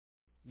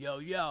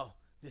Yo,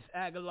 this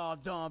Aguilar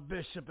Don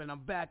Bishop, and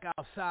I'm back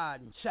outside.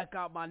 And check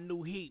out my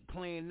new heat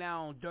playing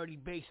now on Dirty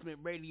Basement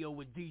Radio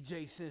with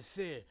DJ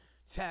Sincere.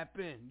 Tap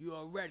in, you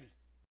already.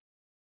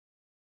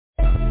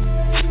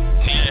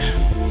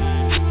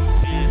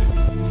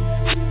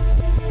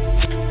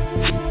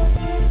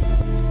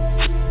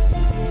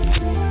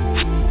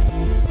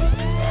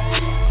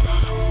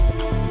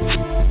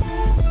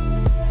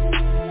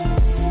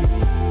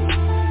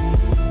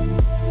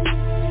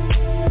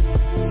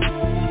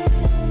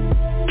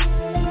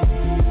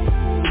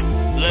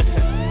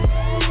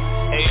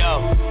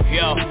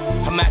 Yo,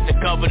 I'm at the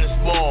governor's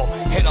ball,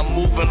 and I'm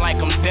moving like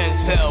I'm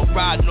Denzel,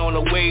 riding on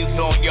the waves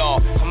on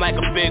y'all. I'm like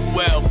a big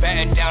whale,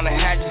 batting down the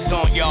hatches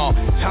on y'all.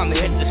 Time to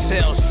hit the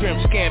sail, shrimp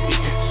scampi,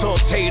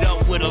 sauteed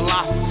up with a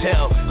lobster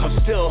tail.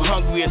 I'm still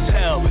hungry as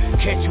hell.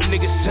 Can't you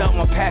niggas tell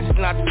my past is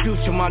not the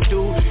future, my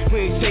dude?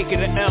 We ain't taking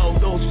the L.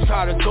 Those who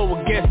try to go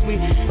against me,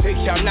 they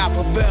shall not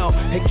prevail.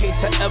 In case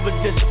I ever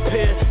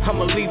disappear,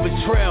 I'ma leave a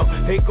trail.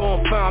 They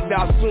gon' find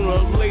out sooner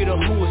or later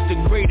who is the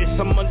greatest.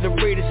 I'm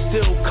underrated,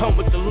 still come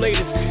with the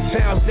latest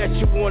sounds that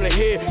you wanna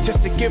hear,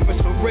 just to give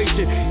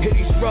inspiration. In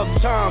these rough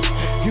times,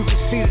 you can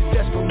see the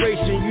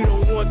desperation. You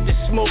don't want this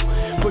smoke,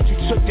 but you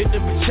took the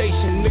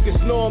invitation.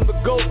 Niggas know I'm the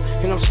GOAT,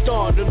 and I'm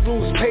starting to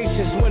lose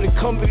patience. When it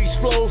comes to these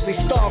flows, they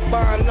start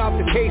finding out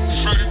the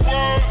cases.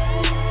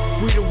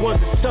 We the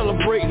ones that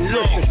celebrate and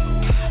listen.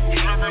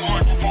 Living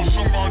life without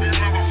somebody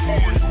living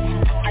for you.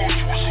 Thought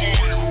you was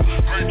loyal,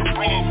 made the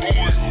blood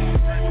boil.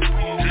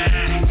 Yeah,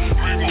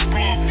 made my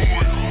blood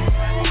boil.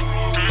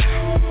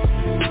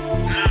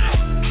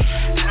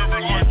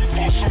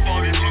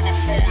 Somebody living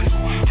for you.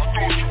 I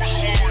thought you was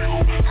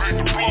loyal. Made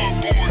the blood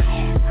boil.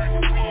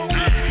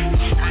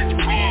 Made the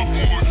blood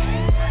boil.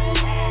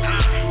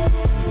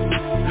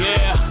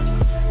 Yeah.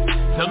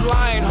 The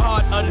lion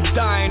heart of the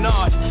dying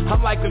art.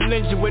 I'm like a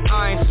ninja with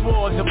iron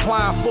swords,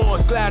 applying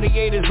force.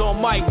 Gladiators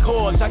on mic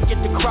cords. I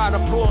get the crowd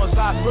applause.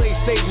 I slay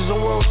stages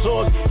on world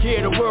tours.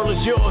 Yeah, the world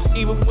is yours.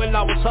 Even when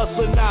I was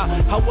hustling out,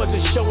 I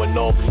wasn't showing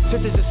off.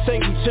 Since it's a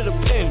single to the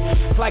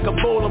pin, like a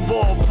bowling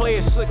ball.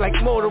 Players slick like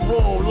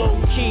Motorola. Low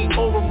key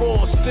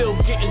overall, still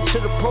getting to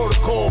the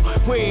protocol.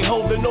 We ain't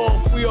holding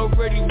off. We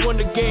already won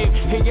the game,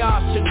 and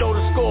y'all should know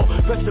the score.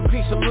 Rest in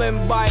peace of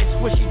Lim Bias.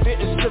 Wish he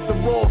didn't strip the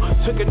roll.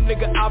 Took a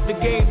nigga out the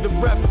game. The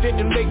ref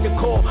didn't make the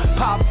call.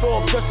 Popped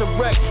off just a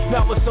wreck.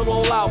 Now it's a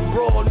all out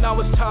brawl. Now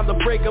it's time to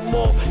break them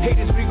off.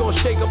 Haters, we gon'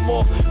 shake them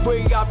off.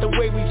 Bring out the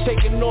way we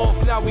taking off.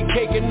 Now we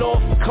caking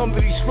off. Come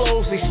to these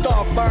flows, they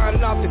start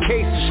finding out the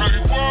cases.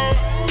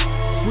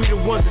 We the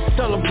ones that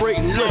celebrate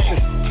and listen.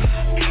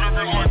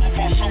 Living life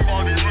without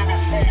somebody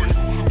living for you.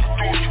 I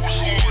thought you was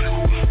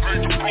loyal.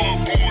 Made the blood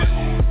boil.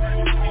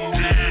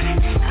 Yeah,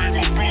 made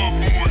my blood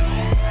boil.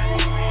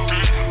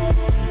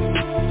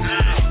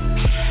 Yeah.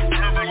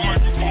 Living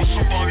life without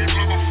somebody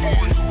living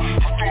for you.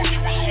 I thought you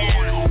was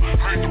loyal.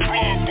 Made the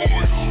blood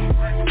boil.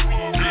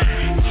 Yeah,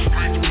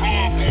 made the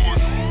blood boil.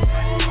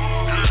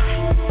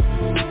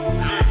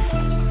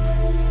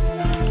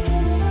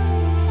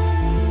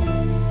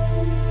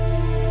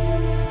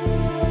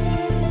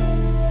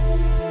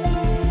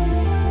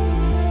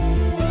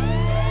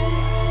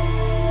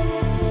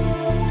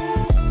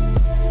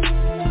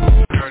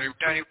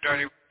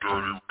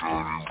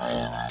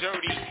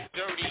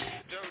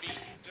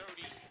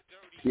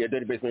 Yeah,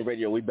 Dirty Basement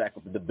Radio, we back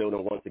up in the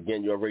building once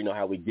again. You already know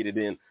how we get it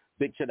in.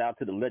 Big shout out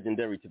to the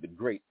legendary, to the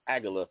great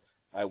Aguilar.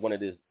 One of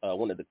the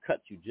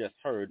cuts you just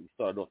heard. We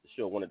started off the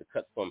show, one of the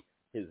cuts from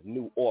his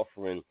new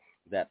offering,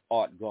 that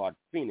Art Guard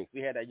Phoenix.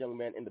 We had that young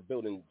man in the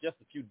building just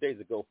a few days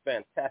ago.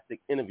 Fantastic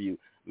interview.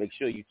 Make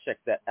sure you check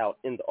that out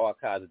in the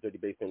archives of Dirty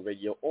Basement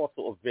Radio.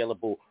 Also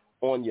available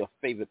on your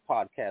favorite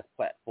podcast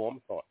platform.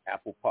 It's on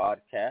Apple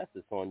Podcasts.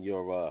 It's on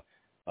your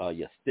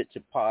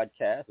Stitcher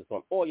podcast. It's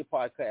on all your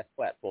podcast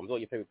platforms, all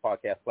your favorite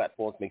podcast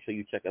platforms. Make sure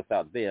you check us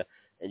out there.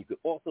 And you can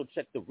also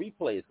check the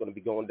replay. It's going to be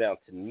going down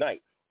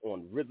tonight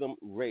on Rhythm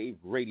Rave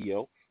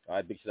Radio. All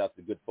right, big shout out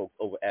to the good folks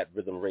over at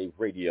Rhythm Rave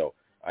Radio.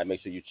 All right,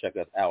 make sure you check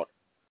us out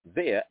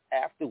there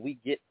after we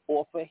get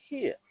off of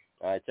here.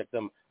 All right, check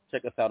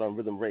us out on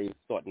Rhythm Rave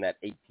starting at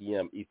 8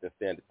 p.m. Eastern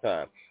Standard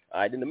Time.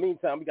 All right, in the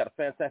meantime, we got a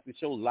fantastic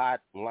show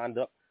lined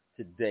up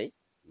today,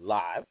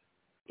 live.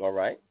 All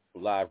right,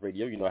 live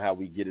radio. You know how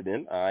we get it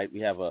in. All right,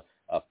 we have a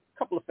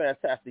couple of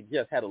fantastic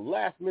guests. Had a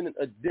last-minute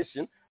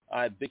addition. All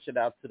right, big shout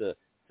out to the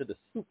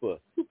super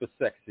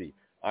sexy,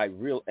 all right,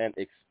 real and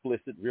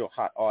explicit, real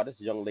hot artist.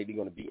 Young lady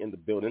going to be in the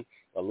building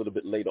a little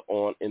bit later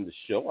on in the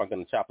show. I'm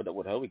going to chop it up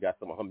with her. We got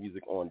some of her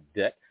music on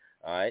deck.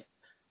 All right.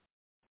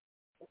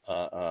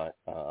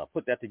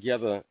 Put that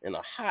together in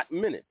a hot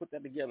minute. So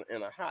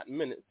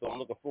I'm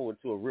looking forward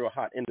to a real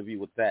hot interview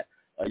with that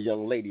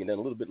young lady. And then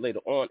a little bit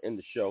later on in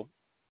the show,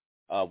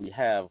 we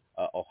have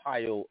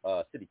Ohio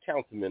City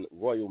Councilman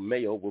Royal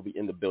Mayo will be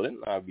in the building.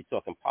 I'll be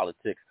talking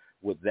politics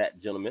with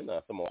that gentleman,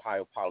 some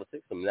Ohio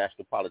politics, some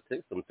national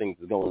politics, some things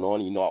that's going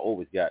on. You know, I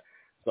always got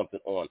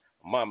something on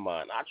my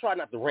mind. I try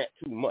not to rant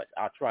too much,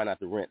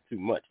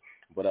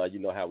 but you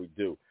know how we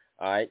do.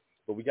 All right.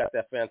 But we got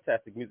that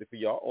fantastic music for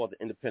y'all, all the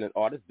independent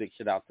artists. Big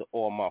shout out to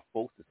all my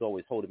folks that's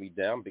always holding me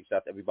down. Big shout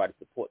out to everybody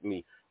supporting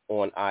me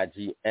on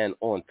IG and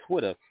on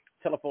Twitter.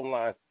 Telephone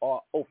lines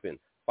are open,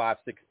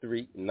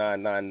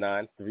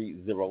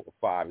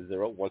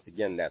 563-999-3050. Once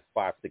again, that's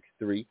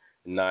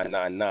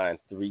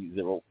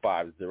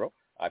 563-999-3050.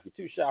 If you're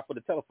too shy for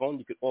the telephone,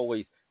 you can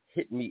always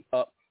hit me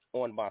up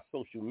on my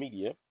social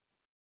media.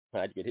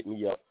 You can hit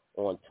me up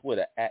on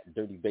Twitter at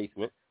Dirty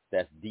Basement.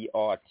 That's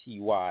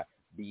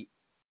DRTYBSMNT.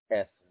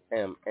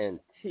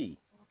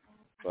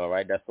 All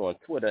right, that's on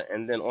Twitter.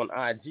 And then on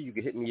IG, you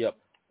can hit me up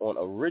on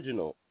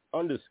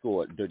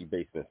original_Dirty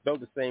Basement.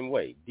 Spelled the same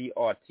way,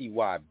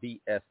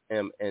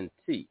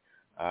 DRTYBSMNT.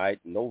 All right,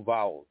 no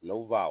vowels,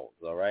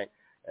 all right?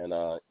 And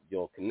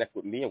you'll connect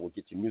with me, and we'll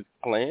get your music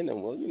playing,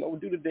 and we'll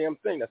do the damn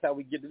thing. That's how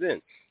we get it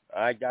in.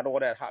 I got all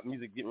that hot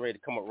music getting ready to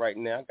come up right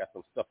now. I got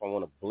some stuff I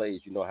want to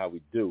blaze. You know how we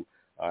do.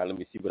 All right, let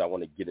me see what I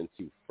want to get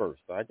into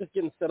first. All right, just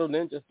getting settled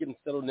in. Just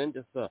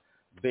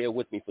bear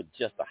with me for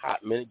just a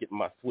hot minute, getting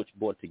my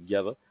switchboard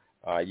together.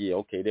 Yeah,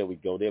 okay, there we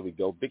go.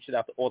 Big shout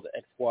out to all the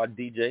X Squad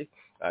DJs.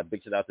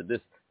 Big shout out to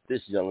this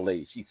young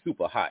lady. She's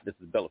super hot. This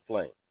is Bella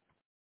Flame.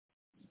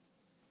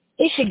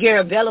 It's your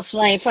girl, Bella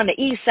Flame, from the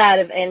east side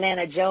of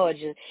Atlanta,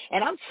 Georgia.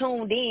 And I'm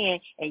tuned in,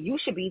 and you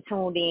should be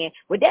tuned in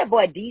with that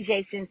boy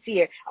DJ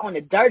Sincere on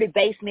the Dirty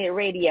Basement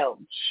Radio.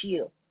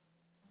 Chill.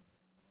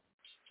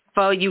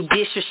 For you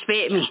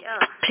disrespect me,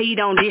 please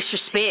don't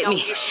disrespect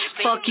me.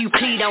 Fuck you,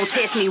 please don't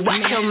test me.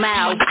 Watch your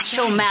mouth,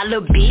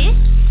 little bitch.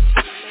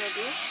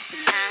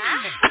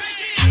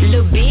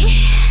 Little bitch.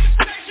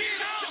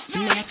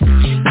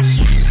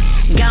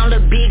 Gone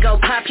little big, go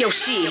pop your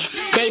shit.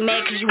 They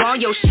mad cause you on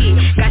your shit.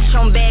 Got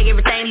your own bag,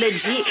 everything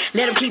legit.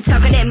 Let them keep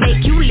talking, that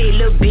make you lit,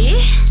 little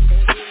bitch.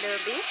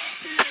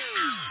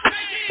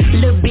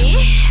 Little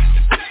bitch.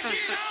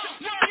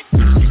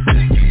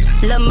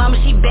 Lil' mama,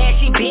 she bad,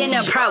 she been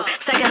a pro.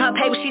 Sucking her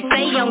paper, she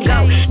say you don't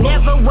go.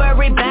 Never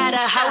worry about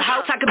a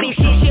hoe. Talk a big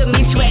shit, she'll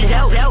meet you at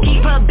dope.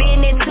 Keep her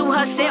business to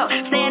herself.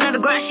 Stand on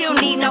the ground, she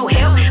don't need no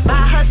help.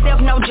 By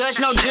herself, no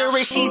judge, no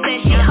jury. She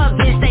said shit, her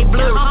bitch stay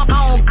blue.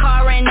 Own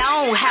car and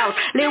own house.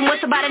 Living with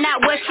somebody,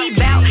 not what she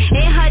bout.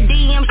 In her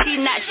DM, she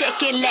not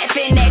checking,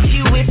 laughing at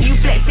you if you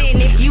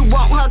flexing. If you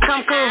want her,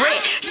 come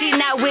correct. She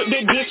not with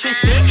the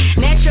disrespect.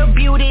 Natural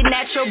beauty,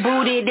 natural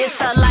booty. This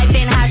her life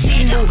and how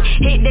she move.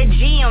 Hit the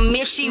gym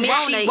if she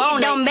want it.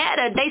 Don't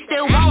matter, they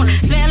still want it.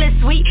 Smelling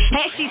sweet,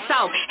 and she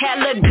soft. Hair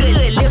look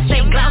good, lips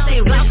stay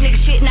glossy. Rich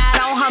nigga shit not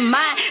on her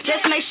mind.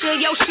 Just make sure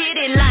your shit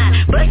in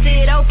line. Bust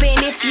it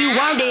open if you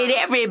want it.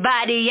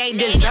 Everybody ain't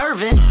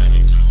deserving.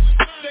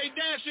 They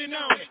dancing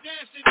on it.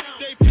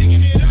 They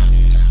picking it up.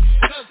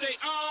 Cause they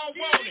all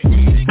want it.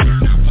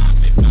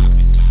 Pop it.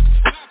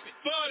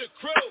 For the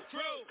crew.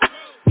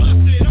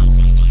 Bust it up.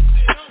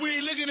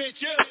 We looking at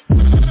you.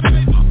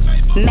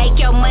 Make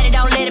your money,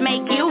 don't let it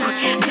make you.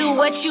 Do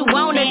what you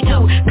wanna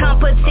do.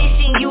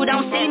 Competition, you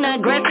don't see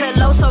none. Grab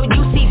low, so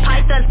you see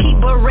Pythons. Keep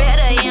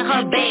Beretta in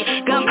her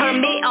bag. Gun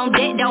permit on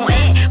deck, don't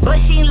act. But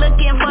she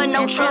looking for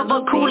no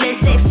trouble. Cool and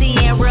sexy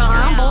and real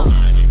humble.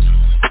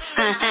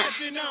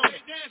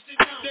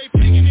 They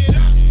picking it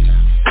up.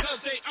 Cause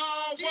they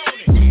all want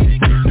it.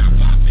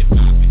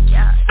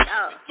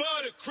 For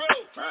the crew.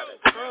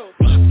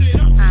 Bust it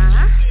up.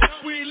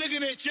 We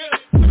looking at you.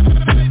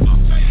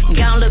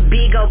 Gone little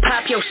big, go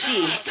pop your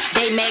shit.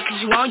 They mad cause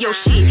you on your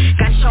shit.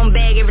 Got your own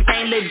bag,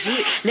 everything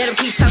legit. Let them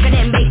keep talking,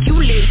 that make you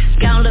lit.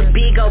 Gone little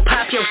big, go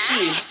pop your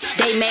shit.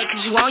 They mad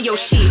cause you on your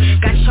shit.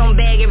 Got your own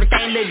bag,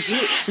 everything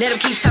legit. Let them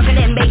keep talking,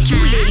 that make you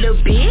lit, little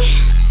bitch.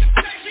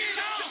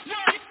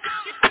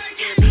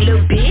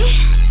 Little bitch.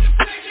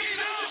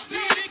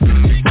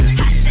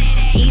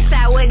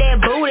 Eastside with that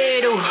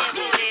booty do.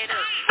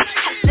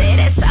 I said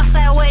that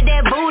Southside with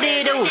that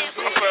booty do.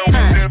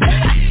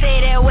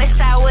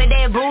 Westside with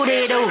that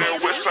booty do.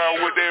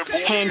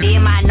 And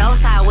then my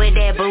northside with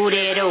that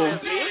booty do.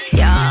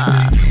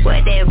 Yeah,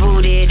 what that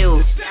booty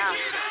do?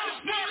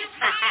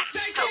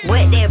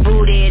 What that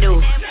booty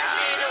do?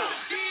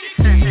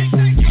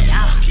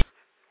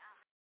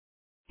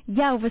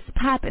 Yo, what's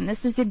poppin'? This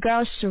is your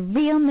girl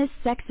Sherelle Miss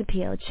Sex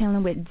Appeal,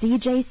 chilling with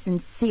DJ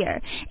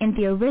Sincere in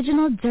the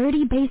original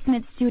Dirty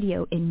Basement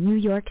studio in New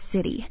York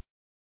City.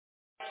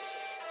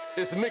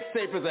 This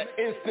mixtape is an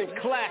instant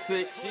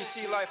classic.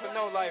 DC life or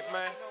no life,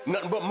 man.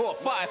 Nothing but more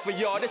fire for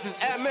y'all. This is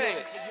MA.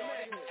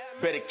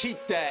 Better keep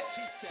that.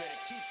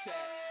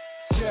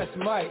 Just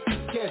Mike,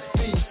 guest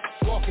B,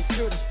 walking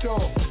to the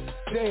store.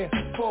 There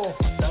for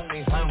don't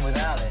leave home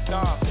without it.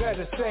 Nah,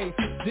 better say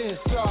then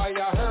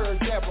sorry, I heard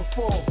that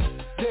before.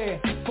 There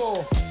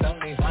for don't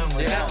leave home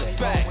without it.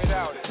 There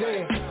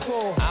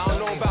for I don't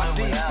know about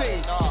DC.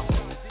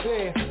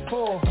 There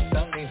for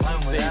don't leave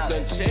home without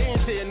it. Things done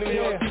changed here in New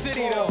York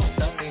City though.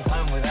 Don't leave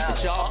home without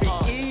it. Y'all be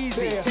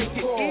easy, take it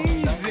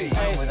easy. Don't leave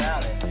home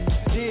without it.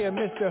 Dear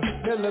Mr.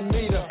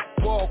 Millimeter,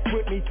 walk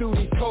with me through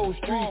these cold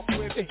streets.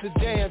 It's a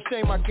damn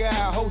shame my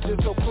guy holds it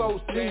so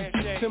close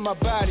to my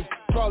body.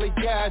 Probably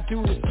gotta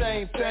do the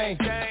same thing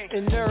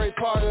in every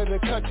part of the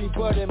country,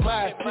 but in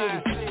my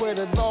city, where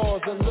the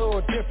laws are a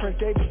little different,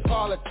 they be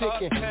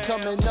politicking,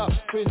 coming up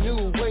with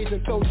new ways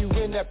to throw you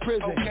in that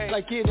prison,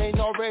 like it ain't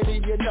already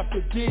enough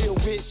to deal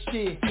with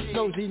shit.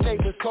 Nosy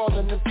neighbors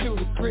calling them to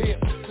the crib,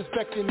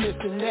 suspecting this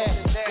and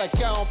that, like I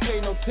don't pay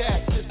no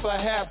taxes for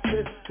half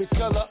this, the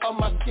color of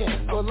my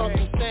skin. Well,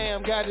 Uncle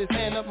Sam got his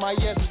hand up my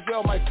ass as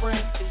well, my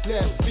friend.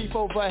 Let's beef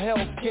over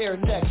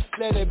healthcare next,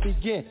 let it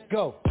begin,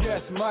 go.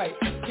 Just might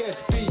catch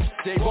beef.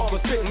 J Bomber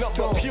sitting up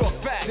a pure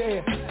fact.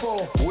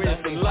 Therefore,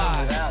 where's the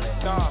lie?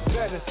 Nah,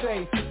 better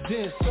say,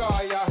 then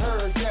sorry, I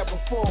heard that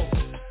before.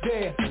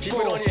 There, keep it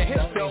on your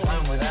hips, though.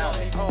 Home without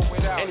it.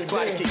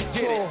 Anybody can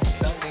get it.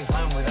 Something's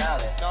home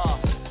without it.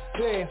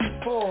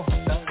 Therefore,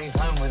 something's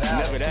home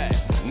without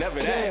it.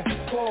 Never that.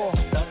 Therefore,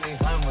 something's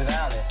home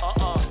without it.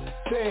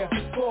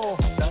 Therefore,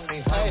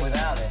 something's home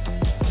without it.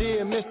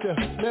 Dear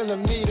Mr.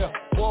 Millimeter,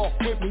 walk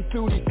with me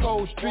through these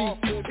cold streets.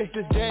 It's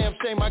a damn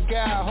shame I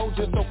got hold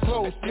you so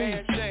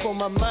closely. For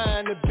my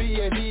mind to be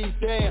at ease,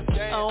 damn.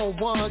 I don't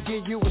wanna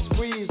give you a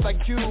squeeze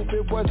like Cube,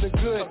 it was a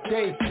good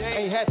day.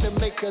 Ain't had to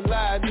make a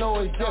lot of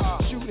noise,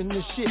 just shooting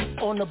the shit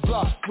on the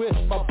block with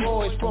my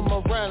boys from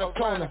around the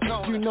corner.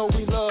 You know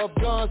we love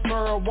guns,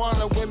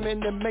 marijuana, women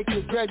that make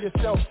you grab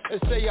yourself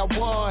and say I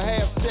wanna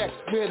have sex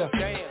with her.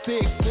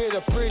 Big with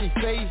a pretty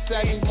face,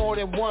 I need more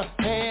than one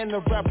hand to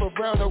wrap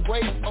around her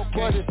waist.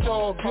 But it's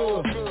all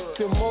good,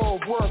 the more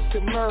work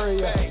the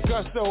merrier.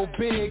 Gun so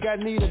big I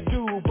need a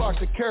toolbox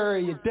to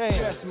carry it.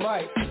 Damn, just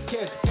might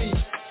catch beef,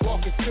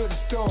 walking to the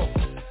store.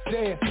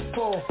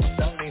 Therefore,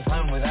 something's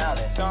home without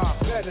it.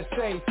 Better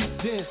say,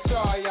 then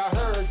sorry, I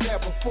heard that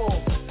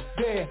before.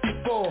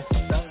 Therefore,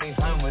 something's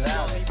home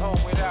without it.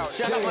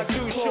 Shout out my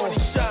dude Shorty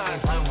Shine,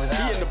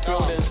 he in the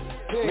building.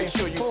 Make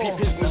sure you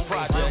peep his new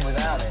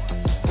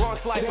project.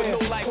 Bronx Life with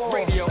No Life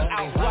Radio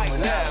out right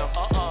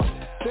now.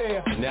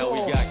 Now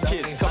we got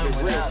kids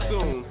coming real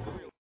soon.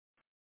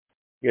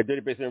 Yeah,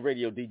 Dirty Basement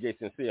Radio, DJ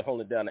Sincere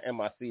holding down the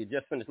MIC.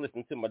 Just finished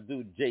listening to my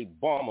dude J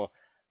Bomber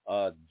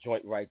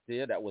joint right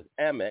there. That was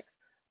Amex.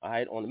 All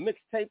right, on the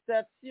mixtape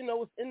that's,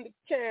 it's in the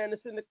can,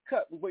 it's in the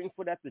cut. We're waiting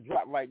for that to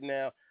drop right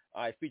now.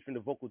 All right, featuring the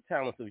vocal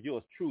talents of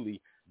yours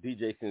truly,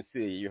 DJ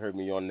Sincere. You heard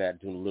me on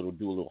that, doing a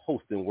little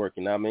hosting work,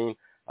 you know what I mean?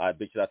 All right,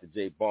 big shout out to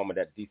J Bomber.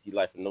 That DC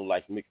Life and No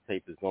Life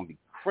mixtape is going to be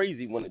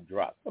crazy when it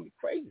drops. It's going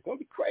to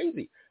be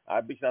crazy. All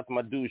right, big shout out to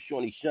my dude,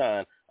 Shawnee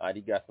Shine. All right,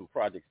 he got some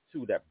projects,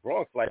 too. That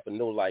Bronx Life and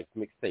No Life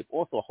mixtape,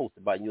 also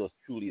hosted by yours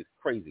truly, is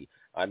crazy.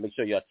 All right, make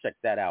sure y'all check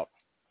that out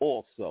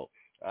also.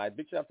 All right,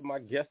 big shout out to my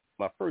guest.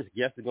 My first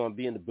guest is going to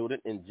be in the building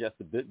in just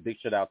a bit. Big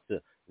shout out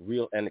to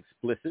Real and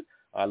Explicit.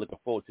 Looking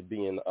forward to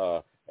being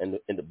in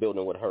the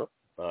building with her.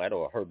 All right,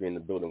 or her being in the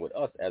building with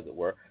us, as it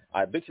were.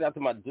 All right, big shout out to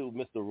my dude,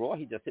 Mr. Raw.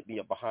 He just hit me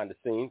up behind the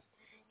scenes.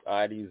 All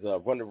right, he's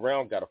running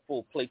around, got a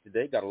full plate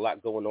today, got a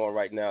lot going on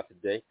right now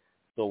today.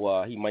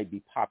 So he might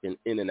be popping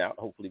in and out.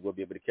 Hopefully we'll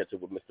be able to catch up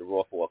with Mr.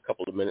 Raw for a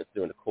couple of minutes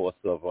during the course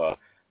of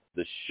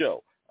the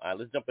show. All right,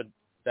 let's jump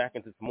back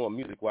into some more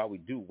music while we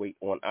do wait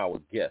on our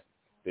guest.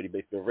 Dirty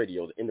Basement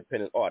Radio, the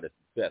independent artist's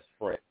best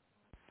friend.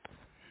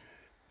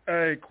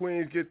 Hey,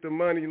 Queens, get the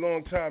money,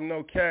 long time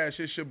no cash.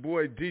 It's your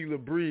boy D.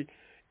 LeBrie,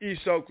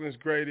 East Oakland's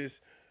greatest.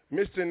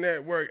 Mr.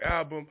 Network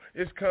album,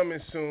 it's coming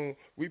soon.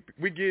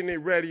 We getting it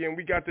ready, and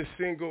we got the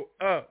single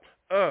Up,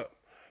 Up,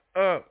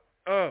 Up,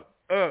 Up,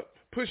 Up.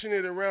 Pushing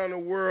it around the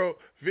world,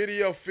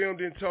 video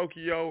filmed in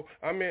Tokyo.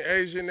 I'm in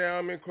Asia now,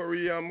 I'm in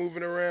Korea, I'm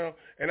moving around.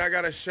 And I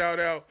got to shout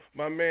out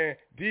my man,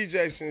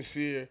 DJ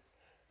Sincere,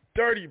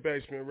 Dirty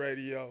Basement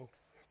Radio.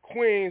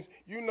 Queens,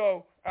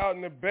 out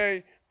in the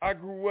Bay, I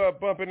grew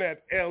up bumping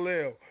that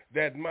LL,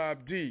 that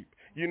Mobb Deep.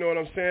 You know what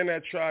I'm saying?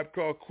 That Tribe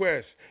Called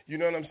Quest. You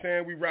know what I'm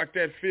saying? We rock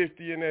that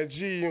 50 and that G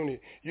Unit.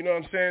 You know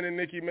what I'm saying? The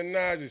Nicki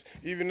Minaj's.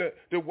 Even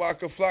the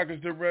Waka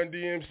Flockas, the Run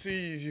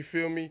DMCs, you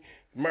feel me?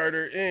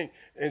 Murder Inc.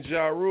 and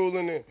Ja Rule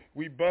and them.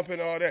 We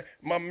bumping all that.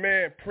 My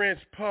man Prince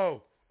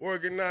Poe,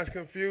 Organized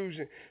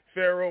Confusion,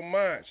 Pharaoh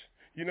Monch.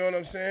 You know what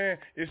I'm saying?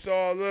 It's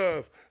all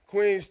love.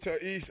 Queens to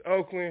East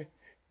Oakland,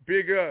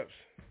 big ups.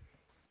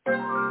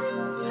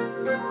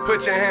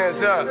 Put your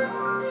hands up.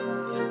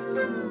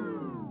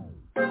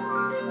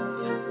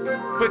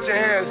 Put your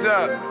hands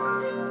up.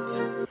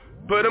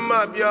 Put them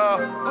up, y'all.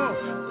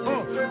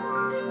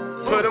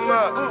 Put them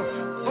up.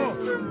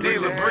 D.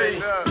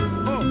 LeBrie.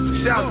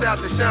 Shouts out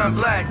to Sean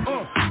Black.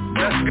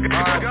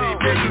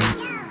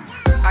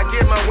 I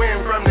get my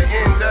win from the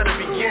end of the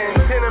begin.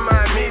 10 of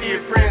my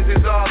immediate friends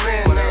is all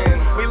in,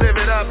 man. We live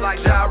it up like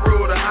Ja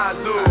Rule to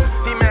Azul.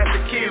 He mad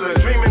tequila,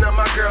 dreaming of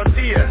my girl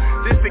Tia.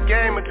 This the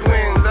game of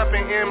twins, up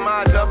in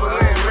my double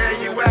N. Where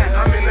you at?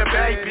 I'm in the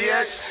Bay,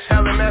 bitch.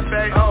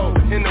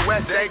 LMFAO, in the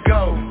West they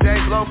go.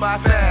 Days blow by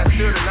fast,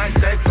 till the night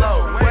they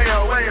flow.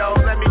 Wayo,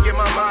 let me get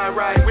my mind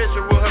right.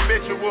 Ritual,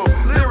 habitual,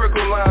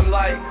 lyrical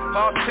limelight.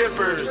 Off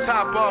tippers,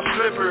 top off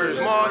strippers.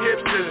 More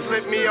hipsters,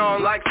 flip me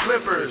on like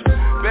slippers.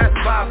 Best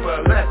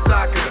bopper, less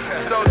soccer.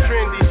 So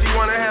trendy, she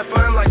wanna have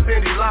fun like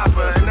Cyndi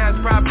Lauper. And that's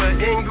proper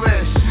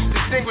English.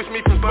 Distinguish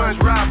me from Sponge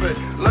Robert.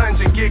 Lunge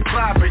and get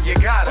clobber, you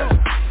gotta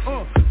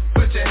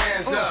put your hands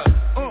hands up.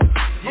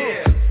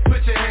 Yeah,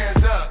 put your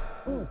hands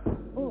up.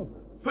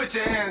 Put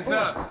your hands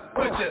up.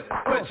 Put your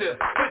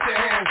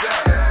hands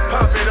up.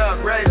 Pump it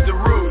up, raise the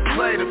roof,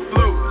 play the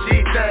flute.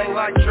 G-Tang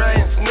like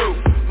Dre and Snoop.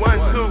 1,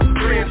 2,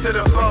 3 into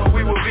the 4,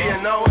 we will be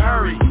in no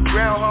hurry.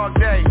 Groundhog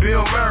Day,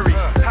 Bill Murray.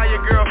 How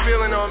your girl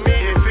feeling on me?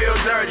 It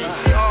feels dirty.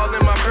 She all in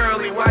my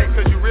pearly white,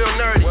 cause you real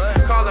nerdy.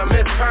 Call her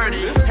Miss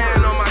Purdy.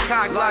 Hand on my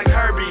cock like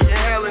Herbie.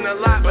 Inhaling a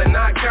lot, but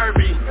not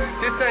Kirby.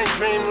 This ain't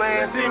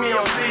dreamland, see me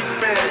on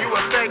C-SPAN. You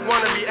a fake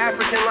wannabe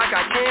African like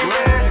I can,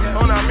 man.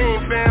 On our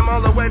mean fam,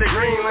 all the way to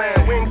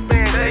Greenland.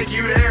 Wingspan, take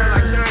you there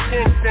like Sean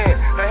Kingston.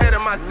 Ahead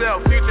of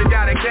myself, future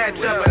gotta catch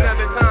up.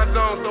 Another time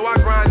zone, so our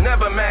grind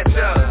never match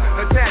up.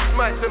 Attach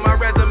much to my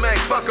resume,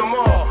 fuck them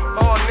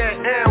all net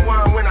and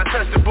one when I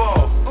touch the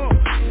ball.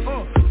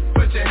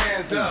 Put your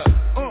hands up.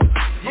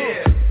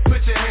 Yeah,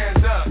 put your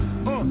hands up.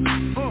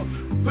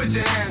 Put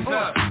your hands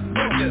up.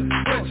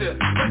 Put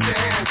your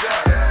hands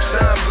up.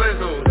 Sean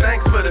Blizzle,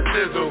 thanks for the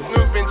sizzle.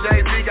 Snoop and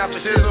Jay-Z got the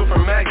shizzle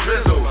from Mac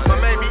Drizzle. My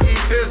maybe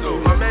E-Fizzle,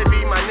 my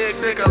maybe my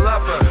nigga a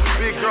lover.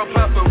 Big girl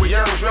puffer with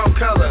young dro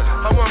color.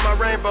 I want my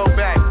rainbow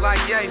back, like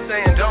Ye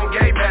saying don't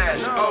gay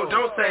bash. Oh,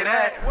 don't say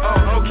that.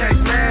 Oh, okay,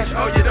 smash.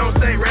 Oh, you don't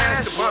say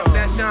rash. The bump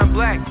that shine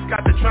black,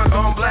 got the trunk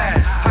on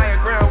blast.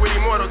 Higher ground with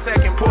immortal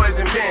taking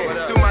poison pen.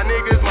 To my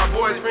niggas, my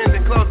boys, friends,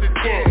 and closest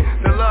kin.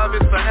 The love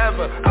is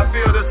forever. I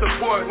feel the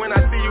support. When I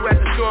see you at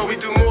the store, we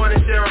do more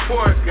than share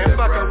reports. And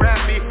fuck a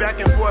rap beef back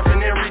and forth and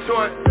then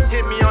retort.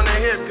 Hit me on the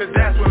hip, cause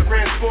that's what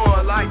friends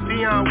for. Like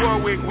Dionne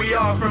Warwick, we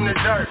all from the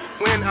dirt.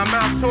 When I'm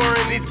out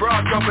touring, these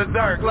bras go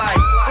berserk. Like,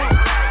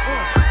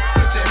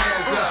 put your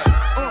hands up.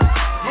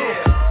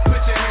 Yeah,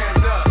 put your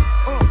hands up.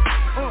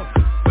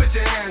 Put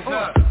your hands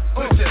up.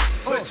 Put your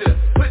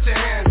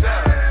hands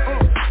up.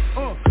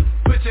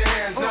 Put your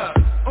hands up.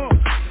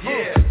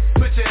 Yeah,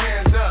 put your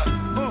hands up.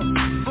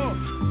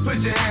 Put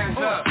your hands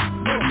up.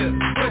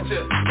 Put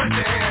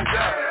your hands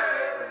up.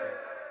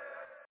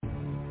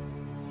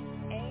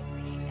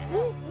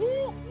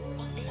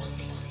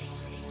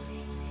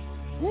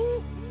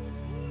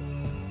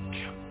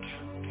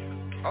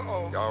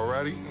 Uh-oh. Y'all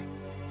ready?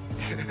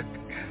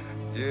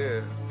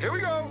 Yeah. Here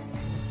we go.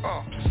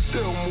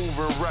 Still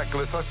moving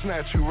reckless. I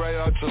snatch you right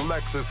out your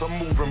Lexus. I'm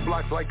moving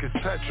blocks like it's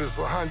Tetris.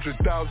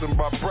 100,000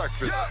 by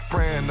breakfast.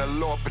 Praying the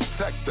Lord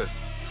protect us.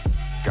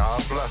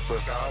 God bless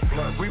us. God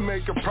bless we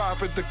make a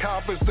profit, the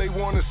coppers, they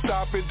want to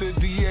stop it. The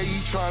DA,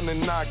 he trying to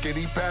knock it.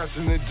 He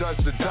passing the judge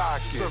the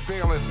docket.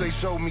 Surveillance, they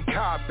show me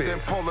cop it. Then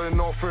pulling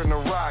off in the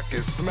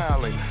rocket,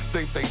 smiling.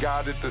 Think they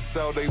got it to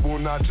sell, they will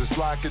not just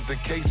lock it. The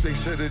case, they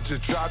should have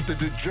just dropped it.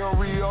 The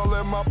jury all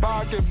in my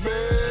pocket,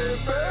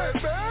 baby.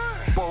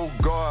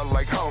 Bogart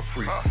like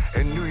Humphrey.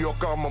 In New York,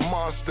 I'm a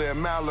monster. In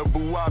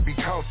Malibu, I be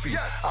comfy.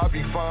 I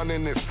be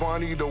finding it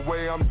funny the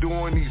way I'm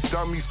doing these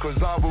dummies. Cause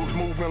I was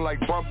moving like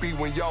Bumpy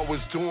when y'all was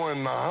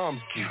doing the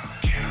humpy.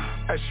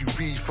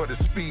 SUVs for the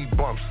speed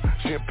bumps.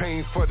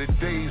 Champagne for the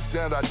days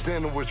that our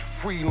dinner was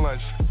free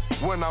lunch.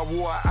 When I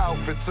wore an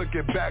outfit, took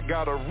it back,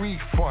 got a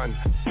refund.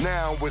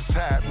 Now what's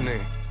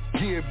happening?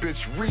 Yeah, bitch,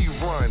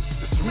 rerun.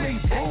 It's me,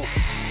 boo.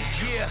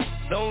 Yeah,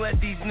 don't let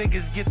these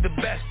niggas get the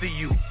best of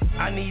you.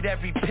 I need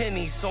every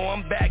penny, so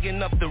I'm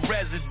bagging up the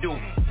residue.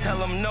 Tell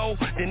them no,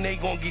 then they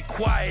gon' get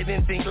quiet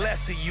and think less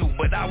of you.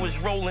 But I was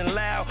rolling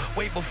loud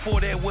way before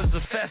there was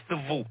a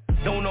festival.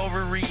 Don't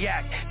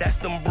overreact,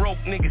 that's them broke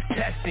niggas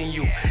testing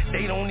you.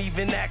 They don't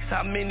even ask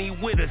how many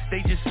with us,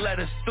 they just let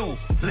us through.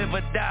 Live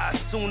or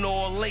die, sooner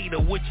or later,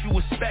 what you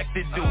expect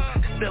to do.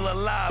 Still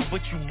alive,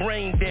 but you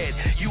brain dead,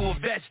 you a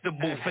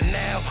vegetable. For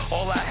now,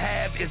 all I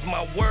have is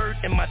my word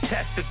and my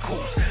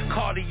testicles.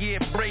 Cartier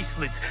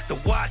bracelets, the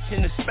watch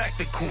and the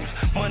spectacles.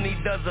 Money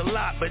does a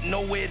lot, but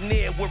nowhere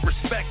near what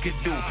respect could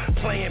do.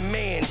 Playing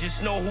man,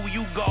 just know who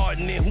you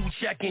guarding and who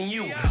checking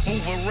you.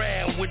 Move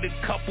around with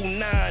a couple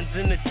nines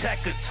and a tech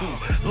or two.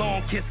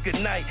 Long kiss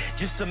goodnight,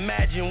 just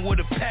imagine what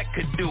a pet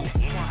could do.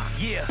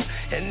 Yeah,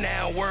 and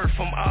now word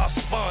from our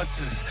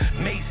sponsors.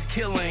 Mace,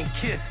 Killer, and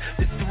Kiss,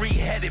 the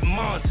three-headed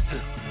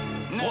monster.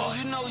 Now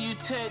you know you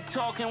Ted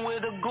talking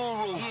with a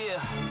guru.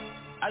 Yeah.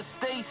 I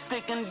stay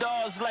sticking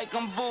dogs like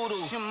I'm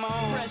voodoo.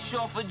 Fresh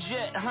off a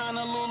jet,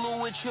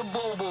 Honolulu with your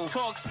boo-boo.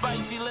 Talk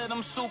spicy, let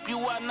them soup you,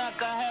 I knock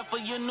a half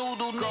of your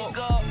noodle,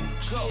 nigga.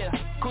 Yeah,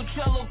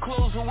 Coachella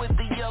closing with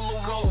the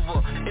yellow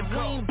rover. If we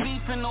ain't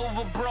beefing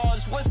over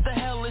bras, what the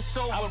hell is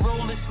over? I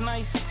roll this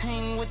nice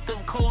ting with the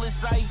coldest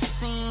ice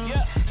scene.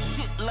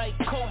 Shit like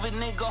COVID,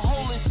 nigga,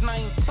 hold this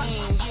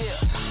 19,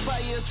 yeah.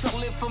 Fire truck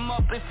lift him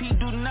up if he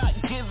do not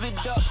give it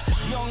up.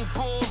 Young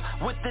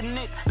bull with the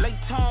nick like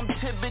Tom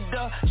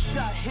Thibodeau.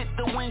 Shot hit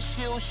the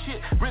windshield,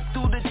 shit rip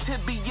through the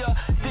tibia.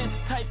 This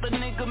type of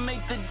nigga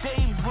make the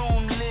day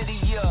room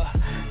Lydia.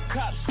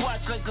 Cops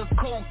watch like a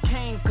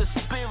cocaine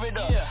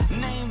conspirator.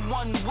 Name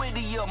one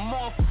Whittier,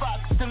 more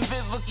Fox than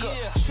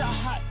Vivica. Shot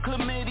hot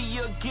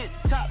chlamydia, get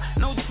top,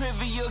 no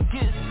trivia,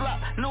 get slop,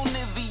 no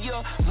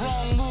Nivea.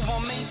 Wrong move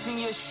on Mason,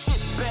 your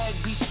shit bag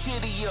be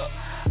shittier.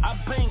 I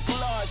bank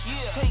large,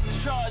 take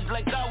charge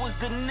like I was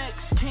the next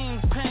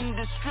kingpin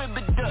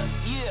distributor.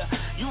 Yeah,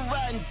 you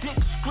riding dick,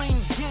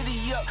 scream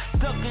giddy up,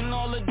 ducking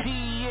all the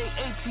DEA,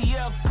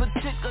 ATF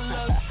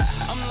particulars.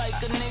 I'm like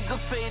a nigga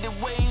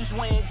faded waves,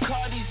 wearing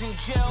Cardi's in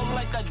jail,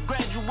 like I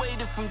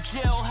graduated from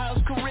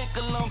jailhouse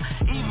curriculum.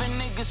 Even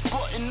niggas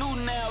sporting new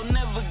now,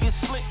 never get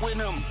slick with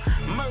them.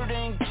 Murder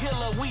and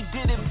killer, we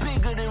did it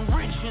bigger than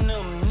rich in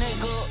them,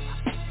 nigga.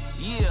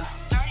 Yeah.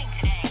 Starting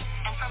today,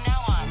 and from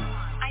now on,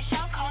 I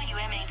shall call you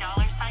 $0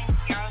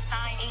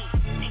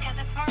 because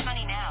it's more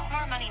money now.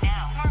 More money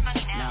now. More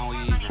money now.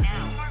 More money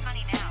now. More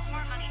money now.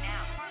 More money now.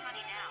 More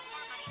money now.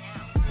 More money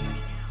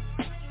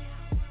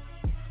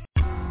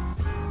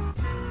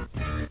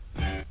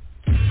now.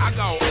 I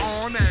go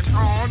on and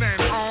on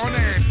and on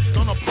and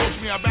don't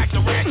approach me, I back the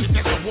ratchet,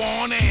 that's a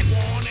warning.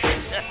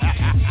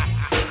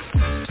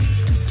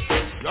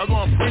 Y'all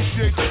gonna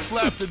appreciate the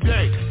slap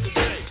today.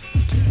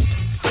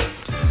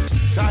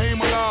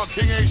 Tahim Allah,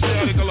 King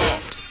Asiatic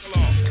Allah,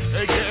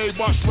 a.k.a.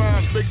 Bush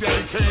Rhymes, Big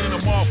Daddy Kane in the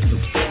Marfu.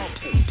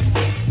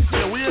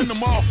 Yeah, we in the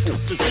Marfu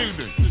this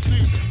evening.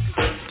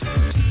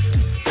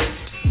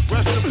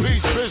 Rest in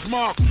peace,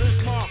 Bismarck.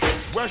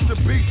 Rest in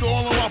peace to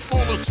all of my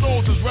fallen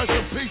soldiers. Rest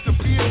in peace to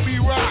PNB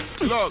Rock.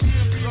 Look.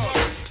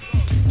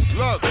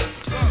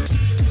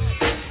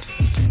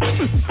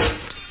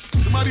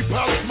 Somebody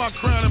polish my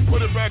crown and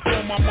put it back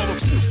on my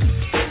motherfucker.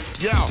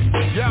 Yo,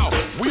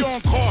 we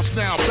on course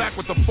now, back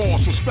with the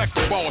force, respect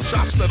the ball,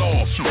 shots that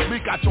all, shoot,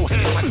 leak out your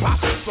head like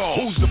pasta sauce.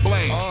 Who's to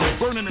blame?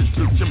 Burning this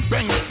bitch and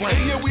banging flame.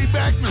 Hey, yeah, we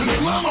back,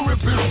 conglomerate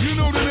bitch, you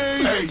know the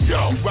name. Hey,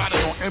 yo, riding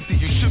on empty,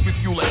 you should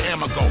refuel an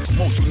Amago.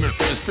 Most you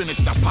niggas is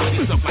finished, I pop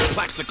this up like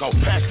Plaxico.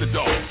 Pass the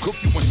dough, cook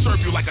you and serve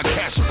you like a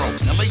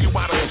casserole, and lay you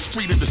out on the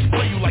street and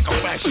display you like a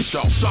fashion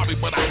show. Sorry,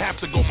 but I have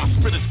to go, my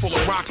spit is full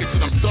of rockets, and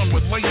I'm done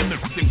with laying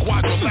niggas in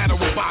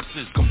quadrilateral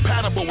boxes,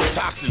 compatible with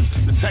toxins.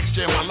 The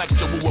texture in my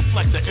lecture will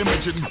reflect the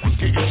image of niggas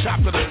getting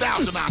chopped at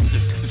 1,000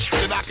 ounces. The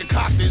shit that I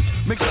concoct is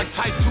mixed like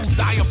type 2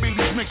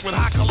 diabetes mixed with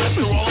high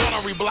cholesterol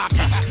artery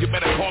blocking. You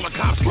better call the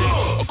cops,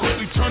 or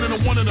quickly turn into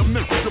one of them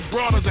niggas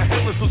abroad as a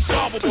headless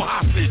unsolvable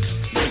hostage.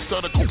 They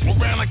start to go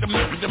around like them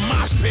niggas in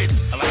mosh pit.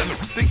 A lot of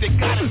niggas think they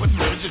got it, but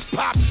niggas just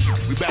pop.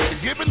 We back to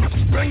giving,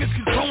 bringers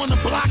controlling the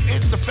block.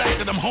 It's the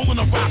fact that I'm holding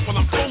a rock while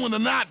I'm pulling the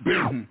knot,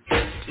 bitch.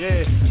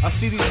 Yeah, I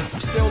see these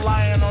still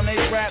lying on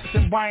their raps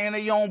and buying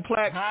their own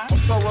plaque.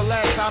 I'm so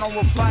relaxed, I don't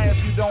reply if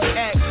you don't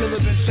act. Killer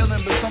been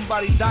chillin', but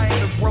somebody dying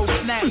to bro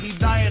snap. He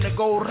dying to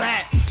go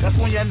rat. That's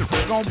when y'all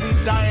niggas gon'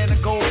 be dying to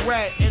go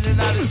rat. In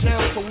and out of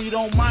jail, so we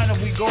don't mind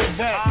if we go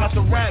back. Got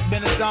the rap,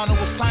 been it down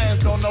with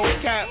science, don't know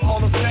cap.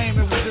 Hall of Fame,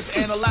 it was just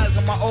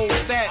analyzing my old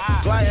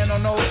stats. Gliding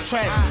on those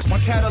tracks. My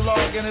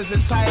catalog in its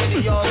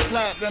entirety, y'all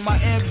slap. And my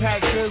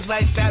impact feels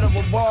like that of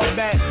a ball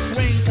bat.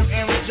 Swing from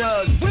Aaron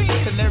Judge, bring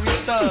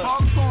Canary Stud.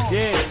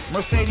 Yeah,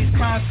 Mercedes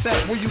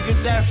concept, where you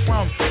get that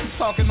from? You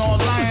talking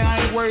online,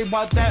 I ain't worried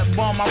about that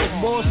bum. I was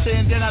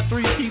bullshitting, then I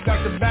 3-peat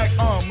back to back,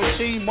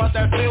 machine brought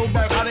that feel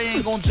back, how they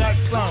ain't gon' jack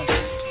some?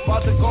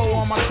 About to go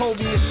on my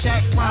Kobe and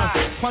Shaq run,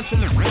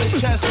 punching the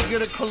chest to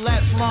get a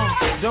collapse lung.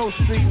 Doe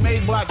Street,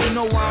 Mayblock, you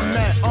know where I'm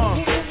at,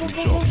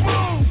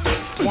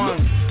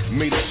 One.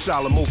 Made a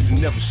solemn oath to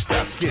never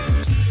stop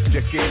getting.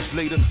 Decades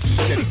later,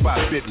 steady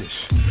by business.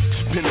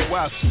 It's been a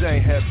while since I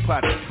ain't had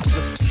potty.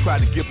 Tried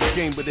to give a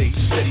game, but they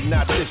said he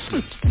not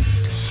listening.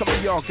 Some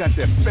of y'all got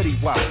that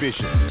Fetty Wap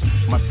vision.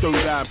 My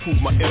third eye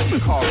improved my empty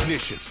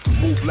cognition.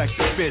 Move like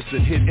the feds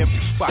and hit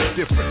every spot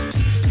different.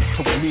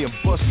 When me and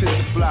Bus hit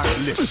the block,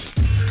 listen.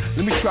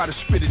 Let me try to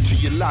spit it to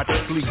you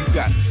logically. You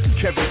got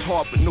Kevin's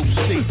heart but no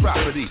state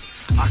property.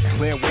 I can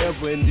land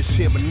wherever in this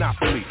here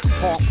monopoly.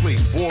 Park Place,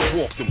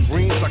 Boardwalk, them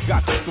greens, I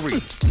got the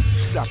 3.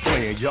 Stop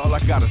playing, y'all, I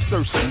got a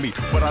thirst in me.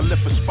 But I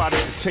left a spot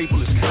at the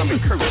table as common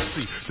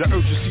courtesy. The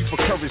urgency for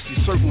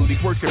currency certainly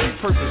working me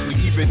purposely,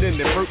 even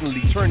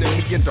inadvertently turning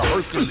me into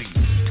Hercules.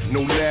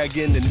 No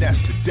lagging, and that's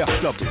the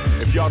depth of it.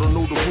 If y'all don't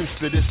know the roots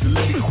to this, then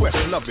let me quest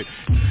love it.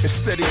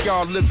 Instead of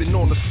y'all living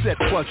on a set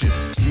budget,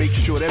 make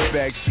sure that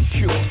bag's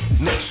secure.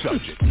 Next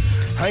subject.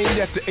 I ain't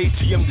at the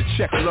ATM to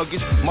check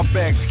luggage, my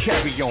bag's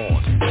carry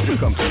on. It'll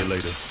come to you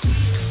later.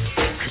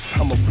 Cause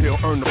I'm a real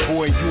earner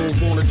boy, and you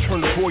don't wanna turn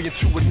the boy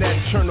into a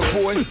nat turner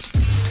boy.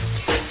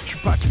 You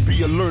about to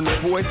be a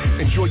learner boy,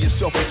 enjoy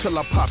yourself until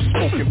I pop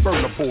smoke and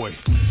burn a boy.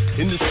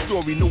 In this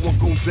story, no one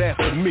goes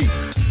after me.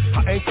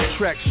 I anchor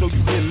track so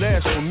you hear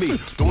last for me.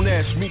 Don't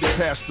ask me to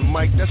pass the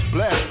mic, that's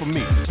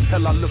blasphemy.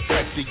 Hell, I look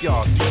back to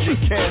y'all, DJ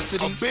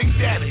Cassidy, Big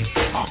Daddy,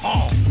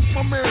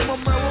 my man, my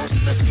mellow.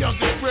 Let's count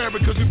this prayer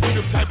because we be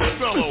the type of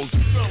fellows.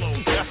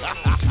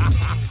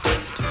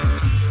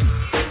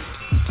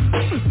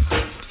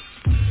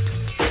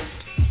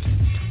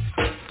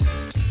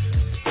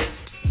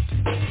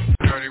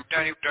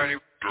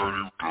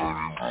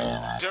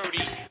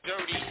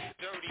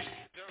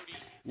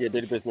 Yeah,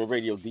 Dirty Basement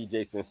Radio,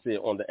 DJ Sincere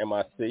on the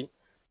MIC.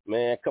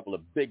 Man, a couple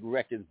of big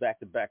records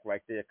back-to-back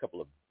right there. A couple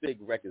of big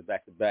records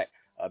back-to-back.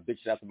 Big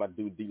shout out to my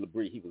dude, D.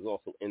 Labrie. He was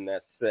also in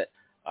that set.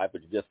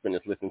 But you just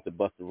finished listening to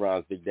Busta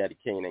Rhymes, Big Daddy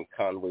Kane, and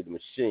Conway the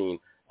Machine.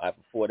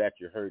 Before that,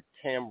 you heard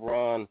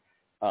Cameron,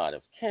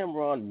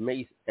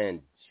 Mace,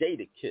 and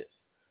Jadakiss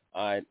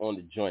on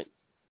the joint.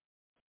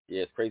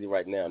 Yeah, it's crazy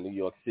right now. New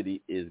York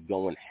City is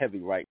going heavy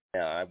right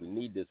now. All right? We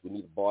need this. We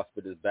need the Bar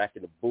Spitters back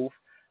in the booth,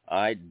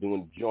 all right,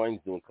 doing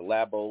joints, doing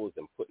collabos,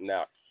 and putting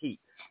out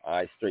heat, all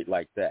right, straight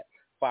like that.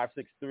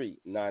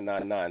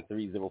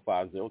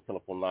 563-999-3050.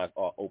 Telephone lines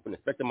are open.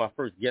 Expecting my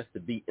first guest to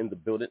be in the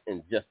building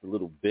in just a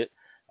little bit.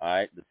 All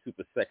right, the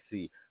super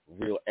sexy,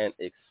 real, and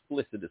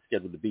explicit is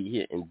scheduled to be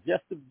here in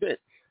just a bit.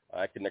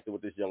 I connected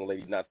with this young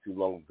lady not too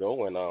long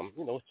ago, and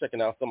was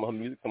checking out some of her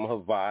music, some of her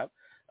vibe.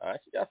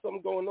 She got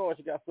something going on.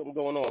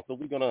 So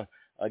we're gonna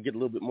get a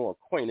little bit more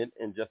acquainted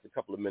in just a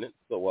couple of minutes.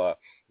 So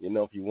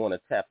if you want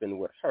to tap in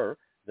with her,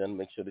 then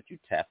make sure that you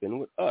tap in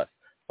with us.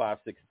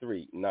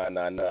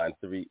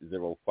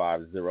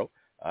 563-999-3050.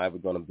 We're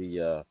gonna be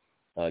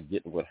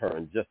getting with her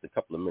in just a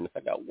couple of minutes.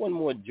 I got one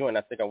more joint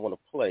I think I want to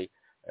play,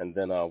 and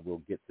then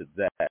we'll get to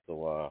that.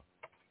 So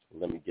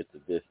let me get to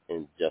this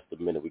in just a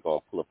minute. We're gonna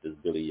pull up this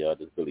Billy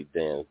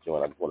Dan's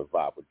joint. I just want to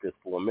vibe with this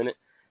for a minute,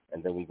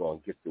 and then we're gonna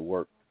get to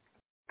work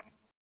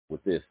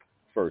with this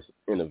first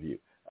interview.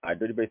 All right,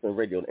 Dirty Basement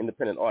Radio, an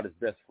independent artist's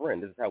best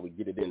friend. This is how we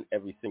get it in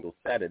every single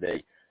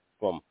Saturday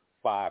from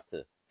 5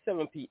 to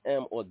 7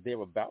 p.m. or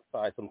thereabouts.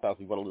 Sometimes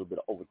we run a little bit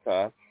of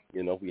overtime.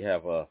 We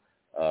have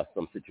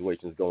some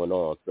situations going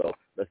on. So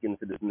let's get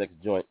into this next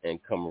joint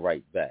and come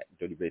right back.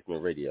 Dirty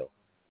Basement Radio.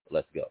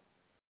 Let's go.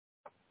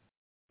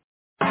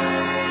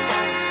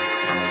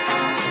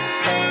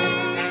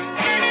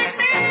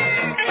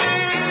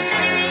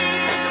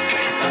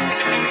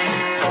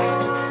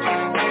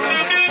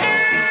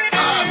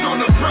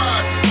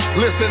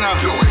 Listen up,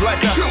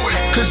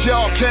 cause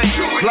y'all can't,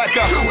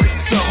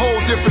 it's a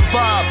whole different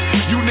vibe.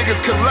 You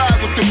niggas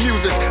collide with the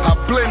music, I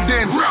blend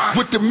in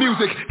with the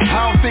music.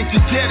 I don't think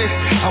you get it,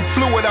 I'm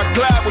fluid, I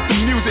glide with the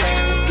music.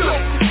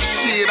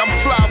 Shit, I'm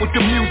fly with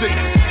the music.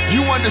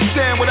 You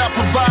understand what I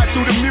provide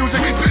through the music?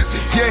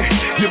 Yeah,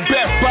 your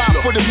best vibe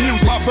for the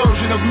music. My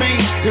version of me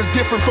is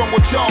different from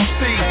what y'all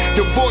see.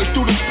 The voice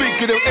through the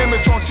speaker, the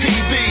image on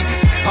TV.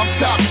 I'm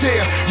top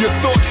tier, your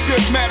thoughts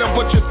should matter,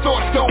 but your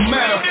thoughts don't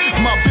matter.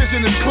 My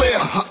vision is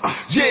clear,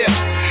 yeah,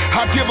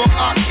 I give them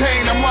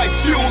octane. I'm like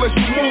fuel as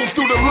you move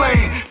through the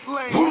lane.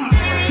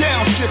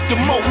 Downshift, the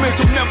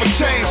momentum never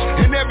change,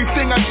 and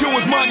everything I do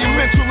is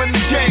monumental in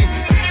the game.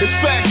 It's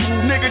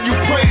factual, nigga, you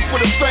praise for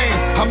the fame.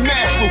 I'm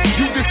natural,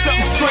 you did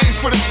something strange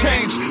for the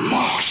change.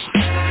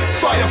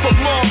 Fire from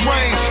long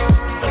range,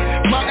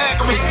 my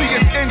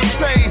accuracy is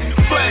insane.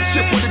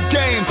 Flagship with the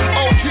game,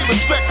 OG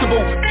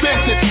respectable.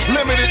 Vintage,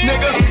 limited,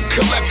 nigga,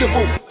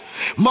 collectible.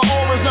 My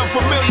aura's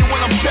unfamiliar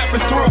when I'm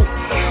stepping through.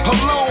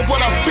 Alone, but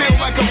I feel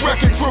like a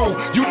wrecking crew.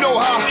 You know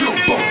how I do,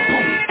 boom,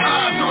 boom.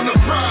 Eyes on the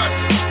prize.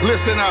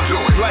 Listen up,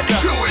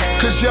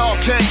 cause y'all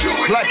can't,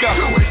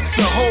 it's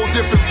a whole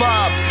different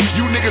vibe.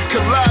 You niggas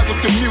collide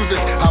with the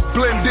music, I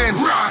blend in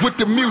with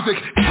the music.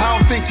 I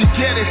don't think you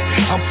get it,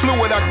 I'm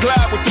fluid, I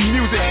glide with the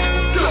music.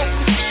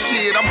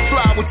 Shit, I'm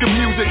fly with the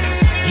music.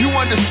 You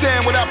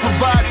understand what I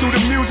provide through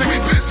the music?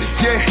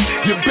 Yeah,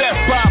 your best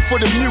vibe for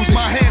the music.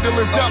 My handle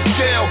is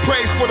upscale,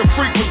 praise for the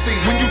frequency.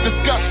 When you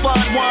discuss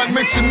fine wine,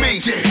 mention me.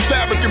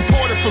 Fabric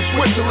imported from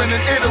Switzerland and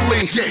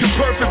Italy. The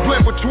perfect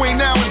blend between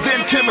now and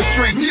then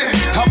chemistry.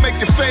 I'll make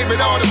your favorite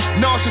artist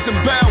nauseous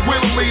and bound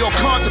willingly, or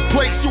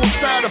contemplate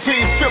suicide if he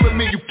ain't feeling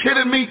me. You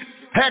kidding me?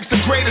 Ask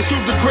the greatest,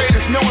 who's the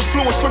greatest? No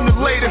influence from the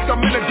latest. I'm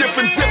in a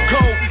different zip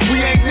code.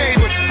 We ain't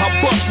neighbors. I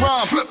bust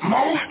rhymes.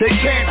 They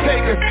can't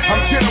take us.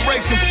 I'm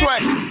generation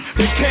flex.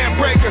 They can't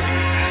break us.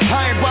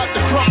 I ain't about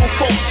to crumble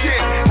folk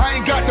shit. I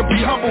ain't got to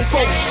be humble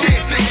folk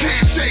shit. They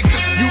can't shake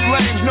us. You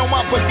lames know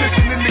my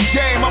position in the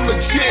game. I'm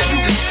legit.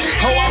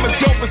 Oh, I'm as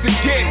dope as it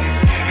gets.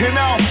 And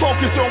I don't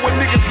focus on what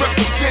niggas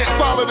represent.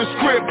 Follow the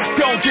script.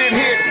 Don't get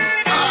hit.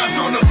 Eyes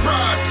on the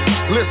prize.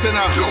 Listen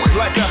up,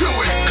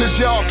 cause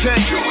y'all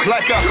can't,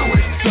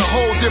 it's a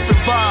whole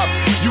different vibe.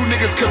 You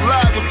niggas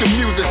collide with the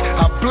music,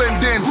 I blend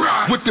in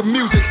with the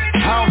music.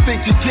 I don't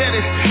think you get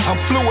it,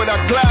 I'm fluid, I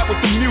glide with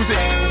the music.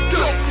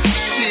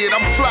 Shit,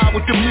 I'm fly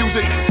with the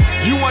music.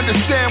 You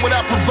understand what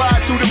I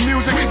provide through the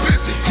music?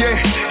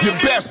 Yeah,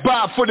 your best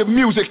vibe for the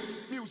music.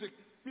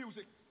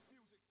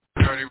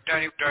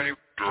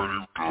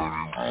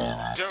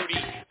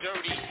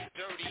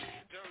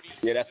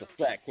 Yeah, that's a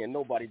fact. Can't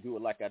nobody do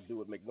it like I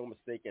do it. Make no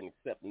mistake and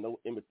accept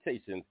no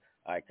imitations.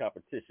 All right,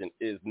 competition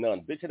is none.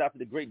 Big shout out to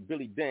the great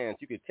Billy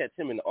Dance. You can catch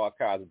him in the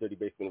archives of Dirty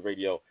Basement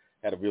Radio.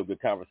 Had a real good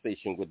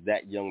conversation with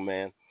that young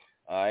man.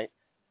 All right.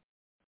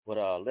 But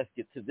let's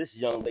get to this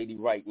young lady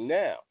right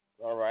now.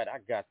 All right, I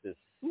got this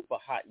super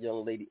hot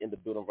young lady in the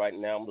building right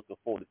now. I'm looking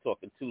forward to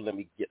talking to. Let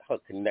me get her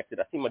connected.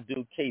 I see my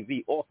dude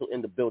KV also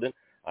in the building.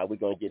 We're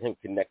going to get him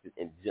connected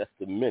in just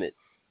a minute.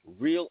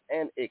 Real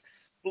and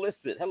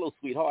explicit. Hello,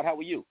 sweetheart. How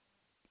are you?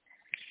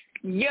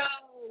 Yo,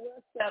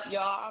 what's up,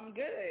 y'all? I'm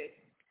good.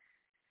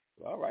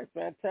 All right,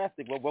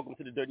 fantastic. Well, welcome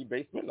to the Dirty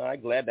Basement. All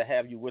right, glad to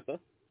have you with us.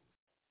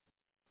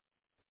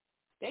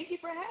 Thank you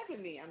for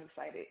having me. I'm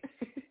excited.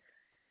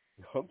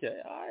 Okay,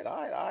 all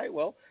right.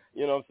 Well,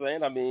 you know what I'm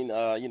saying? I mean,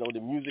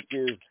 the music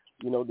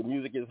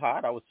is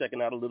hot. I was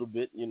checking out a little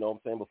bit, you know what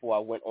I'm saying, before I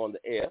went on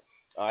the air.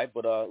 All right,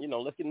 but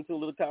let's get into a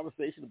little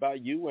conversation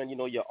about you and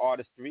your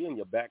artistry and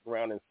your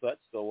background and such.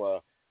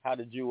 So, how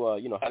did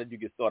you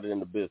get started in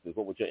the business?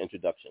 What was your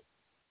introduction?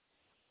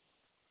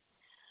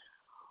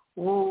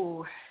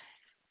 Ooh,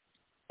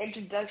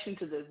 introduction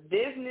to the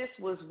business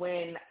was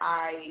when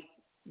I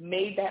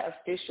made that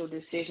official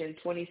decision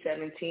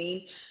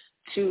 2017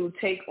 to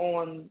take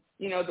on,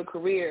 the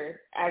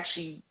career,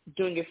 actually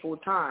doing it full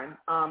time.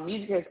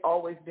 Music has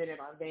always been in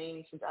my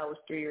veins since I was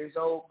 3 years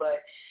old,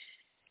 but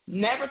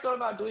never thought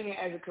about doing it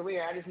as a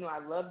career. I just knew I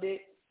loved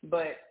it.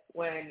 But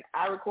when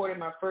I recorded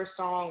my first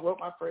song, wrote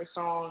my first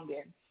song,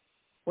 and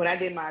when I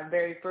did my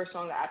very first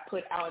song that I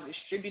put out and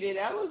distributed,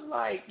 I was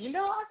like,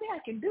 I think I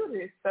can do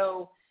this.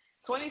 So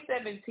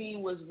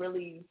 2017 was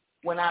really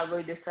when I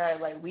really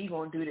decided, like, we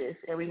going to do this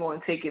and we going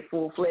to take it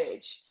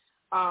full-fledged.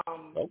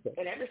 Okay.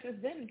 And ever since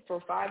then,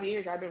 for 5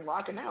 years, I've been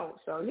rocking out.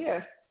 So,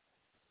 yeah.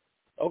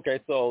 Okay,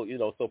 so,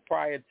 so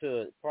prior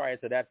to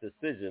that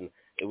decision,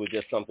 it was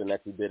just something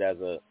that you did as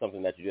a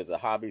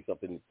hobby,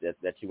 something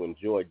that you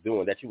enjoyed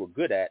doing, that you were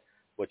good at,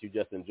 but you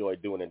just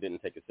enjoyed doing and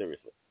didn't take it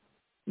seriously.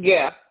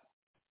 Yeah.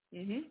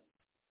 Mhm.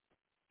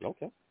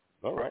 Okay.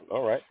 All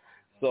right.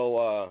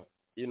 So,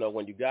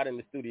 when you got in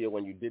the studio,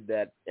 when you did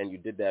that and you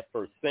did that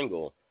first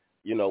single,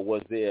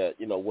 was there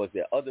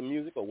other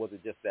music, or was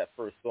it just that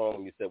first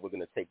song you said, we're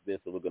going to take this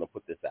and we're going to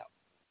put this out?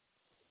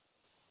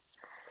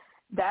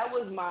 That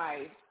was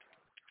my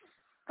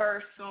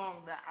first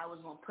song that I was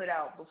going to put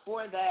out.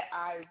 Before that,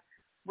 I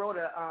wrote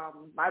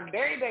my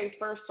very, very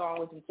first song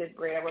was in 5th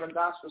grade. I wrote a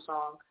gospel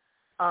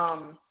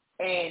song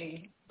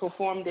and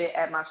performed it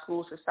at my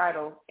school's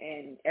recital,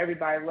 and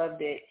everybody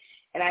loved it.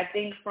 And I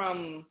think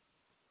from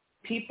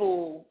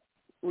people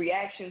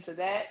reaction to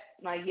that,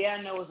 like, yeah,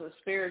 I know it was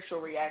a spiritual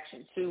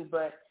reaction too,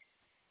 but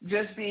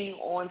just being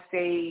on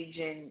stage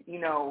and,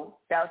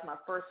 that was my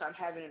first time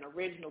having an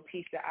original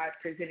piece that I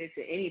presented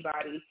to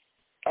anybody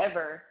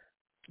ever,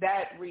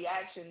 that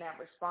reaction, that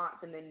response,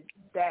 and then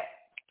that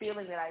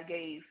feeling that I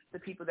gave the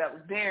people that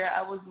was there,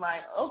 I was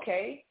like,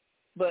 okay.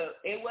 But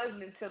it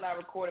wasn't until I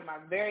recorded my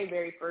very,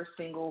 very first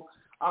single.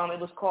 It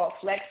was called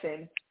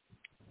Flexin',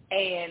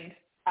 and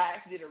I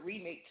actually did a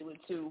remake to it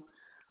too.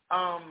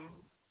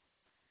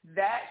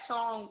 That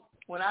song,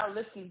 when I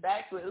listened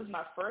back to it, it was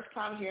my first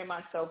time hearing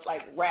myself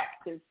like rap,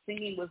 because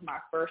singing was my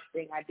first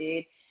thing I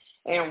did,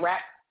 and rap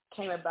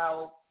came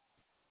about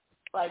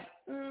like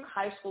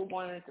high school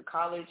going into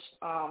college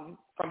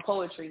from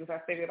poetry, because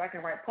I figured if I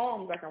can write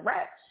poems, I can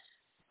rap.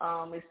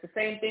 It's the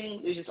same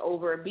thing. It's just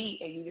over a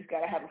beat, and you just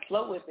got to have a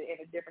flow with it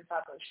and a different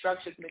type of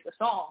structure to make a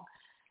song.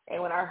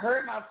 And when I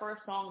heard my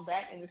first song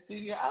back in the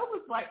studio, I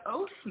was like,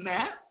 oh,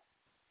 snap.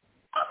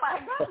 Oh, my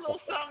God, a little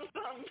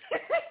something.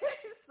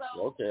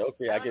 So,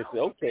 okay. I guess,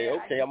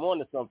 okay. I'm on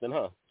to something,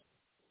 huh?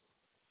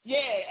 Yeah,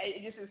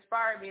 it just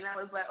inspired me, and I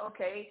was like,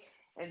 okay.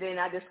 And then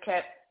I just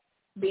kept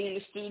being in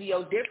the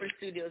studio, different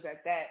studios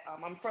at that.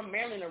 I'm from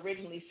Maryland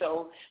originally,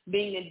 so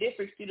being in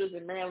different studios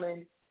in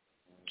Maryland,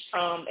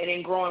 and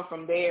then growing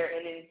from there,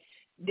 and then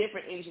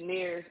different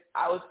engineers,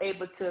 I was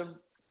able to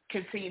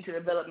continue to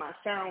develop my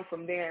sound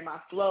from there, and my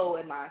flow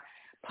and my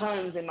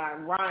puns and my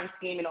rhyme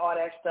scheme and all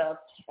that stuff,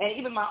 and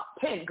even my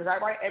pen, because I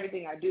write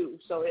everything I do,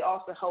 so it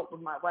also helped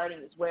with my writing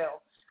as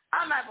well.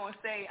 I'm not going to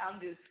say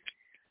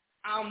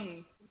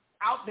I'm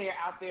out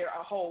there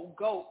a whole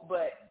goat,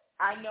 but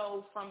I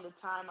know from the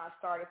time I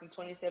started from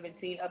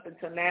 2017 up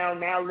until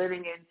now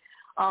living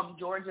in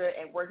Georgia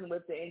and working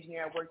with the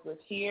engineer I worked with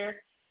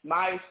here,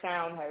 my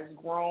sound has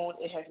grown,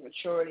 it has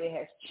matured, it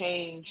has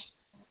changed,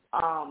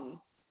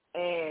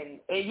 and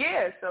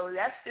yeah, so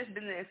that's just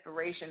been the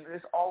inspiration.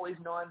 Just always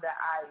knowing that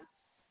I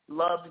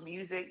loved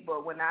music,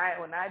 but when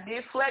I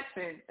did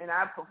Flexin' and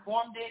I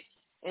performed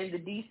it in the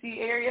DC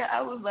area,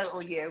 I was like,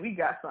 oh yeah, we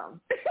got something.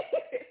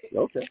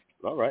 Okay,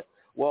 all right.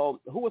 Well,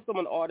 who were some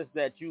of the artists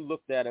that you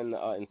looked at and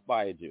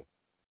inspired you?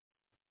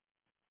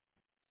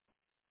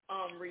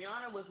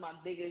 Rihanna was my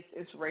biggest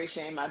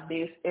inspiration and my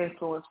biggest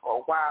influence for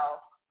a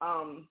while.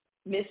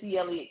 Missy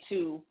Elliott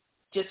too,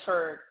 just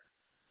her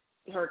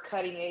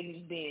cutting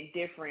edge being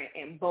different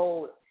and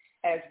bold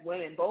as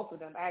women, both of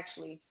them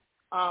actually.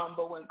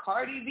 But when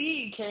Cardi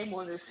B came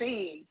on the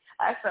scene,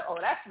 I said, oh,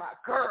 that's my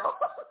girl.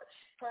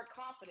 Her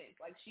confidence,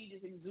 like she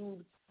just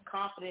exudes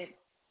confidence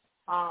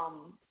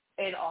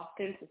and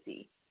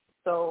authenticity.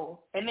 So,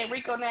 and then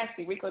Rico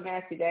Nasty,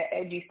 that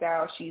edgy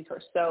style, she's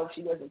herself.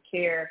 She doesn't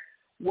care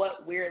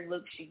what weird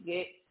look she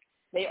gets.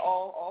 They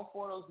all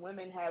four of those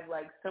women have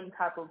like some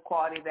type of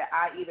quality that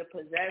I either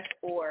possess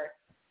or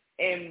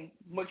am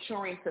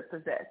maturing to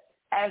possess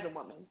as a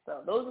woman.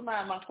 So those are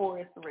my four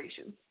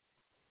inspirations.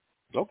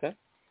 Okay.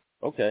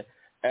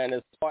 And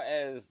as far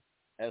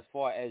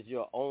as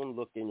your own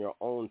look and your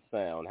own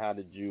sound, how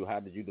did you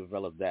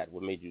develop that?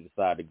 What made you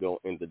decide to go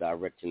in the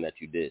direction that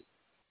you did?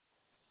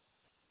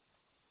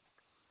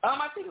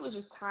 I think it was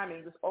just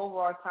timing, just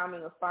overall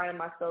timing of finding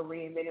myself,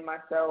 reinventing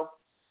myself,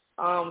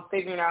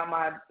 figuring out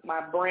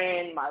my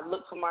brand, my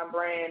look for my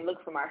brand,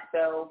 look for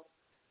myself.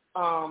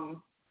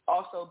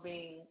 Also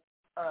being,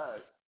 a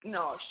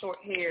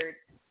short-haired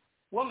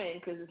woman,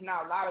 because there's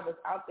not a lot of us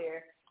out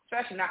there.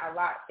 especially not a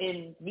lot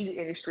in music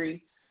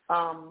industry.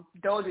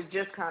 Doja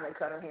just kind of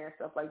cut her hair and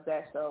stuff like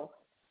that. So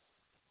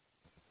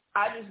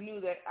I just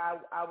knew that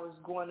I was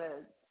going to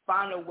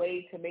find a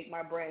way to make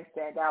my brand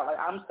stand out. Like,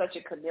 I'm such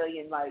a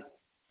chameleon. Like,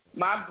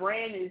 my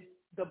brand is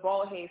the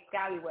bald head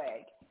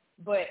scallywag,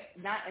 but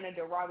not in a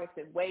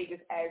derogative way,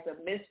 just as a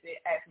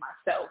misfit as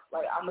myself.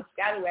 Like, I'm a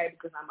scallywag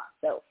because I'm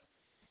myself.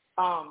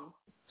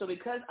 So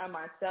because I'm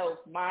myself,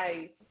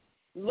 my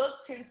look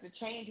tends to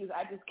change because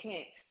I just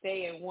can't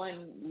stay in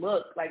one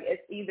look. Like,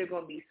 it's either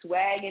going to be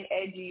swag and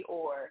edgy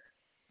or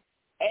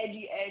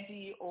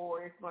edgy,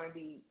 or it's going to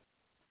be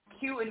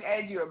cute and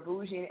edgy or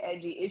bougie and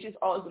edgy. It's just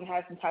always going to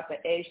have some type of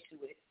edge to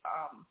it,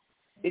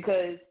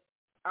 because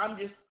I'm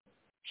just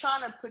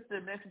trying to put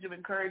the message of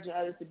encouraging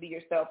others to be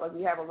yourself. Like,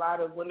 we have a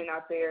lot of women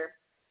out there,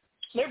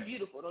 they're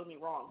beautiful, don't get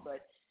me wrong,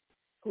 but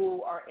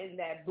who are in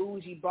that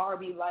bougie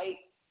Barbie light.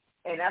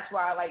 And that's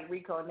why I like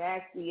Rico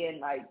Nasty and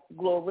like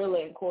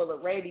Glorilla and Coyle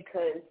Ray,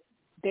 because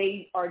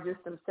they are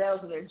just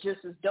themselves and they're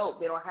just as dope.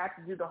 They don't have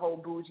to do the whole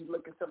bougie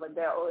look and stuff like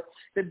that, or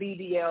the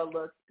BBL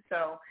look.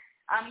 So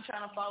I'm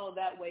trying to follow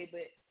that way,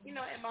 but, you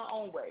know, in my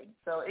own way.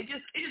 So it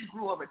just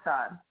grew over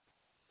time.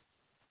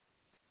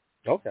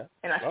 Okay.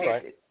 And I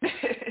fixed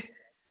it.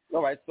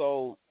 All right.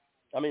 So,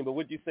 I mean, but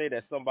would you say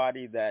that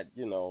somebody that,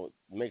 you know,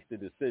 makes the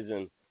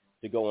decision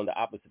to go in the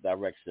opposite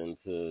direction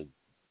to,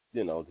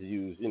 you know, to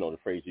use, you know, the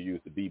phrase you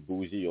use, to be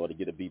bougie or to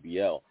get a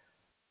BBL,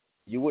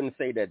 you wouldn't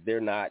say that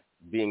they're not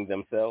being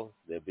themselves,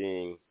 they're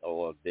being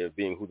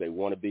who they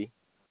want to be?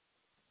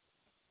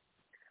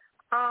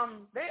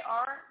 They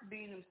are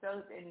being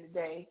themselves at the end of the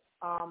day,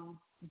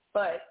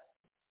 but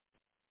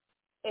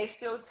it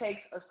still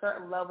takes a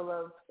certain level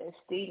of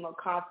esteem or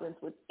confidence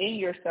within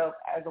yourself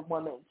as a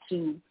woman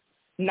to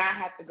not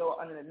have to go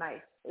under the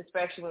knife,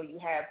 especially when you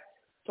have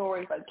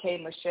stories like K.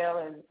 Michelle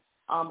and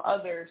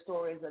other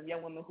stories of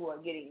young women who are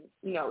getting,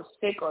 you know,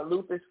 sick or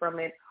lupus from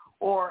it,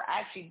 or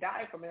actually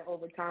die from it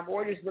over time,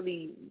 or just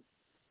really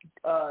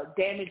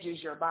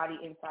damages your body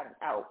inside and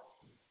out.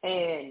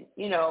 And,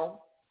 you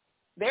know,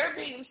 they're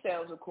being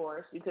themselves, of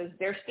course, because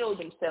they're still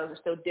themselves. They're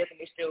still different.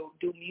 They still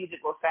do music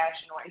or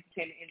fashion or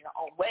entertainment in their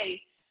own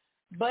way.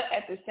 But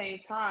at the same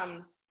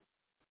time,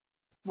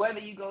 whether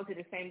you go to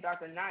the same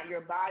doctor or not,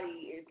 your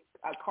body is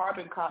a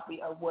carbon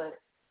copy of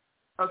what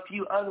a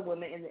few other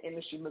women in the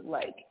industry look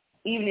like.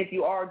 Even if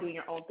you are doing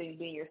your own thing,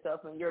 being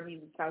yourself, and your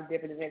music sounds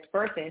different than the next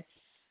person,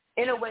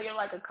 in a way you're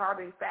like a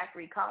carbon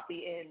factory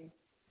copy. And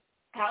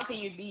how can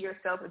you be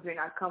yourself if you're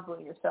not comfortable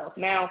in yourself?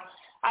 Now,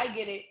 I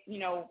get it, you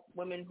know,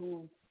 women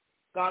who've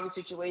gone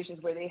through situations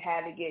where they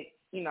had to get,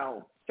 you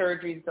know,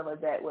 surgeries and stuff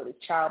like that, whether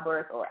it's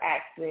childbirth or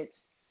accidents,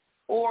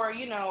 or,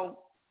 you know,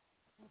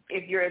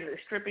 if you're in the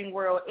stripping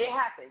world, it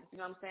happens, you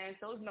know what I'm saying?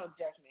 So there's no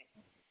judgment.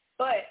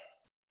 But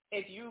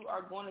if you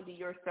are going to be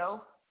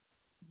yourself,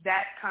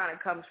 that kind of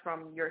comes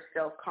from your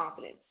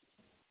self-confidence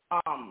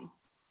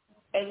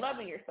and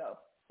loving yourself.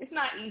 It's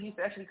not easy,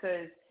 especially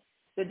because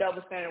the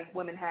double standard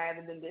women have,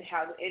 and then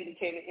how the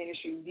entertainment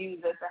industry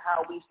views us and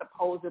how we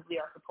supposedly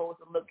are supposed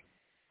to look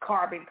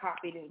carbon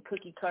copied and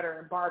cookie cutter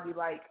and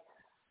Barbie-like.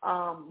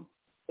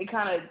 It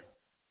kind of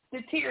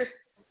deters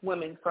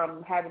women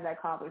from having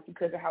that confidence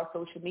because of how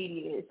social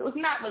media is. So it's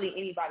not really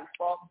anybody's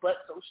fault but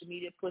social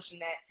media pushing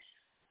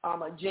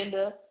that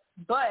agenda.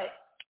 But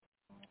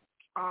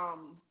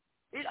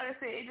like I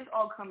said, it just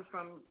all comes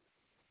from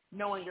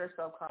knowing your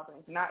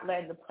self-confidence, not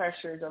letting the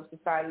pressures of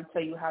society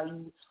tell you how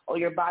you, or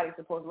your body's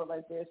supposed to look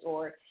like this,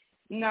 or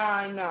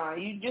nah,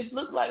 you just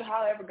look like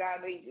however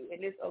God made you,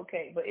 and it's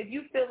okay. But if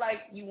you feel like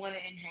you want to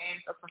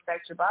enhance or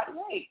perfect your body,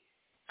 hey,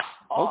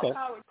 all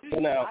power to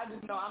you. Now, I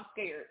just know I'm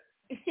scared.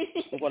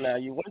 Well, now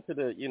you went to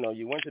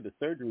the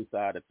surgery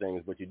side of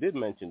things, but you did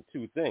mention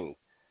two things.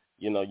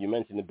 You know, you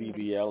mentioned the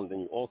BBL, and then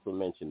you also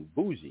mentioned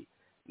bougie.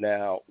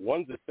 Now,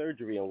 one's a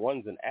surgery and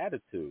one's an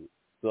attitude.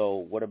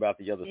 So what about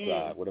the other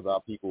side? What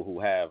about people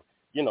who have,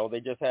 you know, they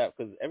just have,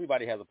 because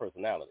everybody has a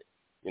personality.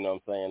 You know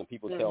what I'm saying? And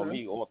people tell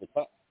me all the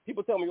time.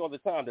 People tell me all the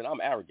time that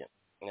I'm arrogant,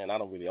 and I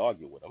don't really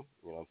argue with them.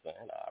 You know what I'm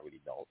saying? I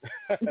really don't,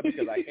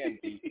 because I can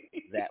be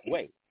that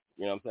way.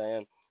 You know what I'm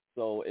saying?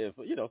 So if,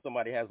 you know,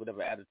 somebody has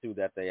whatever attitude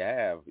that they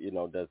have, you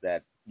know, does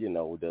that, you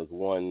know, is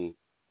one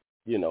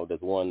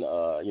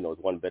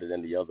better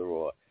than the other,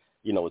 or,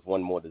 you know, is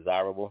one more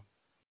desirable?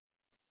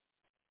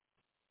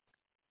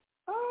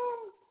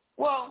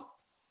 Well,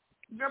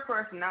 your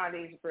personality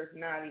is your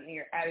personality, and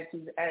your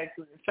attitude is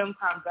attitude. And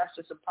sometimes that's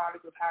just a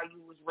product of how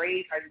you was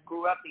raised, how you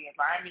grew up, the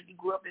environment you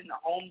grew up in, the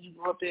home you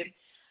grew up in,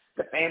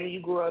 the family you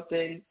grew up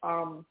in,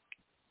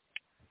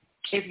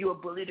 if you were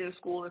bullied in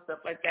school and stuff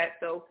like that.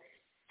 So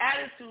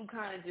attitude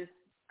kind of just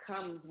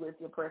comes with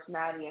your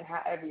personality, and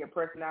however your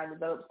personality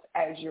develops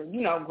as you're,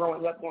 you know,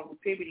 growing up, going through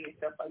puberty and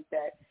stuff like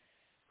that.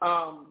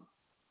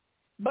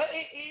 But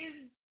it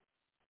is,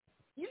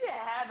 you can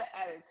have an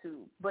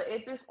attitude, but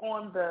if it's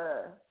on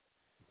the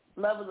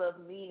level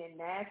of mean and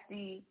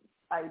nasty,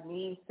 like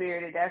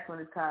mean-spirited, that's when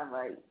it's kind of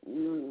like,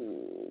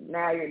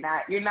 now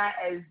you're not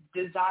as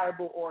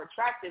desirable or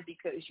attractive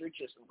because you're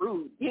just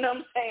rude, you know what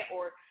I'm saying,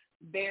 or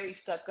very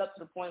stuck up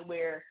to the point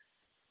where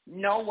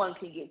no one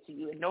can get to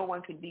you and no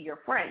one can be your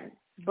friend.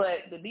 But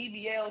the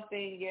BBL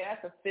thing, yeah,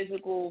 that's a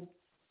physical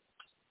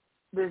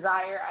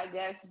desire, I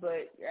guess.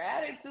 But your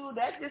attitude,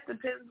 that just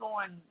depends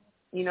on,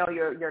 you know,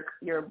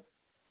 your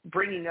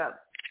bringing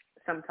up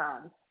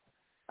sometimes.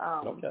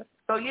 Okay.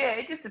 So yeah,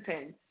 it just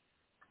depends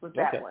with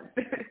that one.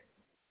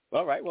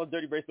 All right. Well,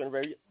 Dirty Basement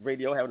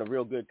Radio having a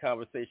real good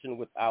conversation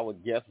with our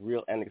guest,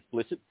 Real and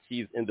Explicit.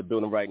 She's in the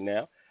building right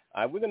now.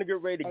 We're going to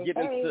get ready to get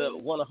into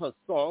one of her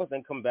songs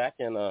and come back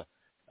and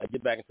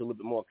get back into a little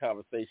bit more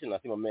conversation. I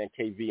see my man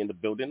KV in the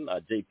building.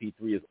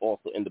 JP3 is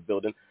also in the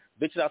building.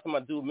 Big shout out to my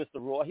dude, Mr.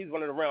 Raw. He's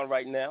running around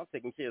right now,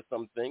 taking care of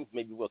some things.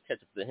 Maybe we'll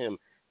catch up to him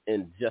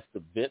in just a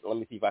bit. Let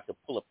me see if I can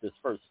pull up this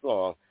first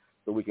song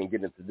so we can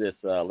get into this.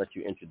 Let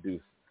you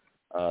introduce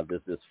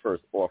this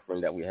first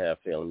offering that we have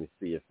here. Let me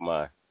see if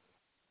my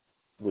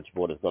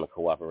switchboard is going to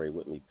cooperate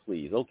with me,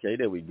 please. Okay,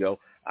 there we go.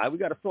 We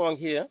got a song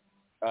here.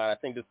 I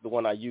think this is the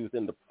one I used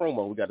in the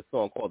promo. We got a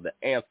song called The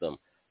Anthem.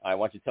 Why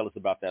don't you tell us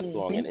about that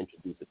song and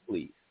introduce it,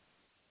 please?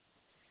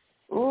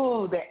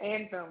 Ooh, The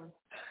Anthem.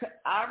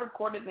 I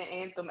recorded The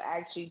Anthem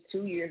actually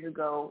 2 years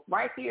ago,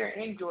 right here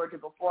in Georgia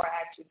before I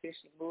actually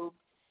officially moved.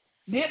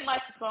 Didn't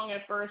like the song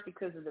at first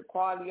because of the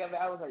quality of it.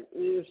 I was like,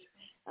 ugh,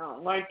 I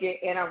don't like it.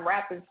 And I'm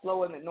rapping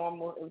slower than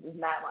normal. It was just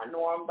not my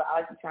norm, but I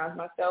like to challenge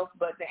myself.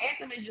 But The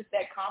Anthem is just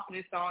that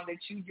confident song that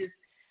you just,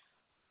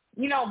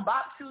 you know,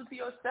 bop to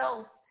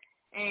yourself.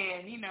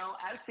 And, you know,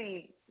 I've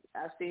seen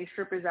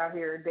strippers out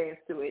here dance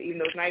to it, even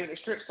though it's not even a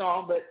strip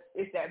song, but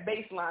it's that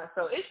bass line.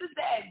 So it's just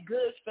that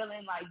good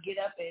feeling, like get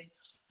up and,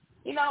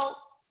 you know,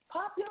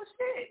 pop your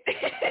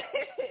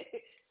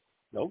shit.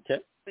 Okay.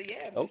 So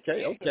yeah.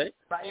 Okay.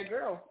 By your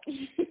girl.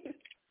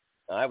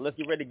 All right, let's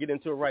get ready to get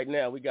into it right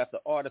now. We got the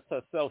artist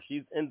herself.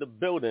 She's in the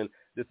building.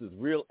 This is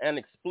Real and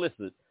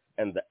Explicit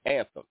and The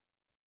Anthem.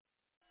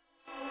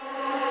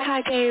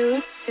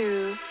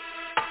 Hageusu.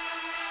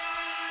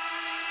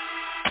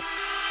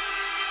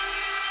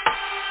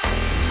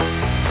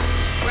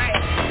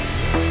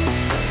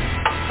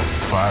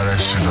 Fire that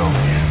shit up.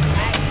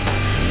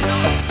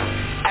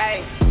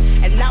 Hey,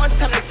 and now it's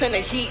time to turn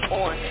the heat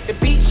on. The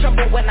beat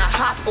tremble when I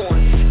hop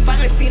on.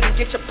 Finally feeling,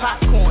 get your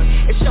popcorn.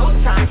 It's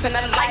showtime, turn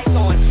the lights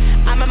on.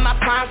 I'm in my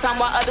prime time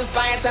while others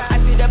buying time. I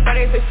see the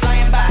birds, they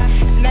flying by.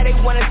 Now they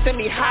wanna send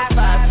me high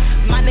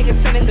fives. My niggas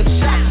sending them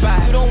shots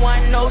by. You don't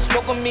want no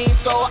smoke with me,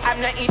 so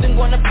I'm not even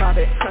gonna pop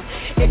it.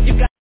 If you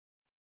got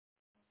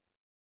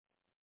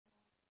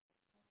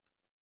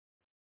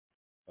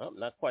I'm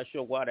not quite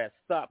sure why that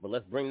stopped, but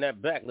let's bring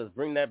that back.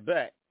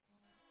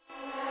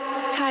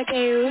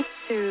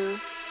 Hageusu.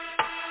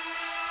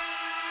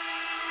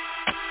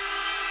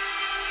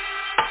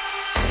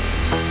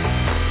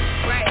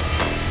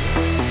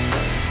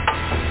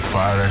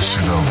 Fire that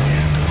shit up.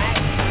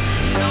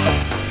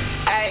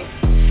 Hey,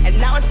 and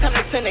now it's time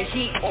to turn the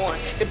heat on.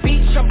 The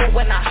beat tremble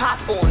when I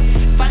hop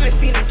on. Finally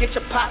feeling, get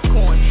your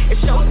popcorn. It's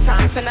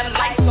showtime, turn the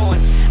lights on.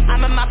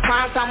 I'm in my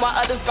prime time while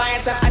others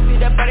buying time. I see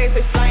the birds,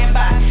 they flying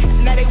by.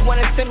 Now they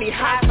wanna send me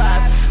high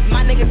fives.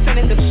 My niggas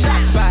sending them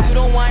shots by. You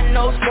don't want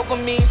no smoke with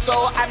me,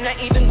 so I'm not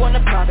even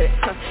gonna pop it.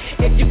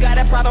 If you got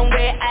a problem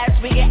with ass,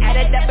 we get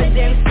added up and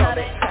then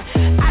solve it.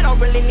 I don't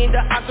really need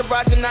the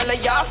entourage and all of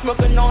y'all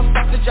smoking on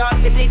stuff to y'all.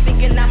 If they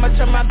thinking I'ma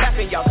turn my back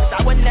on y'all, cause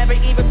I would never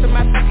even turn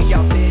my back on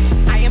y'all,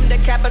 bitch. I am the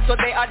capital,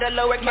 they are the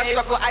lower case.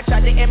 Struggle I try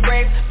to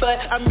embrace, but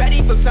I'm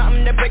ready for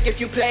something to break. If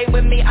you play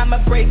with me,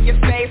 I'ma break your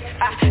face.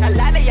 A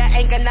lot of y'all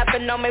ain't got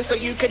nothing on me, so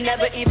you can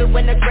never even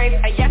win a race.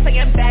 And yes, I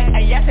am back,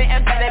 and yes, I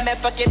am better. Man,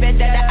 fuck your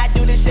vendetta, I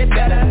do this shit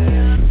better.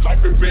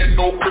 Like the band,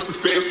 no Christmas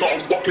fair, so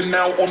I'm walking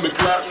out on the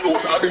glass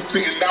floor. I've been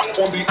sitting out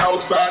on the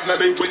outside, now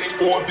they waiting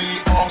for the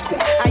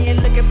encore. I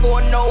ain't looking for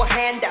no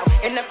handout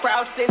in the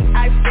crowd since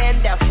I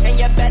stand out. And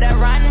you better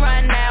run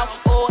now,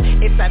 or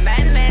it's a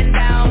man laying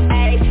down.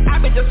 Ayy, I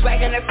been just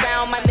swagging the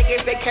sound. My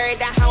niggas, they carry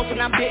that house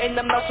and I'm beating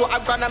the muscle.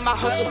 I run on my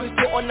hustle, who's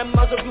put on the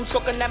muzzle. You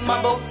talking that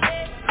mumble,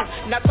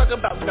 not talking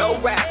about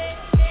no rap.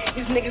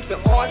 These niggas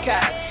been on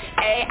cap.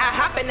 Ayy, I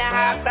hop in and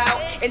hop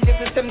out, and this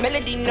is the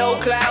melody, no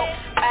clout.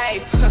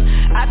 Ayy,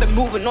 I've been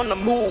moving on the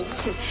move.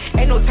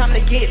 Ain't no time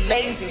to get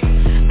lazy.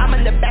 I'm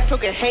in the back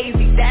talking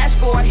hazy.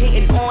 Dashboard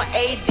hitting on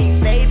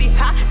 80s, baby.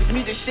 Ha, this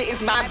music shit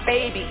is my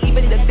baby.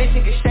 Even the bitch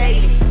niggas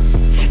shady.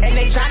 And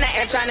they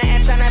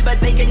tryna,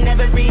 but they can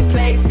never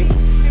replace me.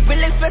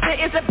 Real Explicit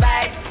is a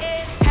vibe.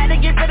 Had to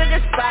get rid of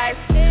the spice.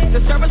 The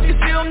service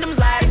consumed them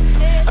lies.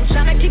 I'm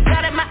tryna keep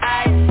God in my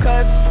eyes,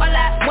 cause all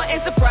I want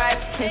is a prize.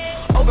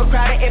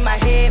 Overcrowded in my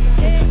head.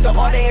 The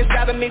audience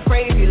driving me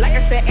crazy. Like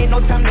I said, ain't no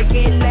time to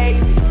get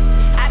lazy.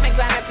 I've been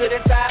climbing to the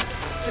top,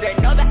 so they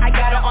know that I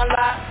got it on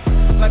lock.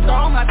 My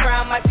throne, my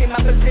crown, my team, my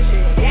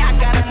position. Yeah,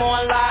 I got them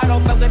on lock.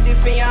 Don't fuck with these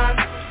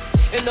beyond.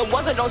 And the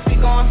ones that don't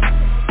speak on.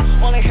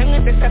 Only him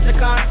with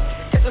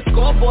Decepticon. Hit the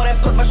scoreboard and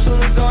put my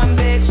shoes on,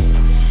 bitch.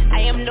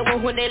 I am the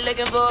one who they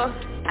looking for.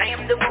 I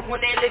am the one who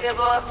they looking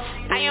for.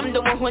 I am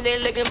the one who they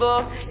looking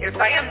for. Yes,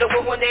 I am the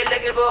one who they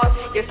looking for.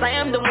 Yes, I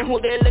am the one who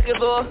they looking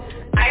for.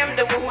 I am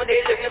the one who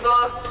they looking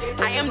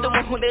for. I am the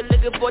one who they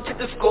looking for. Check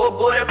the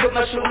scoreboard and put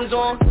my shoes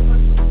on.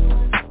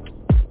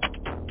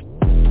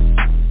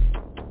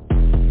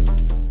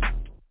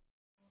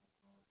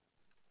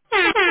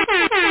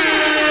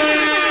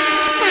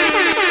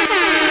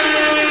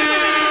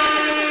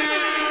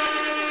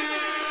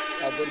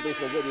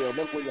 Basement Radio.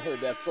 Remember when you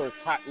heard that first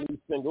hot new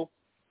single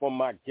from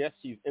my guest?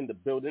 She's in the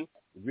building,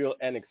 Real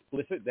and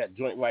Explicit. That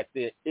joint right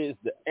there is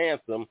the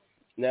anthem.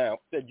 Now,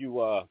 said you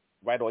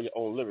write all your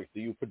own lyrics. Do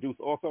you produce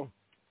also?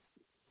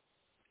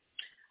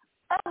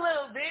 A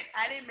little bit.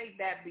 I didn't make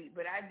that beat,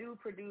 but I do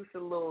produce a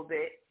little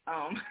bit.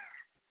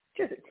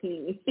 Just a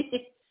teeny.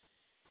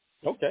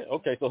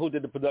 Okay. So who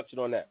did the production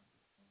on that?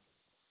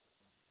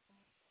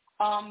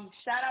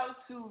 Shout out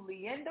to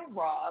Leander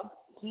Robb.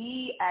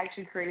 He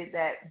actually created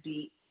that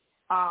beat.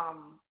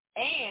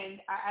 And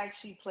I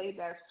actually played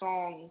that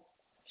song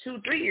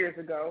 2 years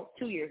ago.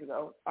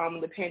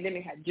 The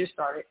pandemic had just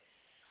started.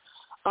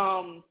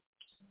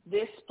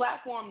 This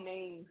platform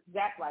named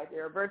Zap Life,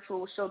 they're a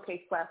virtual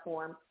showcase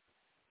platform.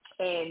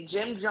 And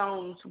Jim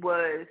Jones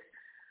was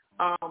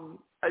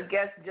a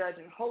guest judge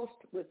and host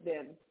with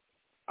them.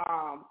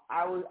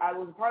 I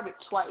was a part of it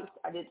twice.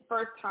 I did the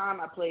first time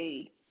I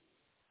played,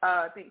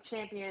 I think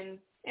Champion,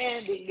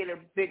 and didn't get a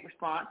big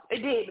response.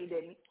 It did, but it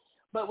didn't.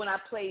 But when I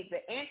played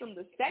the anthem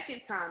the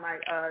second time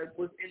I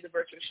was in the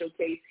virtual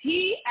showcase,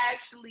 he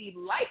actually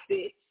liked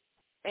it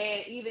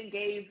and even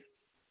gave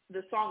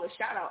the song a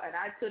shout out. And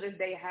I to this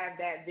day have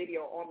that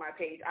video on my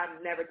page.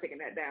 I'm never taking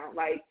that down.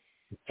 Like,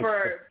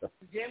 for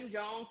Jim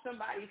Jones,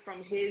 somebody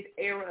from his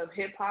era of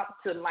hip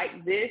hop, to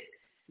like this,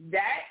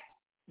 that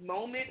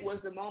moment was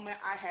the moment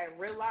I had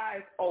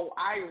realized, oh,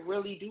 I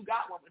really do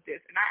got one with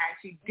this. And I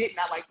actually did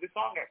not like this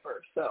song at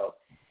first. So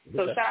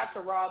shout out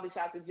to Rob and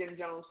shout out to Jim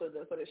Jones for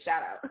the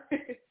shout out.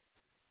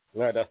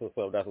 All right, that's what's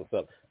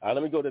up.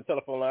 Let me go to the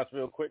telephone lines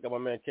real quick. Got my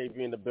man KB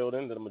in the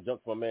building. Then I'm going to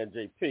jump to my man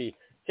JP.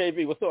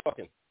 KB, what's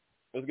talking?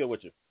 What's good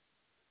with you?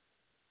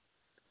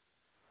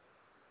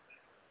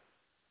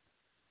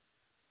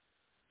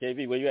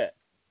 JV, where you at?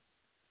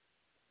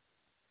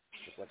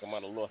 Looks like I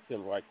might have lost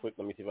him right quick.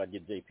 Let me see if I can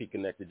get JP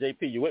connected. JP,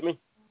 you with me?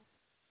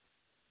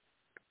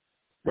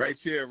 Right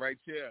here.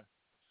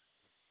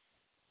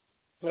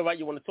 All right,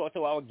 you want to talk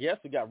to our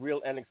guest? We got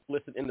Real and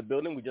Explicit in the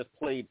building. We just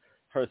played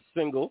her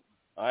single.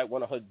 All right,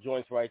 one of her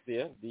joints right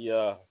there,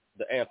 the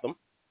anthem.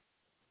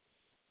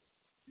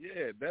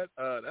 Yeah, that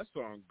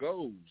song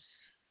goes.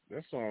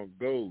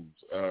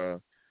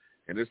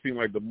 And it seemed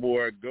like the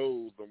more it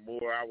goes, the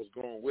more I was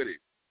going with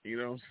it. You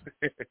know what I'm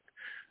saying?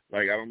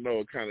 Like, I don't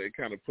know, it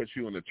kind of puts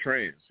you in a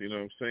trance. You know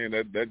what I'm saying?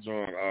 That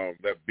joint,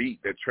 that beat,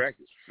 that track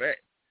is fat.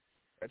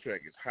 That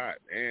track is hot,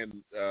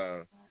 and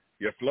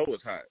your flow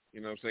is hot.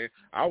 You know what I'm saying?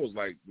 I was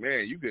like,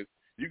 man, you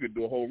could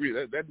do a whole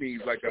that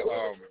needs like a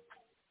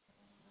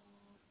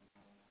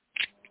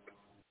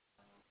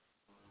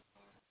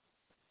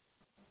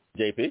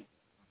JP.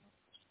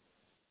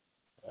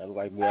 I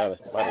like we are.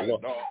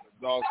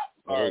 Dog.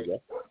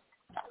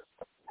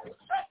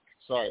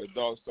 Sorry, the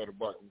dog started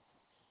barking.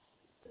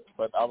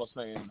 But I was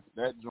saying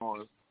that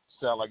joint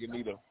sound like it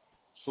need a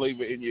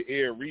Flavor in Your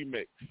Ear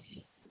remix.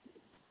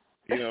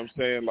 You know what I'm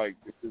saying? Like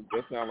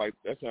that sound like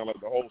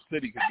the whole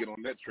city could get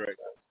on that track.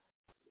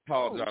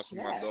 Apologize for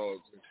my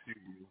dogs,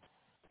 excuse me.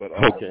 But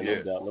okay,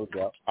 yeah. no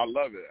doubt. I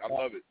love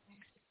it.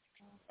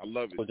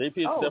 So JP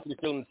is definitely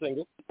feeling the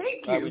single.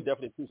 Thank you. We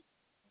definitely,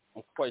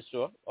 I'm quite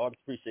sure.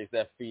 Artist appreciates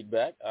that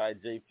feedback. All right,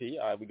 JP.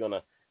 All right, we're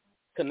gonna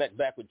connect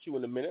back with you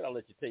in a minute. I'll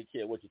let you take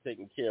care of what you're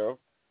taking care of.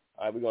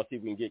 All right, we're going to see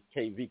if we can get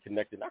KV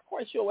connected. Not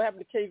quite sure what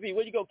happened to KV.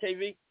 Where'd you go,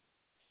 KV?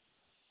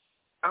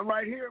 I'm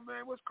right here,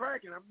 man. What's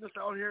cracking? I'm just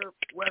out here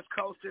West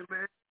Coasting,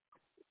 man.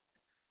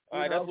 All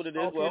right, that's what it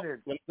is. Well, you know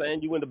what I'm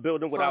saying? You in the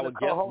building with our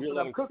guest.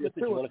 I'm cooking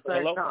two at the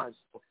same time.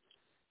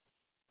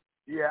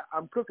 Yeah,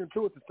 I'm cooking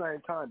two at the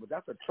same time, but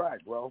that's a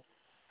track, bro.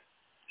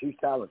 She's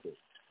talented.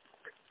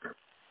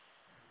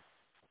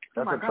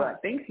 That's a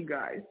track. Thank you,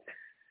 guys.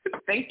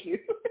 Thank you.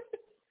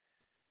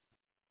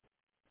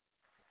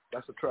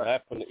 That's a track.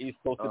 Right, from the East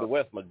Coast to the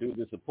West, my dude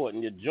is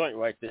supporting your joint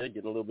right there,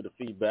 getting a little bit of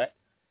feedback.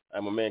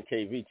 I'm a man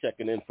KV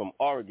checking in from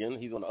Oregon.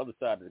 He's on the other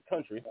side of the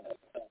country.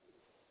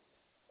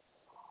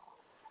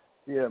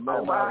 Yeah,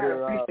 man. I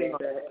here, appreciate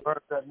that.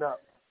 Burn nothing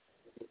up.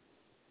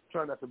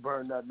 Try not to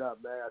burn nothing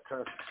up, man. I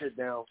turn some shit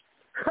down.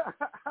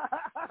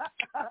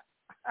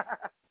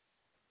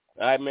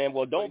 All right, man.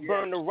 Well, don't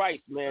burn the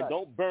rice, man.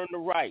 Don't burn the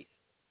rice.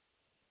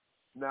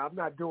 No, I'm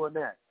not doing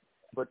that.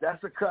 But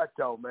that's a cut,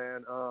 though,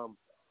 man.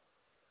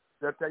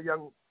 Let that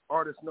young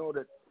artist know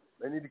that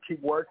they need to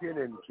keep working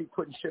and keep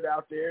putting shit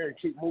out there and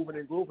keep moving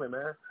and grooving,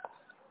 man.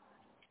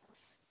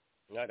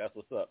 All right, that's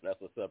what's up.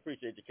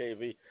 Appreciate you,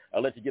 KV.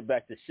 I'll let you get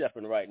back to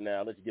chefing right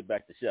now.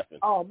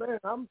 Oh man,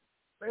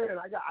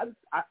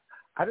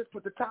 I just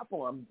put the top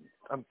on.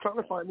 I'm trying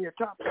to find me a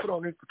top to put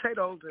on these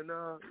potatoes, and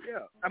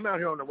I'm out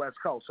here on the West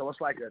Coast, so it's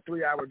like a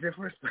 3-hour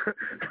difference.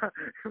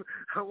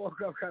 I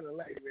woke up kind of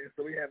late, man,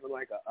 so we having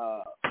like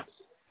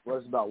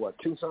it's about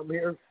 2 something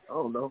here? I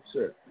don't know,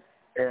 shit.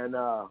 And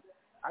I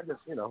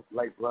just,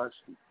 late lunch,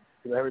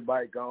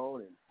 everybody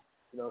gone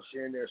and,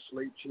 sharing their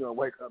sleep,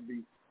 wake up and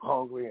be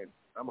hungry, and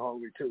I'm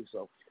hungry too.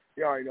 So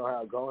you already know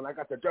how it's going. I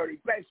got the dirty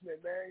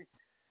basement, man.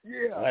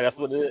 Yeah. All right, that's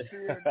what it is.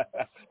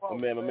 my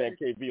man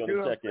KB on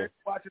the check-in.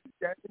 Watching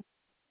the game,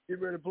 get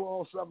ready to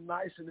blow on something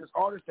nice. And this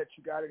artist that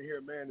you got in here,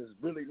 man, is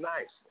really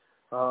nice.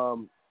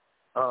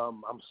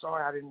 I'm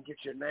sorry I didn't get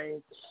your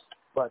name,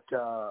 but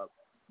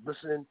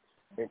listening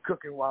and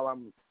cooking while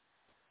I'm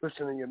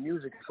listening to your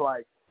music, it's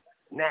like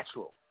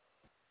natural.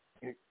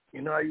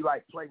 You know, you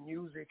like play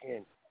music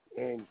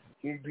and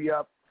you'd be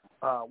up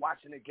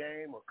watching a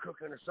game or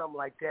cooking or something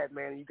like that,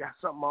 man, and you got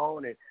something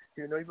on, and,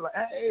 you know, you'd be like,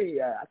 hey,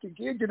 I can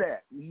get to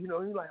that. You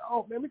know, you're like,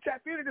 oh, man, let me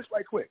tap into this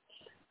right quick.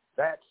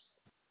 That's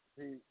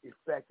the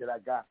effect that I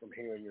got from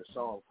hearing your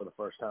song for the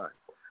first time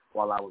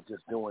while I was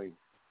just doing,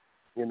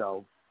 you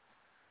know,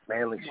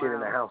 manly shit in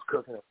the house,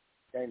 cooking and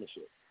game and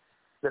shit.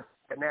 Just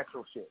a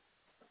natural shit.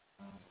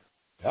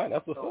 All right,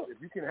 that's what's so up. if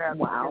you can have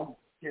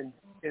can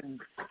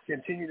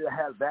continue to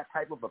have that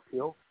type of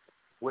appeal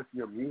with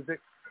your music,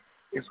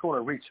 it's going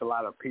to reach a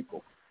lot of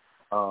people.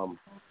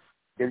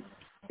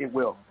 It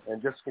will,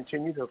 and just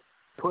continue to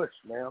push,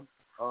 man,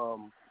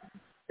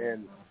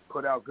 and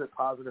put out good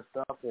positive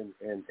stuff, and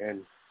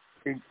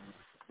keep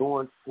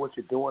doing what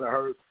you're doing. I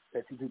heard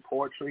that you do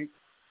poetry.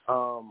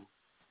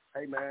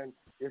 Hey, man,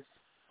 it's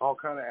all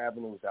kind of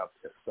avenues out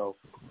there. So,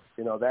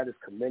 you know, that is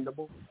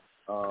commendable.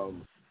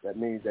 That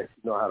means that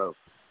you know how to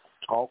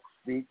talk,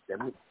 speak.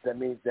 That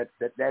means that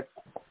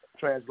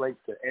translates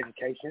to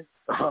education,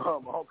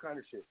 all kind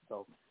of shit.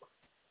 So,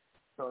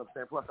 you know what I'm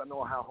saying? Plus, I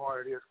know how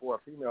hard it is for a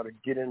female to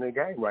get in the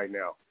game right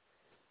now.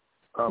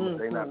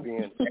 They're not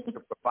being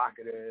extra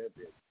provocative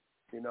and,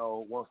 you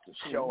know, wants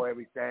to show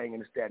everything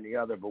and this, that, and the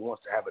other, but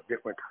wants to have a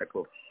different type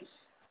of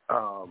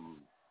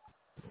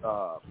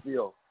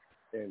feel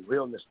and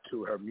realness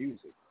to her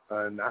music.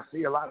 And I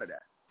see a lot of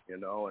that, you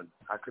know, and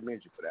I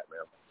commend you for that,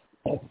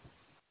 man.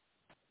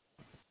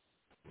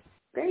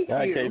 Thank you. All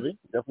right, you. KB,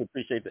 definitely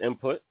appreciate the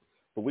input.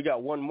 But we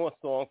got one more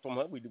song from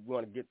her we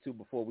want to get to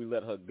before we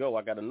let her go.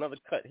 I got another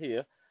cut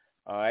here,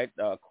 all right,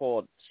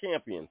 called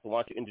Champion. So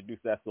why don't you introduce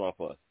that song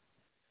for us?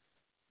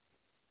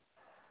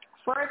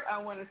 First,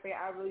 I want to say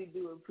I really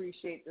do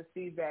appreciate the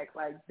feedback.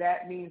 Like,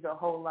 that means a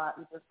whole lot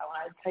because when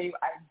I tell you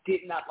I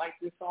did not like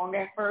this song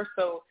at first.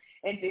 So,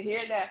 and to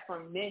hear that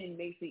from men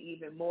makes it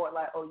even more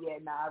like, oh, yeah,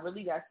 nah, I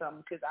really got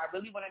something because I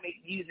really want to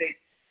make music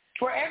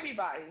for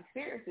everybody.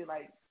 Seriously,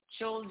 like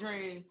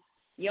children,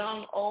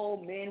 young,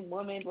 old, men,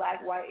 women,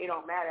 black, white, it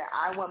don't matter.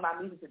 I want my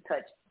music to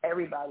touch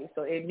everybody.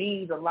 So it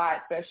means a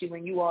lot, especially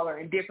when you all are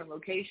in different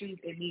locations.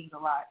 It means a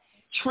lot.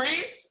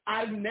 Trance,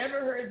 I've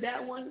never heard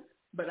that one,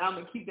 but I'm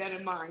going to keep that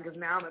in mind because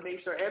now I'm going to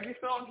make sure every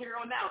song here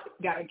on out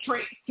got a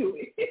trance to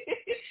it.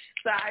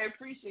 So I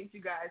appreciate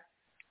you guys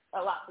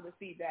a lot for the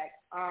feedback.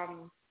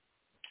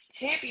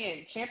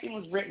 Champion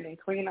was written in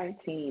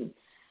 2019.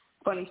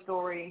 Funny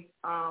story.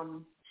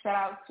 Shout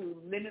out to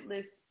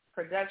Limitless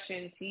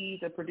Productions. He's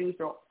a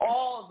producer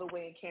all the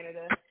way in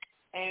Canada,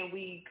 and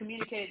we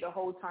communicated the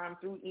whole time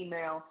through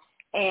email.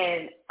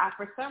 And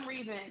for some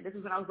reason, this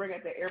is when I was working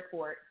at the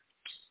airport.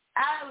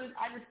 I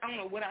don't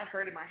know what I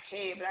heard in my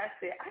head, but I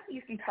said I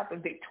need some type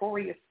of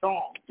victorious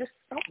song, just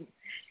something.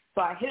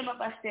 So I hit him up.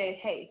 I said,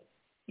 hey,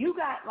 you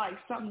got like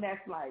something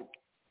that's like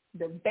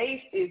the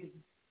bass is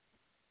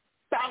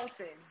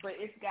bouncing, but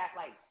it's got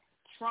like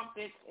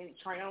trumpets and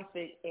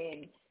triumphant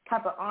and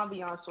type of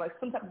ambiance, so like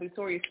some type of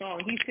victorious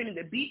song. He sent me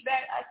the beat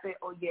back. I said,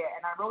 oh, yeah.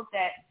 And I wrote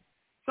that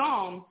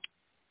song,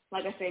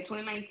 like I said,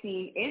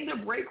 2019, in the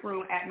break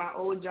room at my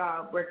old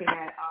job working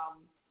at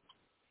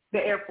the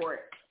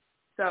airport.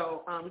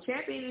 So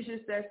Champion is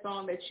just that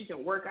song that you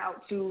can work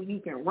out to, you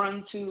can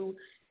run to.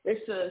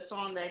 It's a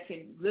song that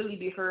can really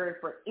be heard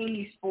for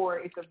any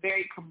sport. It's a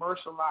very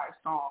commercialized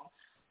song.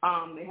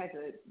 It has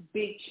a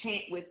big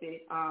chant with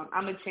it.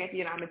 I'm a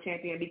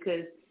champion,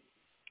 because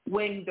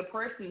when the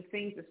person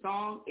sings the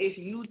song, it's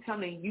you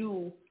telling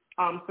you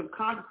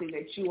subconsciously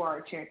that you are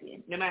a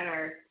champion. No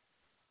matter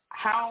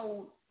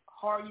how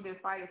hard you've been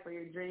fighting for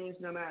your dreams,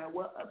 no matter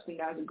what ups and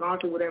downs you've gone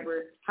through,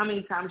 whatever, how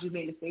many times you've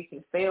made mistakes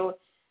and failed,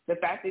 the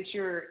fact that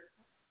you're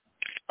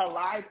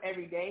alive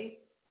every day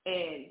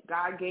and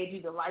God gave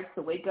you the life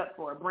to wake up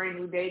for a brand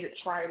new day to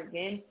try it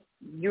again,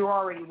 you're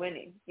already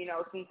winning. You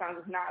know, sometimes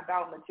it's not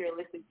about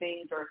materialistic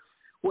things or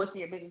what's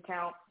in your bank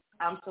account.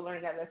 I'm still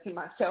learning that lesson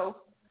myself.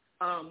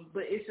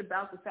 But it's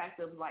about the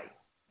fact of life.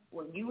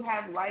 When you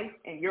have life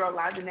and you're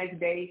alive the next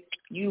day,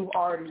 you've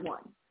already won.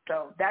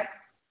 So that's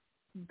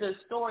the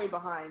story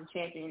behind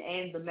Champion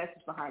and the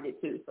message behind it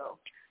too. So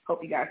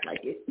hope you guys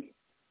like it.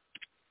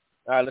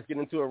 All right, let's get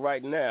into it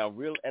right now.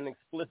 Real and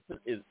Explicit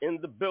is in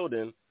the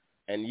building,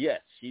 and yes,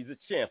 she's a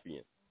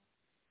champion.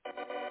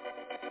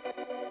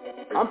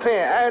 I'm paying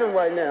Adam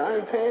right now. I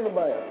ain't paying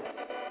anybody else.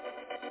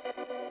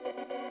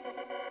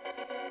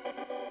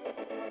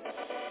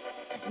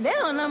 They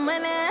don't know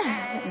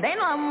money. They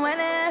know I'm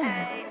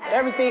winning.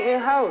 Everything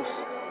in-house.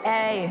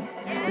 Hey,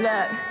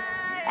 look.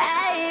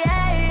 Hey, hey.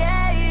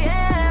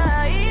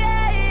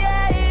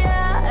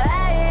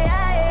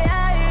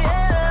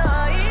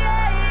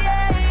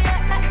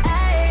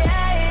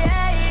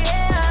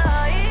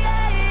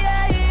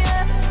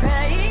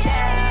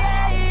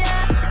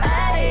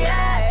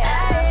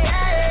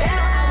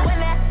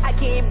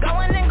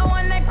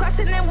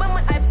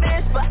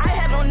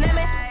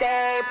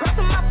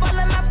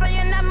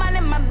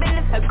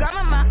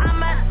 Grabbing my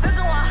armor, still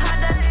going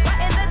harder.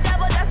 Fighting the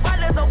devil, that's why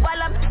the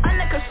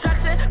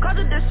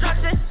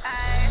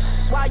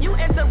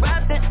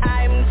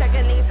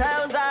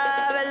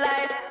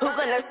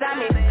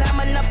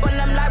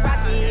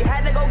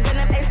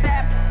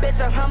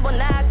humble,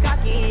 not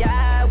cocky.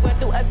 I went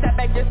through a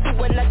setback just to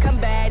win a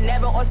comeback.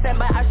 Never on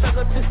standby, I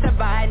struggle to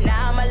survive.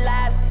 Now I'm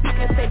alive, you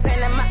can say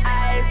pain in my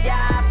eyes.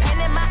 Yeah, pain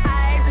in my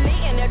eyes.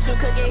 Needing the truth,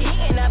 could get heat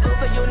in the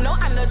booth. But you know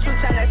I'm the truth,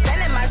 trying to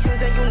stand in my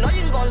shoes. And you know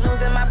you gon'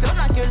 lose in my flow,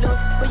 knock you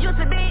loose. We used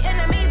to be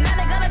enemies, now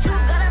they gonna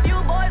choose. Got a few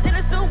boys in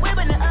the suit,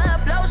 whipping it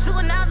up. Flow,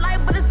 shooting out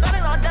light, but it's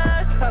burning on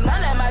dust. I'm on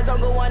that mic,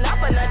 don't go one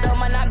up in the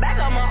dome. And I'm back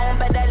on my own,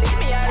 but that leave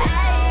me alone.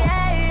 Yeah.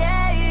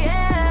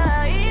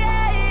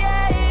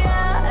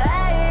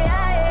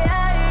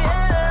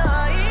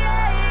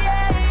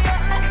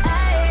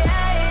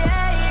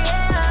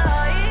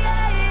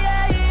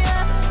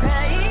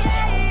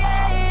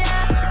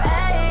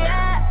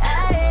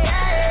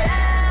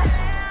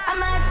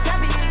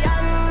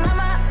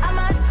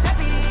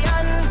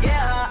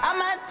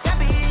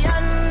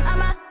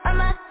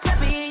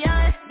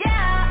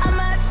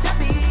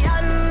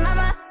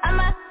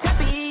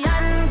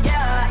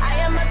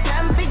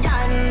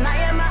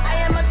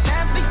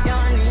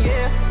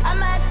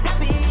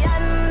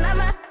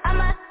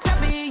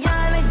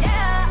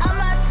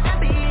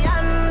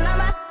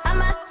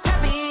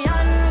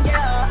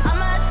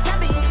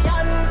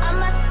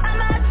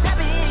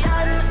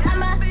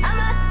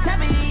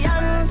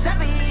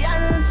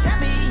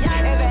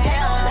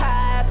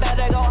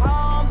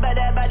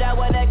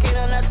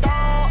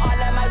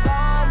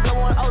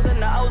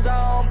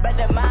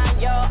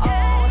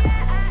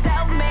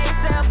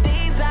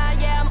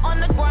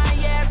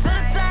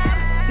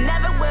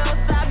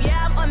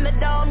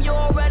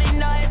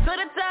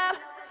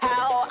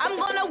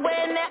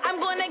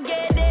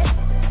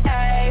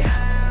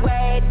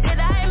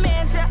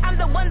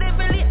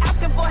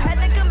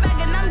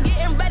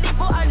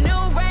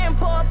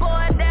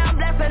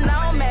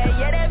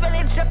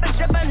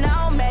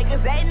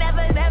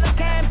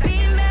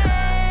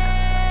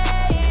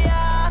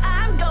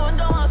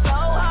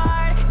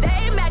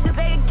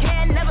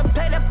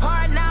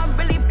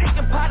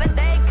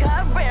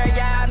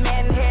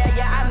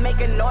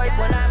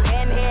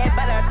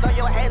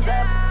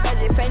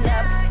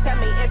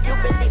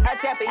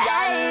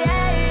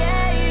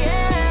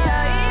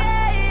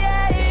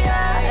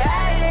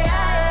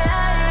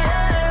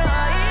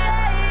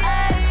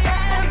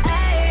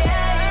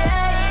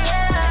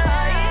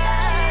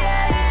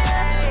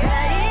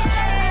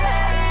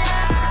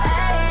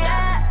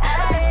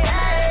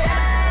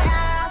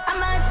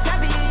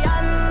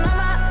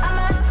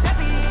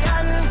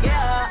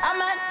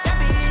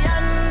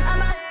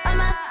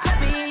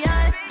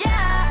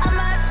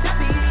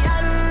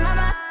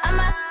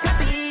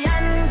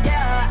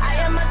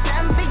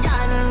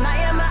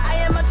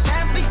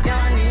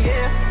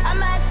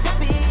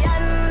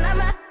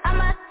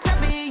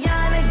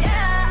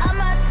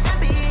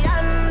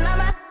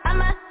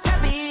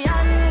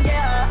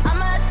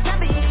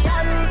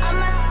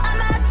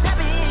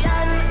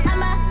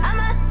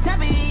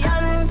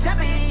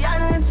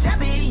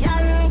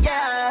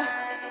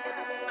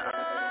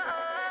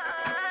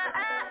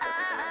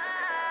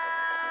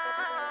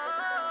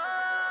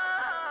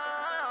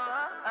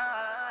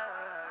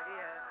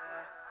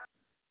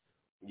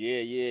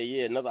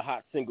 Another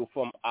hot single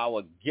from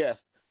our guest,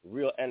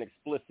 Real and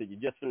Explicit. You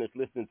just finished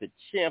listening to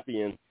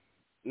Champion.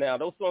 Now,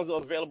 those songs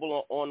are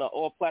available on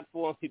all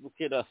platforms. People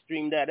can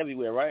stream that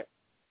everywhere, right?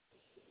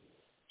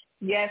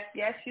 Yes,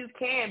 you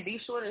can. Be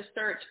sure to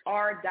search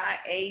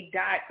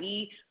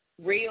R.A.E.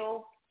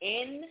 Real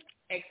and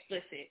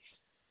Explicit.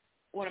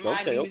 When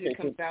my music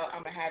comes out,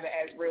 I'm going to have it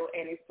as Real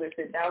and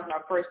Explicit. That was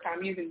my first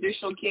time using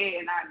DistroKid,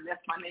 and I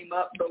messed my name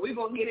up. But we're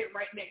going to get it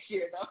right next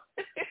year,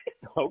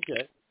 though.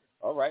 Okay.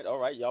 All right.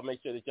 Y'all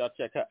make sure that y'all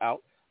check her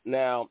out.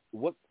 Now,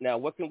 what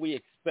can we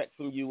expect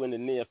from you in the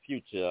near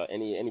future?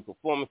 Any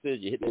performances?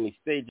 You hitting any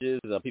stages?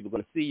 Are people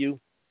going to see you?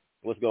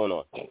 What's going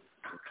on?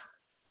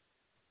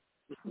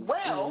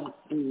 Well,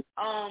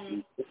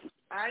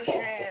 I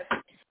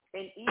have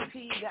an EP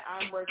that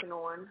I'm working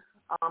on.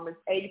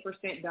 It's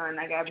 80% done.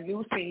 I got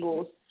new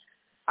singles.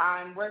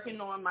 I'm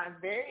working on my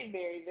very,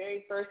 very,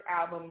 very first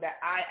album that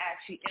I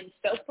actually am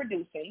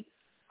self-producing.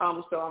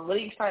 So I'm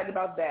really excited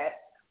about that.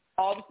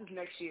 All this is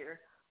next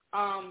year.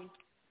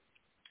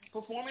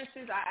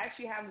 Performances, I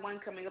actually have one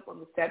coming up on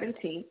the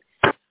 17th.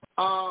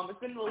 It's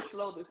been a little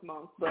slow this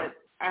month, but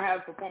I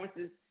have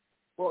performances.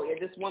 Well, yeah,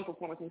 just one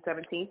performance on the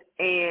 17th.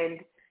 And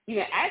you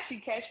can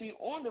actually catch me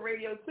on the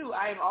radio, too.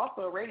 I am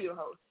also a radio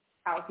host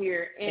out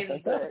here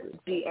in the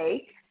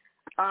GA.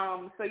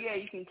 So, yeah,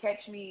 you can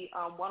catch me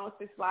on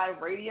 106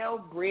 Live Radio,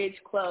 Bridge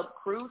Club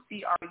Crew,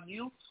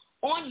 CRU.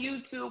 On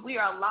YouTube, we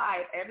are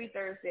live every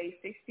Thursday,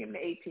 6 p.m. to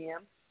 8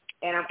 p.m.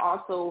 And I'm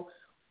also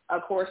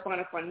a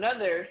correspondent for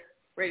another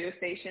radio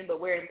station,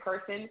 but we're in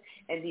person.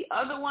 And the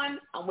other one,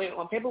 I'm waiting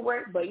on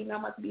paperwork, but, I'm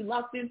about to be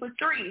locked in for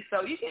 3.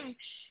 So you can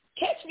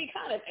catch me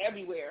kind of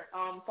everywhere.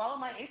 Follow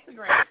my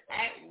Instagram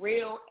at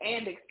Real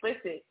and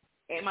Explicit,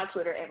 and my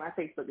Twitter and my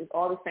Facebook. It's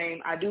all the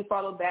same. I do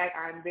follow back.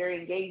 I'm very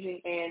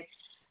engaging, and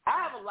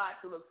I have a lot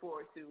to look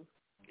forward to,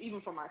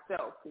 even for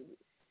myself. It's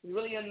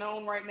really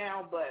unknown right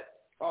now, but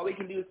all we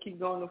can do is keep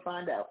going and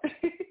find out.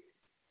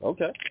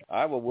 Okay.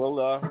 All right.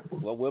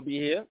 Well, we'll be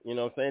here. You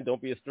know what I'm saying?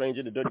 Don't be a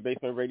stranger to Dirty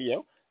Basement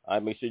Radio. All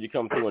right. Make sure you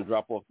come through and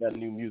drop off that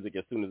new music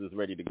as soon as it's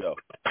ready to go.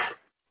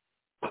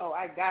 Oh,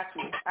 I got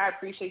you. I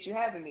appreciate you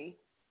having me.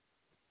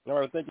 All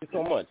right. Thank you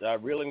so much.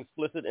 Real and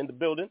Explicit in the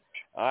building.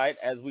 All right.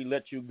 As we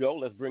let you go,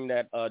 let's bring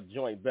that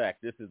joint back.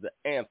 This is the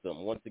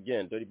anthem. Once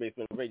again, Dirty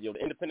Basement Radio, the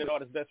independent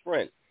artist's best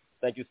friend.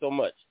 Thank you so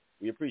much.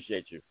 We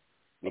appreciate you.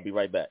 We'll be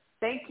right back.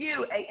 Thank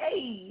you.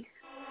 Hey.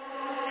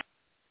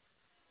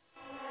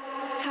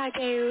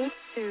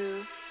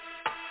 Takeusu.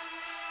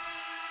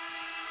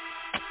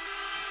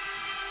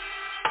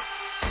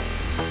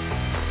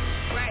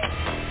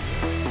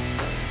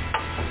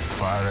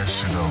 Fire that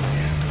shit up,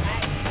 man.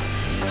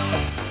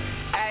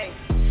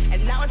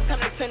 And now it's time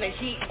to turn the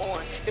heat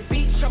on. The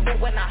beat tremble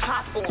when I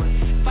hop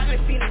on. Finally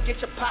seen and get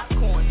your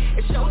popcorn.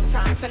 It's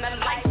showtime, turn the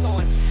lights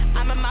on.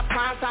 I'm in my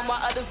prime time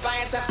while others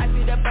buying time. I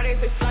see the birds,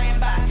 they flying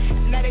by.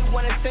 Now they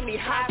wanna send me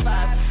high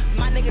fives.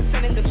 My niggas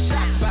sending them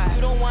shots by.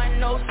 You don't want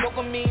no smoke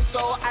with me,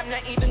 so I'm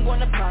not even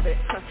gonna pop it.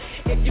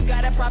 If you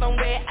got a problem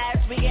with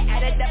ass, we get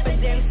added up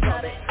and then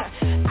solve it.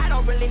 I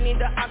don't really need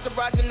the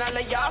entourage and all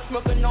of y'all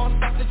smoking on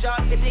stuff to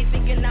y'all. If they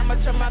thinking I'ma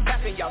turn my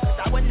back on y'all, cause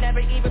I would never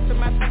even turn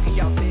my back on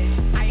y'all,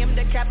 bitch. I am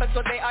the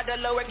capital, they are the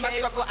lower case. My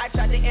struggle I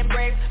try to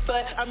embrace,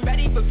 but I'm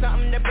ready for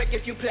something to break.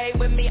 If you play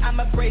with me,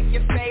 I'ma break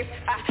your face.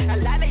 A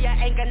lot of y'all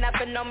ain't got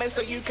nothing on me,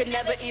 so you can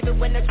never even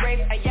win this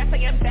race. And yes, I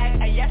am back,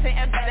 and yes, I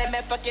am better.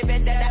 Man, fuck it,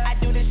 better, I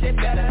do this shit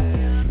better.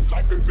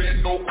 Life has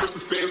been no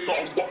Christmas fair, so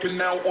I'm walking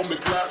out on the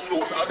glass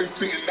floor. I've been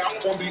sitting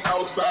out on the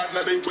outside,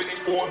 now they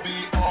waiting for the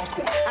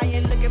encore. I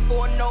ain't looking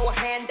for no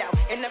handout.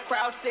 In the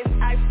crowd since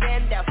I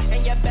stand out,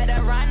 and you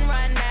better run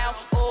now,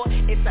 or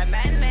it's a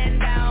man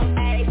down.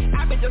 Ayy,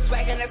 I've been just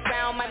swagging the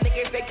sound. My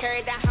niggas, they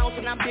carry that house,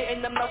 and I'm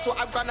hitting the muscle.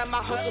 I run on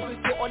my hustle, we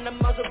put on the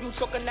muzzle. You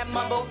talking that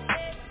mumble,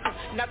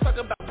 not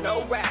talking about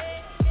no rap.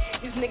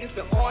 These niggas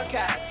been on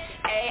cap.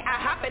 Ayy,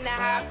 I hop in and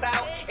hop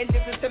out, and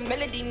this is the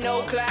melody,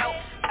 no clout.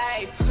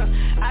 Ayy,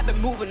 I've been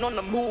moving on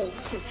the move.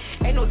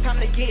 Ain't no time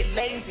to get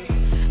lazy.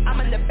 I'm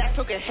in the back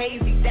talking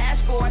hazy.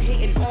 Dashboard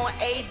hitting on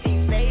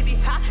 80, baby.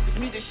 Ha, this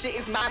music shit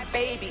is my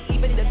baby.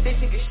 Even the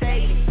bitch is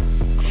shady.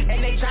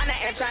 And they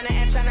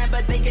tryna,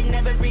 but they can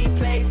never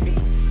replace me.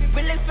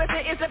 Real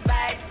Explicit is a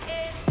vibe.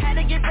 Had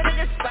to get rid of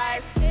the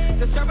spice.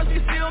 The service we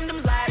film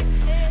them lies.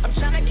 I'm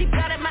tryna keep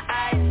God in my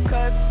eyes,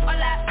 cause all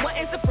I want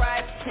is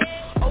surprise.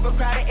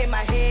 Overcrowded in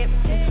my head,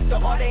 the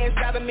audience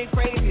driving me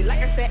crazy. Like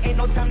I said, ain't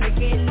no time to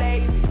get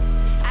lazy.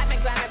 I've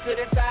been climbing to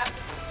the top,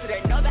 so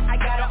they know that I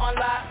got it on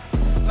lock.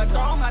 My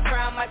throne, my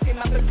crown, my team,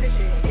 my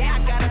position. Yeah,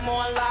 I got them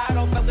on lock. I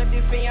don't fuck with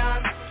these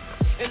beyond.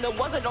 And the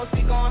ones that don't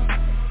speak on,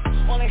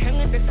 only him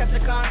with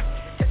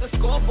Decepticon. Hit the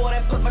scoreboard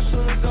and put my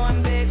shoes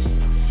on, bitch.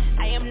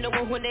 I am the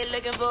one who they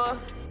looking for.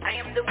 I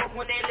am the one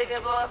who they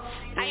looking for.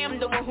 I am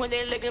the one who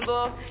they looking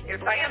for. Yes,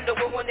 I am the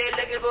one who they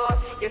looking for.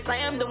 Yes, I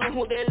am the one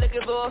who they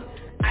looking for.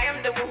 I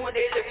am the one who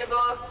they looking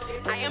for.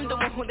 I am the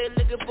one who they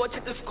looking for.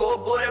 Check the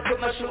scoreboard and put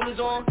my shoes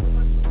on.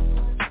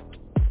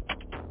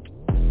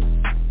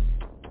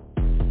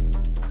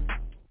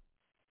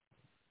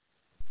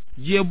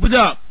 Yeah, what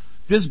up?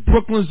 This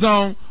Brooklyn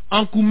Zone,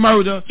 Uncle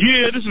Murder.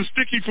 Yeah, this is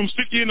Sticky from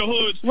Sticky in the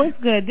Hood. What's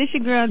good? This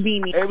your girl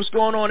Beanie. Hey, what's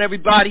going on,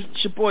 everybody?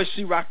 It's your boy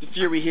C-Rock the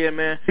Fury here,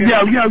 man.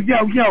 Yo,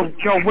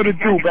 what it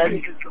do,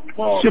 baby?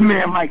 It's your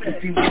man, Mike.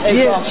 Hey,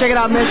 yeah, check it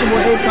out, man. It's your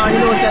boy Akon. You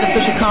know it's that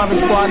official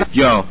Conference Squad.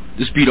 Yo,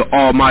 this be the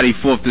almighty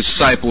fourth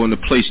disciple and the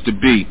place to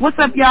be. What's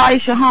up, y'all?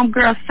 It's your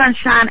homegirl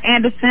Sunshine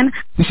Anderson.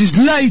 This is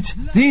Late,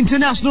 the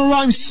international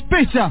rhyme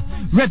spitter,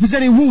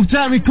 representing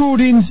Wolftown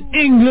Recordings,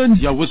 England.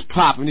 Yo, what's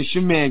poppin'? It's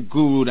your man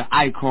Guru, the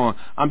icon.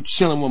 I'm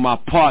chillin' with my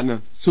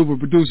partner, super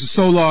producer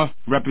Solar,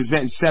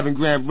 representing 7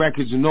 Grand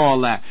Records and all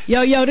that.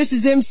 Yo, this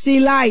is MC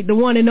Light, the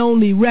one and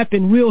only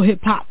reppin' real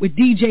hip hop with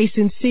DJ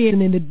Sincere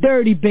in the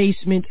Dirty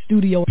Basement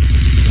studio.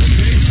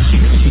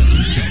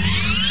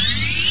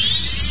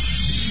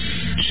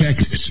 Check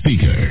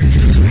speaker.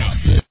 Drop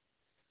it.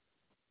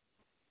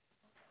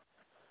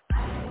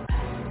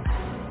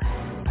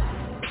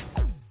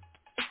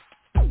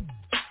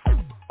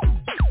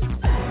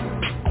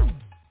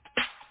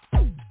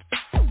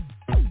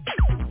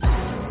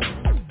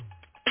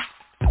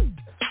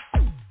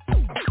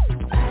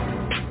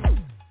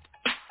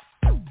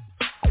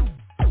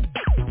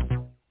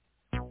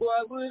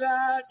 What would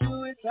I do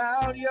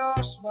without your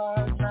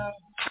smart mouth?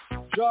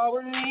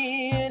 Drawing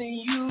me in and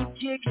you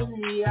kicking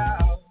me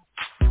out.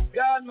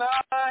 Got my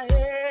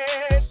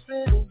head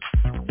spinning,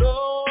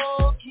 no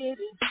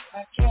kidding,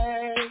 I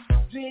can't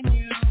pin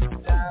you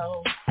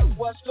down.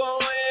 What's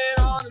going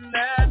on in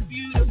that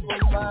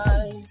beautiful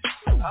mind?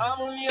 I'm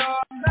on your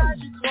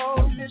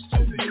magical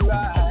mystery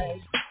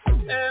ride,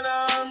 and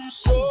I'm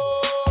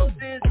so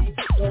dizzy,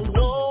 don't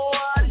know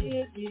what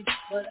hit me,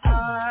 but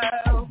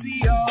I'll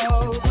be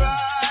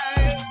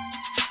alright.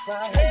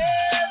 My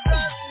head's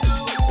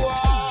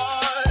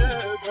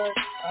underwater, but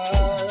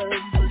I'm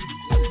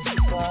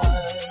breathing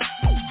fine.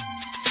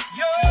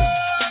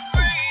 You're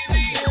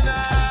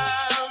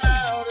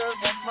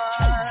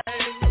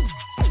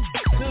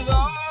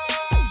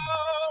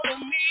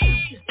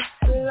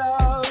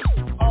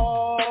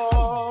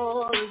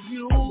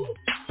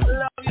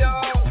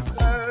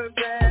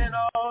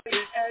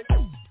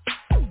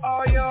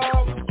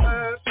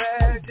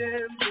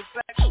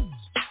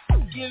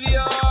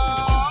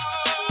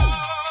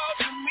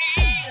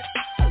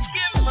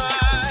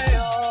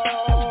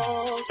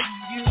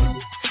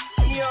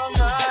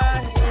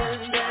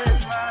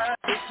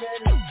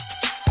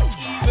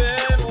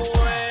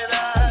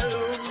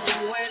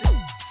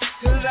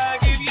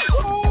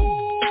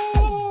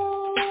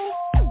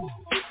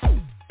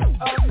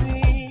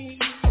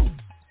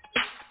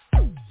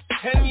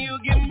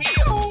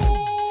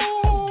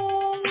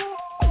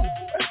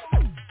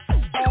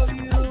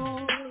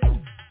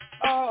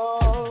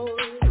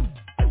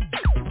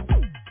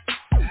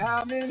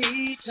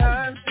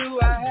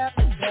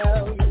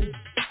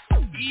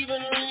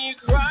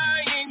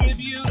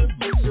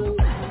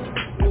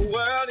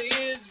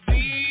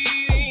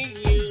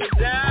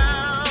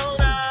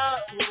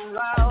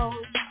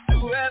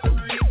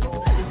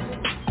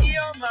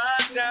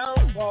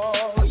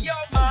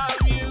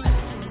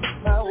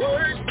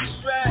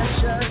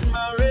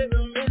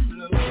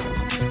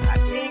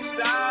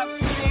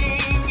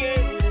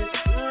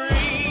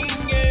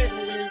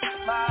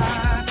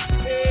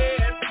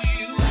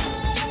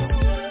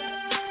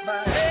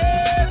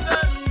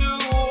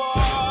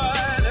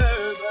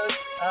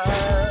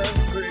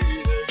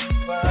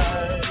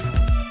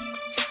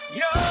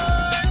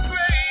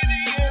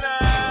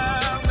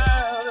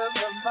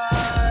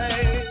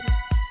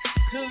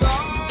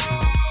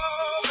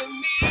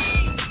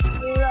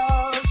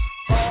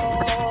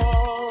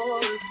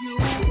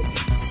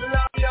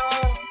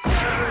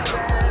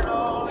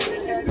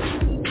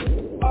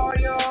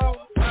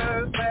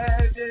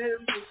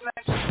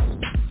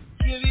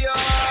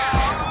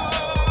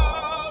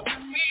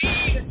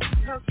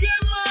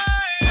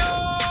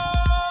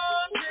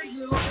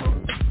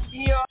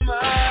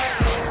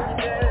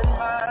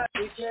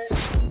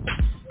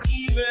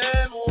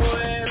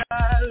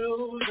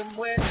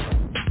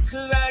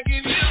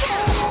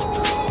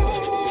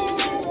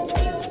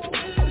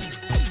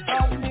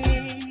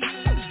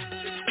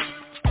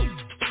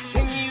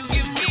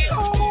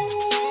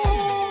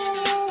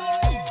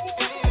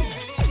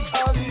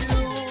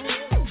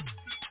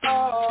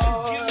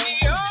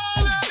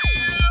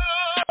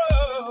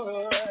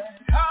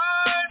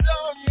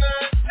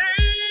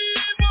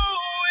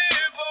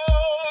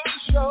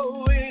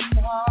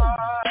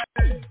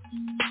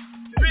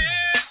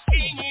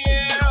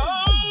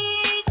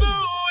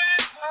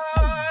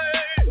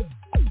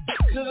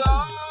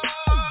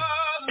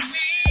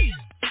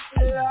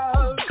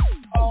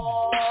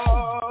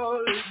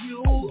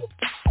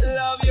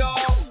of your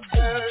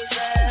curves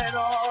and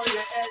all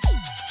your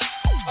edges,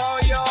 all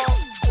your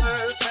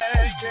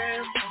perfect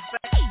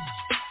imperfections.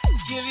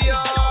 Give your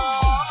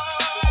all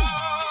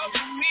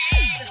to me,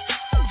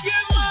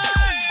 give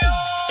my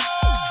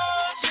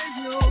all to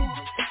you.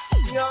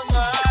 You're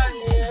mine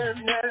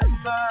and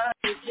my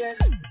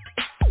beginning.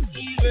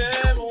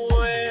 Even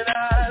when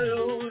I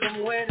lose, I'm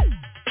winning.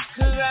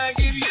 'Cause I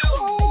give you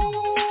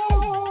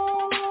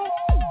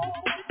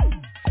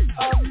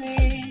all of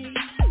me,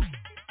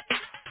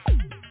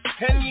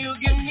 and you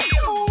give me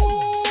all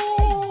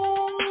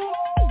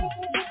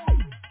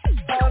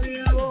of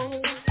you.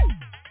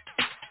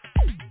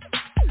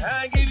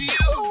 I give you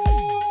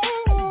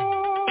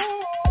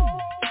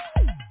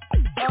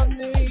all of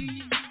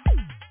me,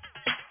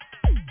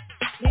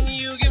 and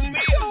you give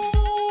me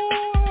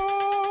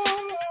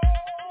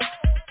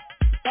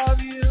all of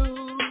you.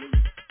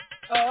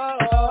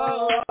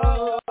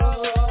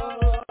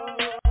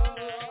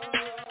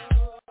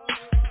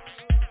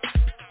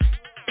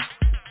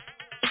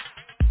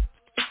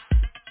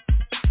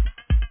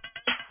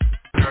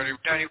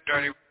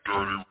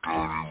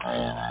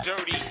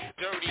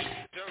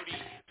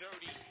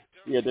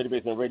 Yeah, Dirty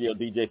Basement Radio,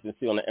 DJ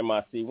Sincere on the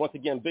MIC. Once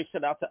again, big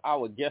shout out to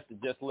our guest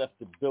that just left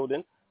the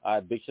building.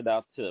 Big shout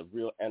out to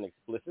Real and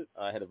Explicit.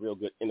 I had a real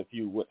good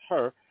interview with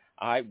her.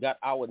 I've got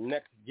our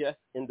next guest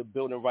in the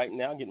building right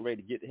now, getting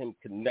ready to get him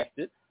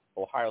connected.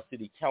 Ohio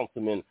City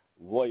Councilman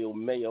Royal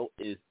Mayo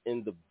is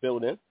in the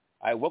building.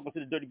 All right, welcome to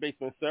the Dirty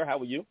Basement, sir. How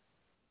are you?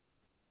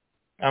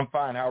 I'm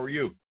fine. How are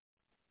you?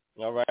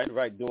 All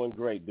right. Doing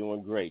great.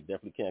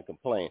 Definitely can't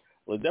complain.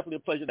 Well, it's definitely a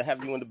pleasure to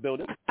have you in the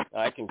building.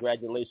 All right,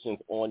 congratulations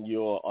on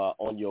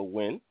your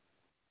win.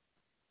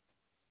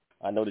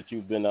 I know that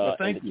you've been in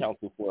the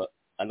council for.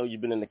 I know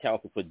you've been in the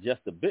council for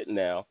just a bit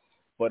now,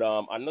 but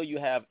I know you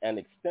have an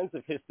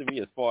extensive history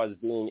as far as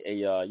being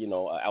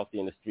out there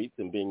in the streets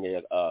and being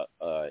a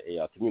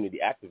community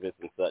activist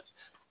and such.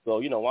 So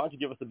why don't you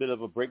give us a bit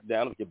of a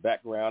breakdown of your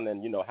background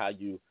and how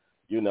you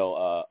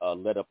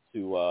led up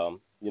to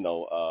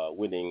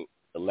winning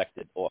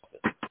elected office.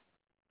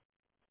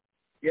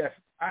 Yes,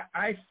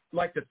 I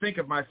like to think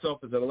of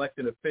myself as an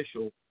elected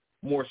official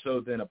more so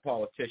than a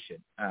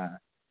politician.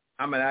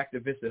 I'm an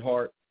activist at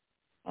heart.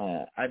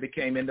 I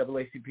became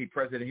NAACP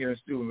president here in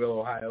Steubenville,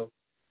 Ohio,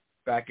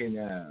 back in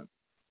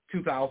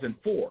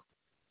 2004,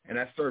 and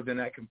I served in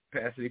that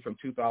capacity from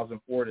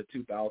 2004 to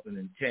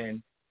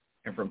 2010,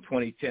 and from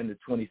 2010 to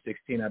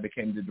 2016, I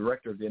became the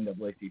director of the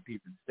NAACP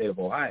for the state of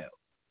Ohio.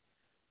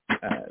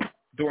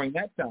 During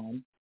that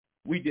time,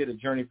 we did a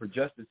Journey for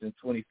Justice in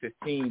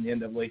 2015,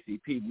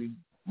 NAACP. We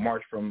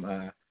marched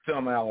from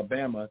Selma,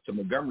 Alabama to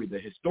Montgomery, the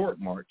historic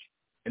march,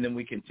 and then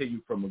we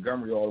continued from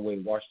Montgomery all the way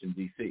to Washington,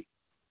 D.C.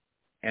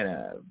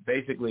 And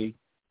basically,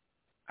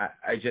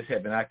 I just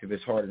have an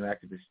activist heart and an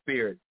activist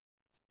spirit,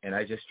 and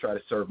I just try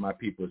to serve my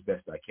people as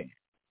best I can.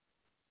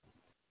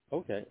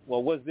 Okay.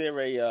 Well, was there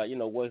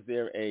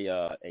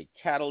a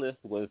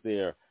catalyst? Was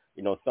there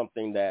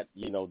something that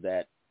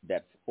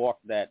that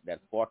sparked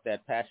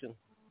that passion?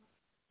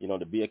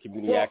 To be a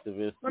community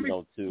activist,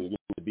 to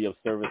be of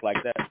service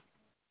like that?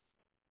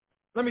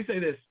 Let me say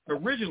this.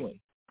 Originally,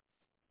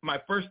 my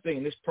first thing,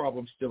 and this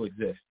problem still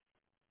exists,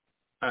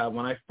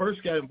 when I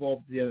first got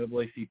involved with the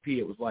NAACP,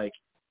 it was like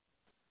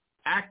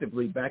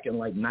actively back in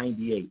like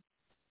 98.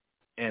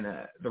 And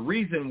the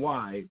reason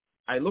why,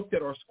 I looked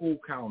at our school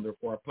calendar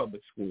for our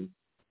public school,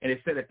 and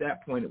it said at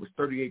that point it was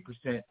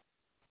 38%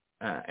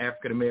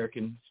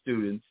 African-American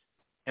students.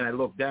 And I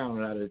looked down,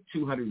 and out of the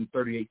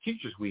 238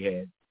 teachers we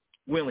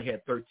only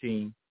had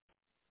 13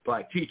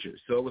 black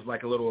teachers. So it was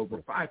like a little over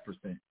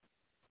 5%.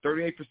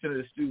 38% of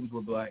the students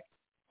were black,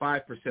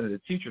 5% of the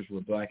teachers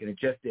were black, and it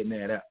just didn't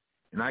add up.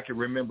 And I can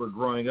remember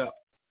growing up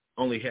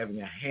only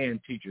having a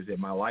hand teachers in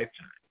my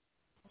lifetime,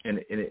 and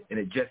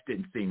it just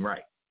didn't seem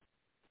right.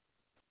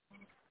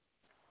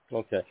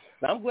 Okay.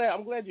 Now I'm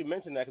glad you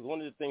mentioned that, because one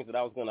of the things that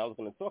I was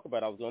going to talk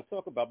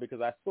about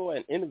because I saw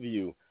an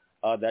interview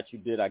that you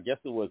did. I guess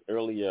it was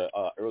earlier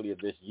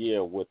this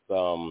year with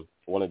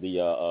one of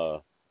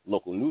the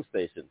local news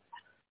stations,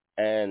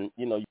 and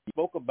you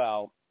spoke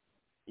about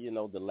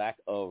the lack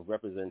of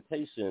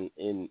representation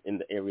in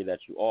the area that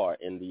you are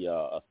in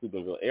the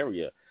Steubenville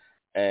area,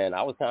 and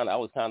I was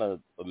kind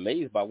of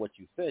amazed by what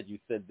you said. You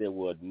said there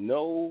were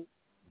no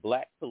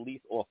black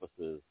police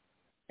officers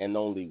and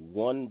only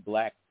one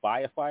black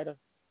firefighter.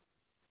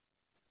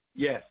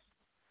 Yes.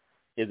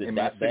 Is it in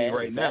that my city bad?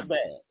 right now? That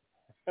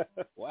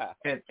bad? Wow.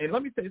 And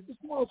let me say, it's a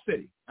small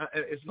city.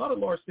 It's not a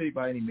large city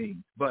by any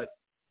means, but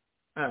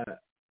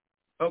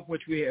of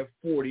which we have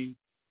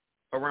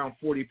around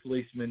 40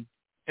 policemen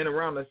and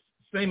around the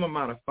same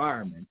amount of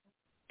firemen,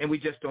 and we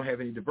just don't have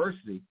any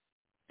diversity.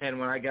 And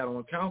when I got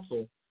on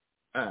council,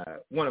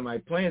 one of my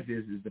plans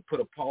is to put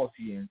a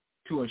policy in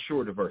to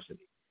ensure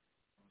diversity.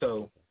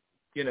 So,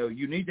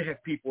 you need to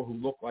have people who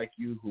look like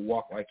you, who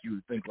walk like you,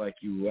 who think like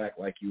you, who act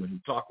like you, and who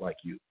talk like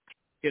you.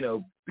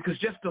 Because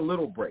just the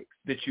little breaks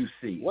that you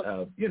see,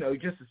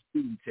 just a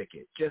speeding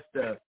ticket, just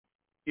the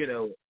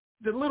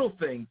little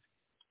things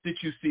that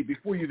you see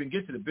before you even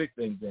get to the big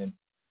things, then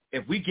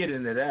if we get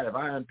into that, if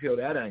I unpeel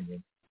that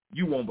onion,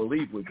 you won't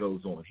believe what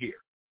goes on here.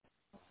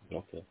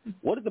 Okay.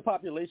 What is the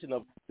population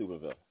of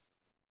Steubenville?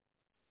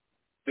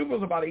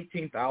 Steubenville's about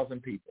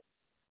 18,000 people.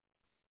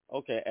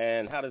 Okay,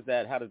 and how does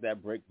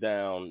that break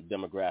down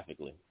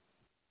demographically?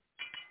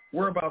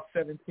 We're about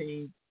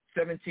 17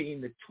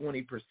 to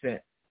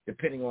 20%,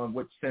 depending on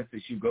which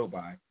census you go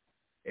by,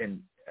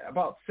 and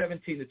about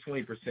 17 to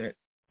 20%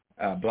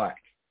 black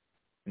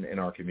in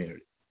our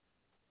community.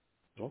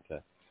 Okay.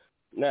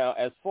 Now,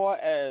 as far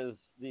as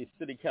the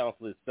city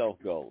council itself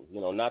goes,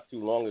 not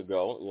too long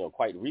ago,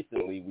 quite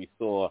recently, we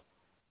saw,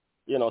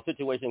 a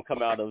situation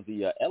come out of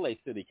the L.A.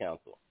 City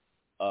Council.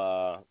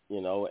 A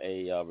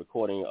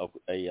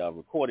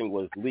recording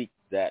was leaked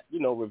that,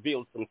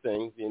 revealed some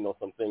things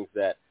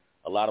that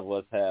a lot of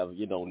us have,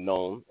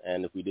 known,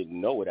 and if we didn't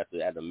know it,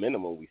 at a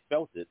minimum, we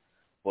felt it.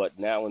 But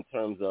now in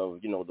terms of,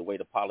 the way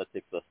the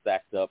politics are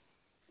stacked up,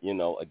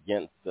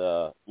 against,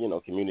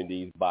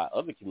 communities by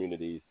other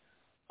communities,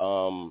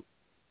 how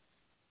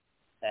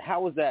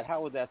is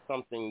that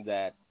something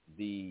that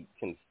the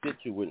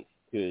constituents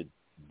could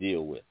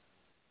deal with?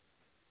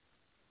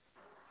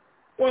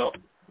 Well,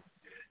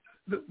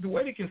 the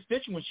way the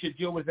constituents should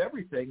deal with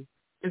everything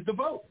is the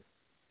vote.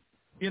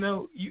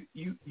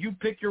 You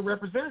pick your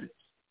representatives.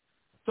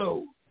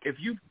 So if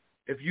you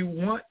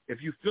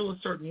feel a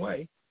certain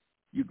way,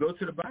 you go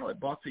to the ballot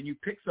box and you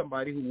pick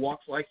somebody who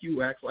walks like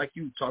you, acts like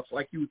you, talks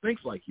like you,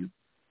 thinks like you.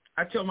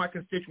 I tell my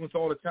constituents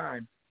all the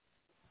time,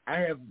 I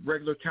have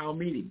regular town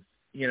meetings,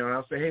 and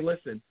I'll say, hey,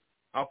 listen,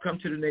 I'll come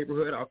to the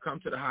neighborhood, I'll come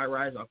to the high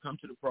rise, I'll come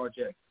to the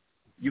project.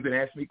 You can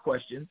ask me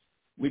questions.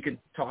 We can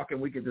talk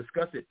and we can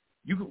discuss it.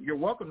 You're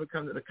welcome to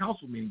come to the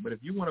council meeting, but if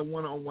you want a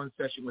one-on-one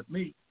session with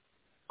me,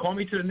 call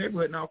me to the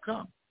neighborhood and I'll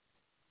come.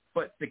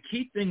 But the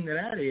key thing to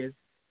that is,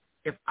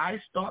 if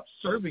I stop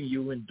serving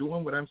you and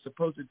doing what I'm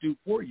supposed to do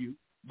for you,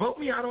 vote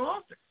me out of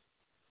office.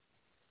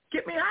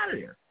 Get me out of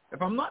there.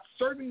 If I'm not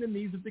serving the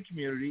needs of the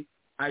community,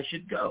 I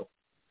should go.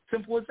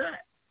 Simple as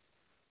that.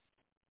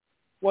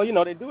 Well,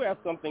 they do have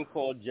something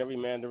called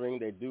gerrymandering.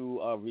 They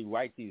do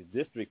rewrite these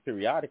districts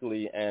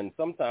periodically, and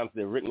sometimes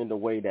they're written in a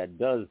way that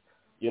does,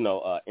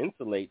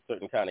 insulate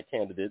certain kind of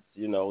candidates.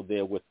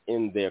 They're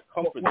within their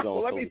comfort zone.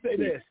 Well, let me say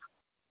this.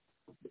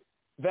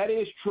 That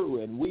is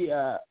true, and we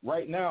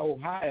right now,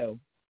 Ohio,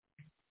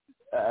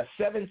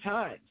 7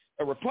 times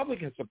a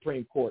Republican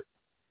Supreme Court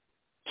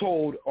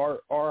told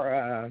our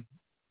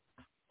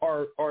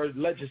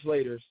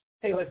legislators,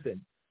 hey,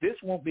 listen,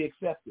 this won't be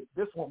accepted.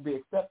 This won't be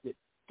accepted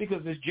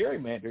because it's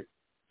gerrymandered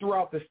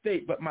throughout the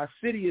state. But my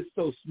city is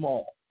so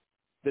small.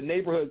 The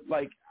neighborhood,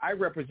 I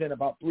represent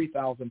about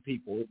 3,000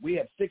 people. We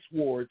have 6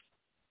 wards.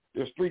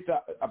 There's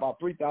about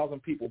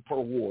 3,000 people per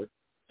ward.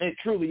 And it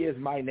truly is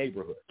my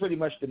neighborhood, pretty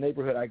much the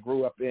neighborhood I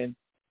grew up in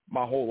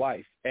my whole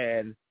life.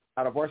 And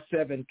out of our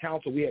 7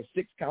 council, we have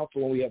 6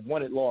 council, and we have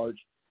 1 at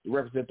large to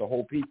represent the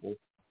whole people,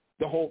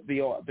 the whole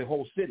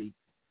city.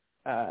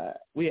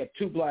 We have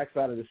 2 blacks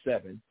out of the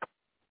 7.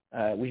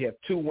 We have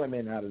 2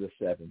 women out of the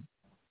 7.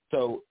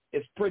 So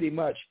it's pretty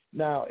much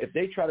now. If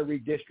they try to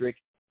redistrict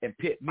and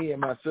pit me and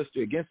my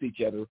sister against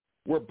each other,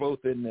 we're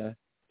both in the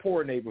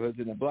poor neighborhoods,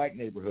 in the black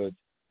neighborhoods.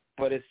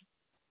 But it's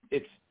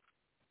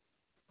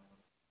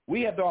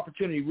we have the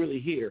opportunity really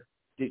here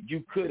that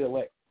you could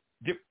elect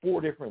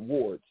 4 different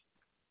wards.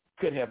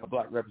 Could have a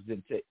black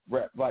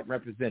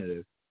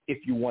representative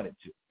if you wanted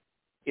to,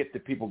 if the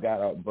people got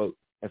out and vote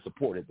and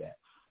supported that.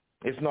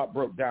 It's not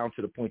broke down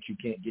to the point you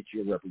can't get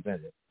your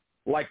representative,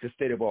 like the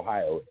state of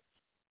Ohio is.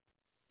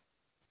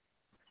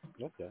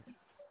 Okay.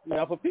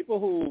 Now, for people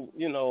who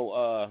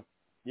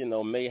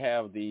may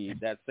have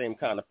that same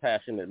kind of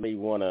passion that may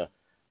want to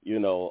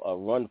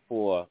run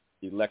for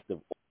elective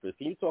office,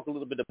 can you talk a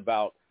little bit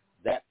about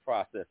that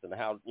process and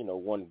how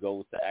one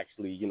goes to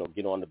actually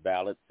get on the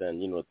ballots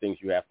and things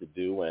you have to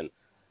do and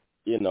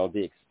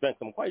the expense?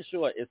 I'm quite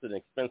sure it's an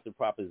expensive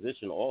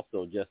proposition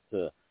also just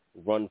to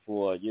run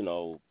for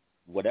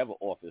whatever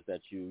office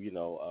that you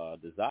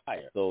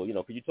desire. So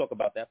could you talk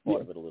about that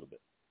part of it a little bit?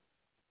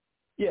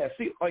 Yeah,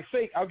 see,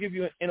 say I'll give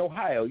you in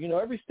Ohio.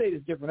 Every state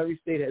is different. Every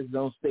state has its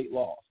own state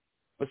laws.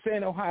 But say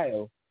in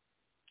Ohio,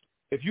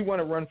 if you want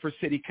to run for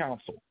city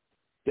council,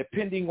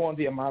 depending on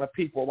the amount of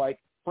people,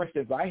 for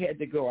instance, I had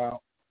to go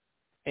out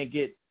and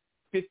get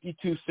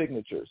 52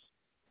 signatures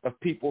of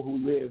people who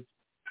live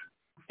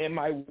in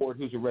my ward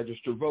who's a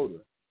registered voter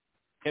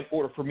in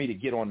order for me to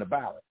get on the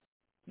ballot.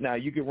 Now,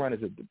 you can run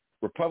as a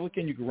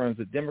Republican, you can run as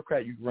a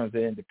Democrat, you can run as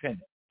an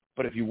independent.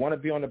 But if you want to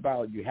be on the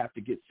ballot, you have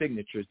to get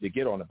signatures to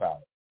get on the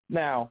ballot.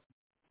 Now,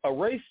 a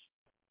race,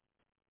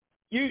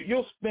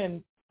 you'll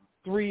spend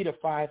 $3,000 to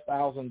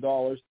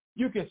 $5,000.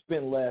 You can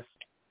spend less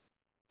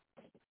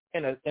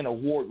in a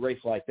ward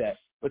race like that.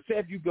 But say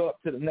if you go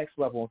up to the next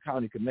level in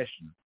county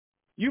commissioner,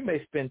 you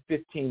may spend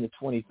 $15,000 to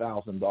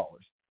 $20,000.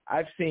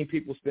 I've seen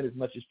people spend as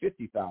much as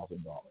 $50,000. And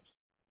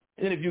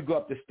then if you go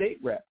up to state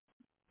rep,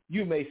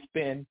 you may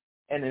spend,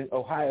 and in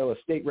Ohio, a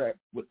state rep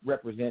would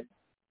represent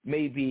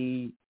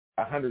maybe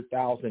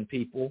 100,000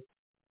 people.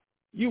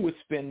 You could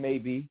spend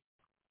 $200,000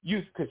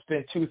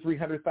 to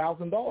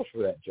 $300,000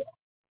 for that job.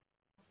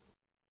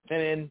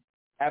 And then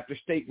after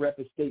state rep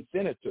and state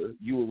senator,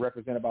 you will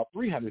represent about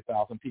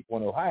 300,000 people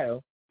in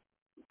Ohio.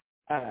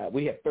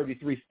 We have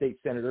 33 state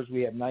senators.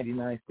 We have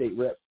 99 state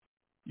reps.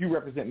 You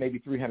represent maybe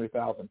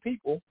 300,000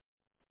 people,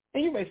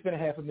 and you may spend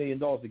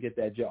 $500,000 to get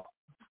that job.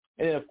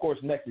 And then, of course,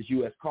 next is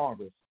U.S.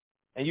 Congress.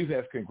 And you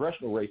have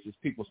congressional races,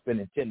 people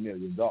spending $10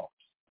 million to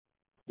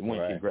win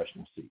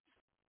congressional seats.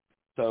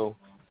 So,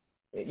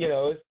 you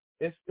know,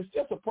 it's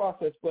just a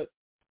process. But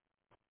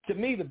to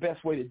me, the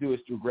best way to do it is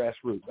through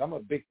grassroots. I'm a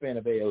big fan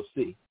of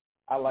AOC.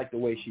 I like the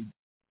way she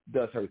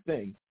does her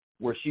thing,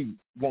 where she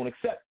won't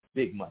accept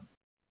big money.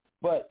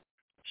 But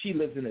she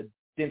lives in a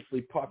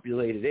densely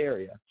populated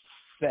area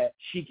that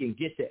she can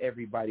get to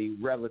everybody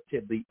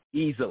relatively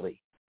easily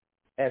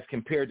as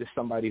compared to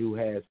somebody who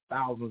has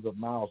thousands of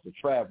miles to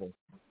travel,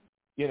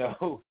 you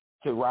know,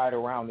 to ride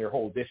around their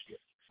whole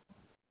district.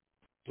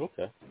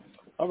 Okay.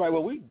 All right.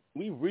 Well, we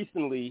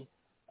recently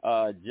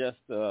just,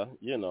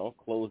 you know,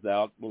 closed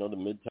out, you know, the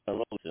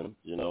midterm election.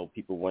 You know,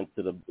 people went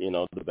to the, you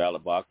know, the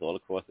ballot box all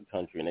across the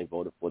country, and they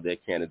voted for their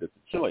candidates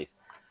of choice.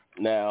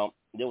 Now,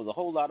 there was a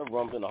whole lot of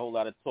rumbling, a whole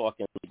lot of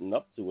talking leading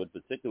up to it,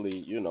 particularly,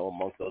 you know,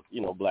 amongst us,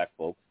 you know, black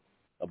folks,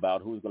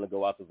 about who's going to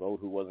go out to vote,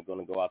 who wasn't going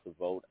to go out to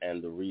vote,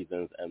 and the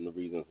reasons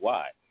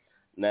why.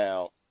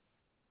 Now,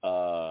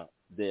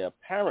 there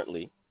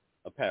apparently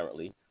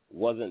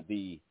wasn't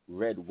the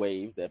red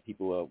wave that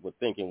people were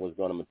thinking was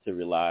going to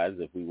materialize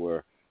if we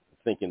were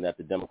thinking that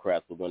the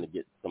Democrats were going to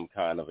get some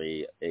kind of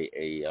a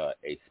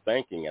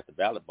spanking at the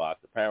ballot box.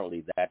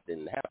 Apparently that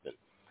didn't happen.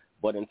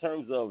 But in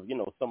terms of, you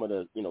know, some of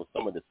the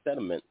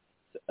sentiments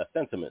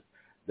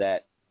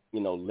that,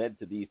 you know, led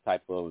to these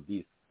type of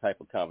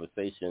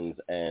conversations,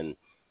 and,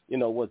 you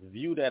know, was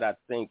viewed at, I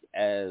think,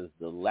 as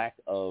the lack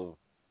of,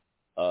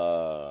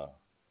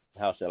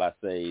 how shall I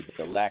say,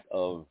 the lack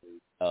of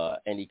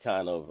any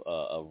kind of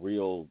a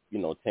real, you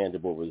know,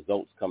 tangible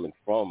results coming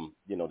from,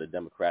 you know, the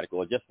Democratic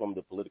or just from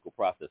the political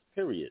process,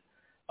 period,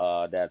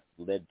 that's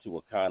led to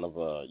a kind of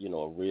a, you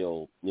know, a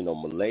real, you know,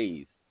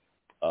 malaise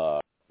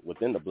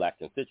within the black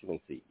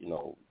constituency. You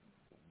know,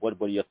 what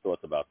are your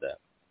thoughts about that?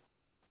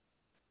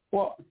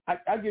 Well,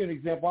 I'll give you an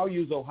example. I'll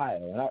use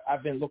Ohio. And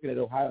I've been looking at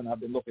Ohio, and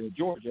I've been looking at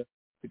Georgia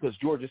because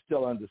Georgia's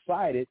still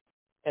undecided.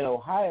 And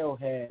Ohio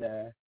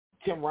had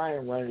Tim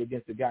Ryan running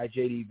against a guy,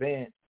 J.D.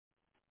 Vance,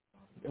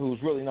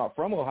 who's really not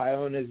from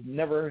Ohio and has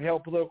never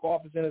held political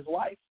office in his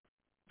life.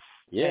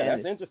 Yeah,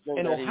 and that's interesting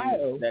in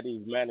Ohio, that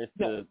he's managed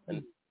to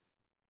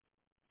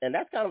and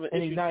that's kind of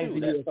an issue, too,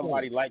 that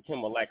somebody like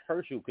him or like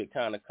Herschel could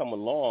kind of come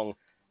along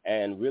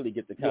and really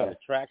get the kind of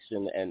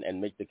traction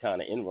and make the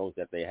kind of inroads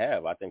that they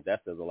have. I think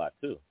that says a lot,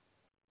 too.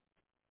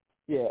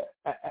 Yeah,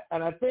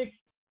 and I think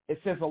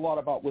it says a lot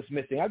about what's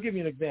missing. I'll give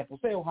you an example.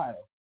 Say Ohio.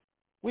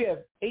 We have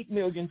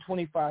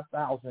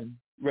 8,025,000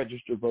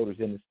 registered voters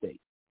in the state.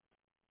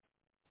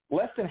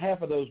 Less than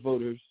half of those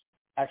voters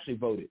actually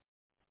voted.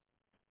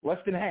 Less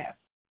than half.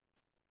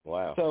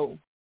 Wow. So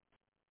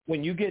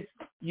when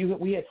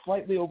we had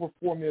slightly over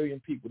 4 million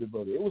people that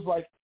voted. It was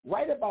like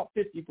right about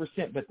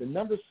 50%, but the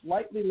number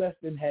slightly less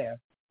than half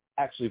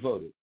actually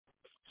voted.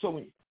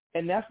 So,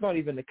 and that's not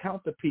even to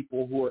count the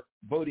people who are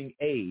voting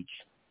age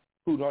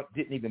who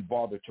didn't even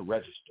bother to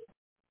register.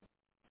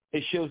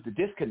 It shows the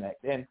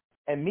disconnect.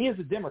 And me as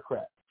a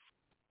Democrat,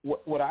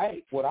 what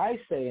I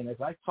say, and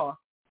as I talk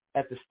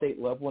at the state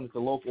level and at the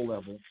local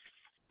level,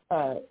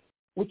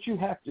 what you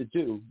have to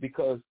do,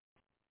 because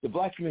the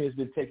black community has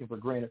been taken for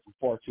granted for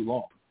far too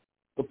long.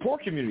 The poor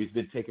community has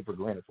been taken for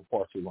granted for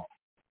far too long.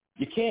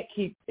 You can't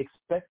keep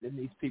expecting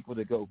these people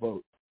to go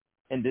vote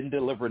and then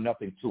deliver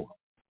nothing to them.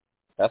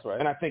 That's right.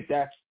 And I think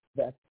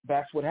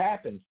that's what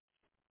happens.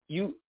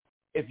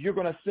 If you're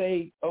going to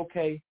say,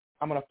 okay,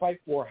 I'm going to fight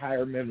for a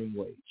higher minimum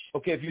wage.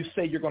 Okay, if you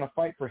say you're going to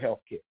fight for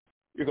health care,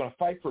 you're going to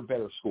fight for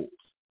better schools,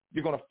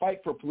 you're going to fight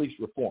for police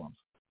reforms.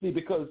 See,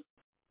 because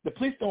the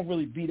police don't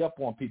really beat up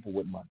on people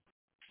with money.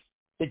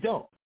 They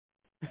don't.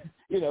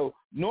 You know,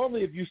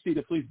 normally if you see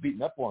the police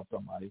beating up on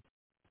somebody,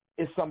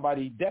 it's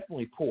somebody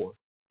definitely poor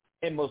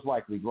and most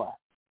likely black.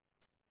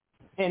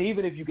 And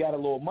even if you got a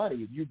little money,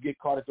 if you get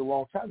caught at the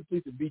wrong time, the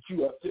police will beat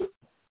you up too.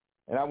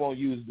 And I won't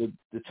use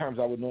the terms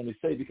I would normally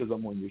say because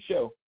I'm on your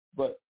show,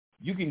 but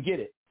you can get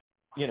it,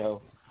 you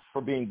know,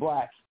 for being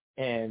black,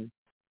 and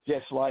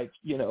just like,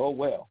 you know, oh,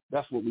 well,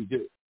 that's what we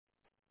do.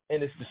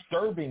 And it's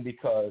disturbing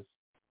because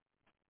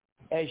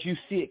as you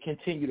see it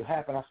continue to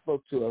happen, I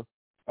spoke to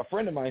a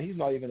friend of mine. He's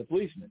not even a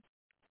policeman.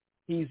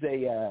 He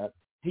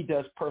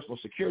does personal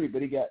security,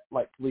 but he got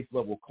like police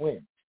level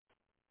clearance.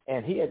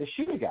 And he had to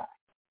shoot a guy.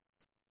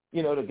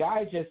 You know, the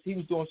guy he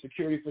was doing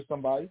security for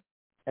somebody,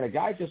 and a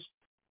guy just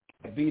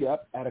beat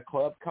up at a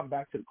club, come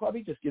back to the club.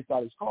 He just gets out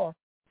of his car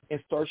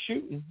and starts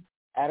shooting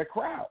at a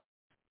crowd.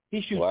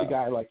 He shoots the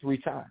guy like 3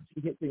 times.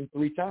 He hits him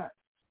 3 times.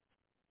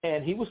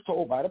 And he was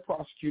told by the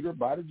prosecutor,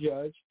 by the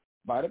judge,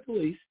 by the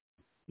police,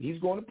 he's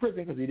going to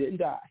prison because he didn't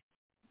die.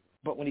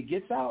 But when he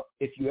gets out,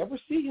 if you ever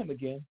see him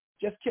again,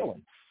 just kill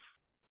him.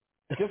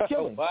 Just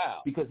kill him.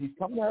 Wow. Because he's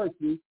coming to hurt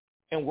you,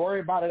 and worry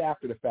about it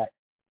after the fact.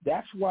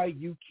 That's why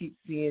you keep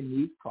seeing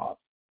these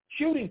cops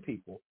shooting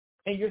people.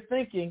 And you're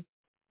thinking,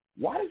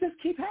 why does this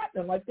keep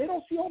happening? Like, they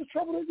don't see all the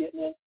trouble they're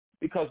getting in?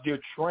 Because they're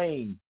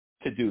trained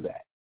to do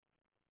that.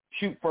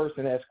 Shoot first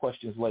and ask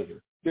questions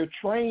later. They're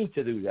trained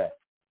to do that.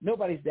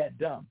 Nobody's that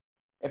dumb.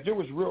 If there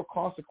was real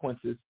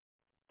consequences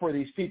for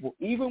these people,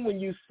 even when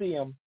you see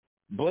them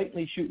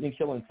blatantly shooting and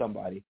killing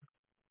somebody,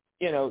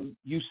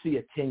 you see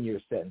a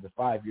 10-year sentence,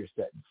 a 5-year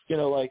sentence.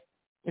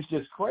 It's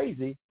just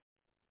crazy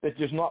that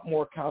there's not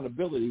more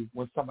accountability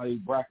when somebody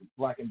black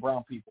and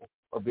brown people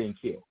are being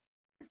killed.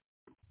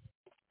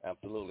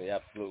 Absolutely,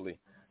 absolutely.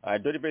 All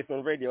right, Dirty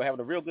Basement Radio,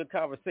 having a real good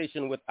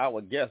conversation with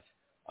our guest.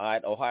 All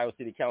right, Ohio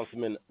City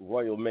Councilman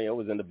Royal Mayo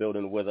is in the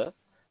building with us.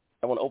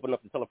 I want to open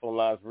up the telephone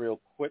lines real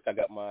quick. I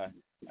got my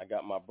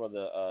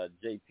brother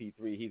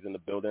JP3. He's in the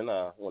building.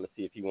 I want to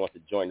see if he wants to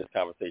join this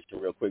conversation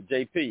real quick.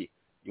 JP,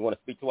 you want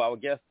to speak to our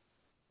guest?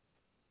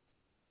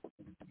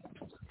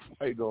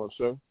 How you doing,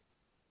 sir?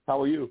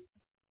 How are you?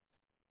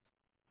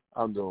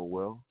 I'm doing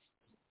well.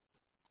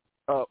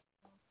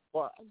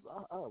 Well,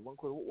 I have one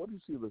question. What do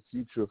you see the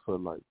future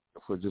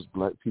for just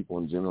black people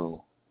in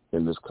general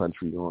in this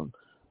country on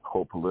a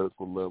whole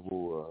political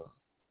level,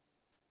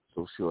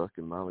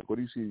 socioeconomic? What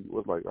do you see?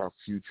 What's our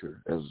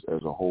future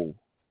as a whole?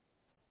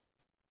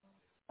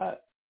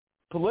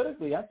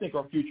 Politically, I think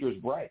our future is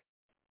bright.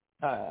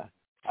 I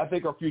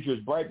think our future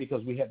is bright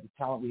because we have the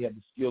talent, we have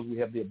the skills, we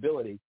have the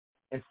ability.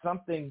 And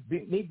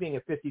me being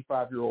a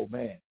 55-year-old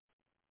man,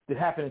 that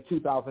happened in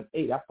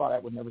 2008, I thought I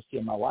would never see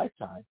in my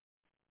lifetime.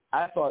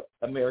 I thought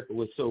America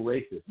was so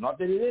racist. Not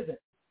that it isn't,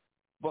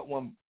 but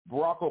when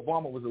Barack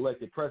Obama was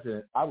elected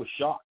president, I was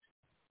shocked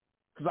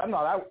because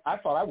I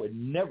thought I would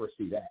never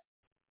see that.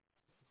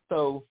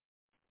 So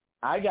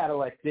I got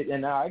elected,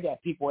 and now I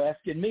got people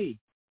asking me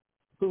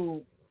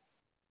who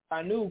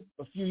I knew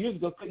a few years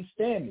ago couldn't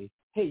stand me.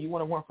 Hey, you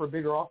want to run for a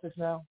bigger office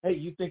now? Hey,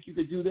 you think you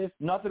could do this?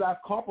 Not that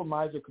I've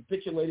compromised or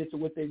capitulated to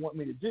what they want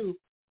me to do,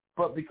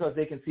 but because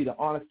they can see the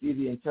honesty,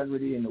 the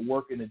integrity, and the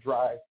work and the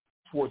drive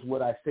towards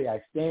what I say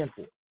I stand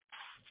for.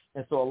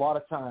 And so a lot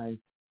of times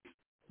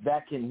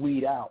that can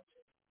weed out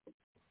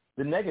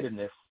the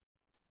negativeness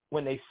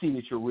when they see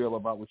that you're real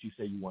about what you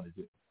say you want to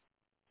do.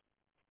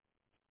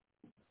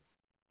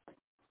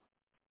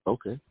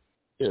 Okay.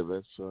 Yeah,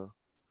 that's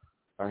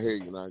I hear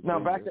you. Now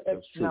back to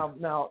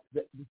now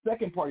the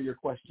second part of your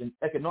question,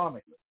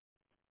 economically.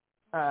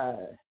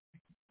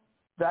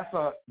 That's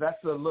a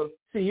little.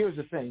 See, here's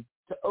the thing: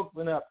 to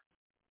open up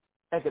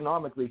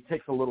economically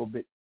takes a little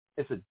bit.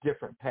 It's a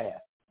different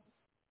path.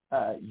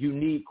 You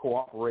need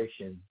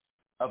cooperation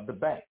of the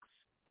banks.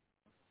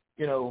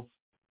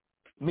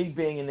 Me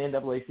being in the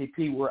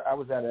NAACP, where I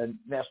was at a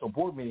national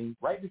board meeting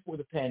right before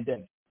the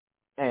pandemic,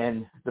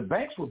 and the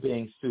banks were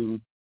being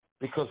sued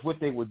because what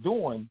they were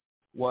doing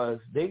was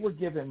they were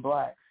giving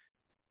blacks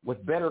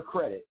with better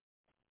credit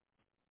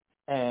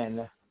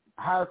and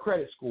higher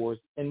credit scores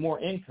and more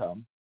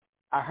income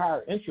a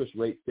higher interest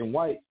rates than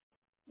whites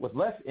with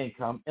less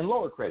income and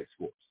lower credit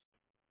scores.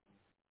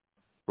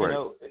 Right.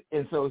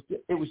 And so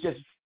it was just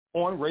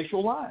on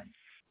racial lines.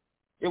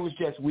 It was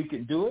just, we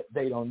can do it.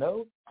 They don't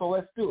know, so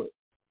let's do it.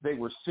 They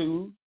were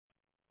sued.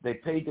 They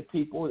paid the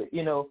people.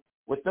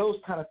 With those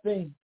kind of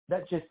things,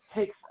 that just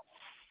takes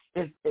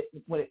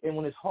when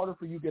it's harder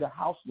for you to get a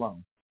house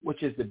loan,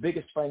 which is the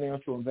biggest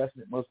financial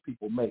investment most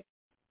people make,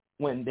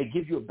 when they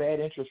give you a bad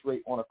interest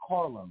rate on a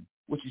car loan,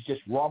 which is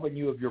just robbing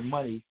you of your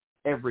money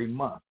every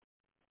month,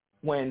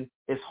 when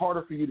it's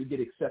harder for you to get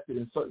accepted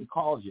in certain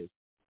colleges,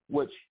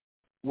 which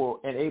will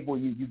enable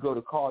you go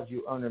to college,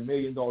 you earn $1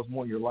 million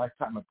more in your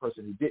lifetime than a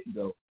person who didn't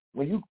go.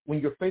 When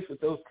you're faced with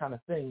those kind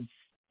of things,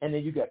 and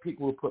then you got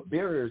people who put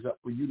barriers up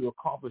for you to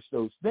accomplish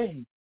those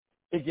things,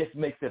 it just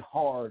makes it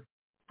hard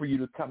for you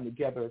to come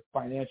together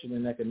financially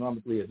and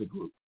economically as a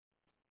group.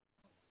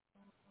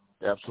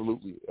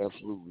 Absolutely.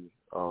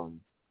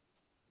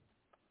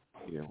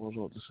 Yeah, what was I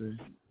about to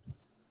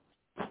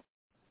say?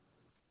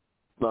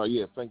 No,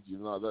 yeah, thank you.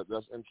 No,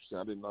 that's interesting.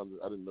 I didn't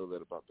know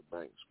that about the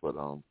banks, but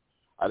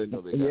I didn't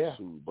know they got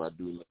sued. But I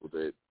do know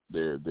that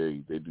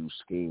they do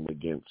scheme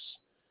against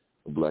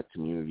the black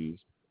community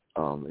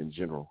in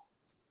general.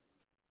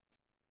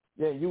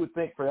 Yeah, you would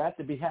think for that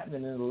to be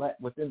happening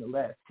within the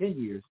last 10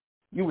 years,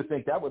 you would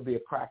think that would be a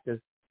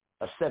practice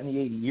of 70,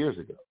 80 years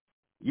ago.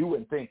 You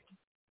wouldn't think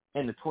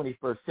in the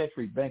 21st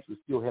century banks would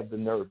still have the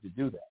nerve to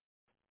do that.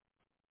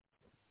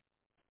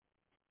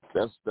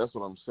 That's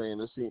what I'm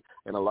saying.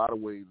 In a lot of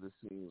ways, it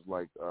seems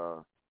like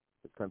the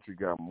country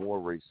got more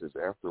racist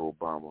after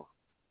Obama.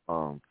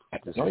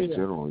 Just in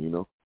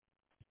general,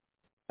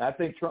 I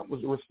think Trump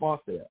was the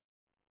response to that.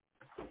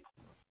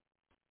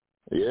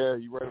 Yeah,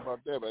 you're right about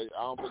that, but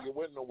I don't think it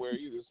went nowhere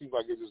either. It seems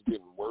like it's just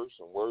getting worse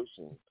and worse,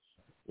 and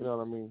you know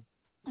what I mean?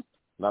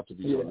 Not to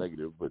be so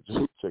negative, but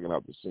just checking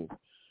out the scene.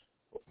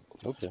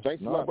 Okay.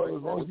 Thanks a lot. But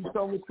as long as you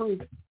tell the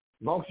truth,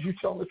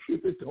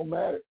 it don't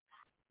matter.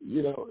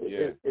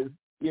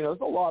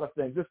 It's a lot of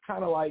things. It's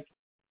kind of like,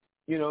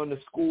 in the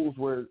schools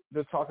where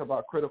they're talking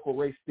about critical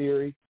race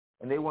theory,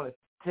 and they want to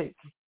take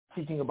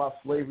teaching about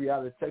slavery out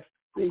of the text.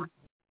 See,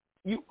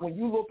 when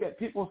you look at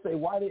people say,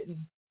 why didn't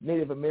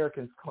Native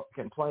Americans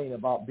complain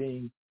about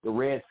being the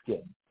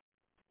Redskins?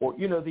 or,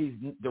 these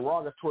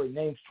derogatory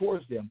names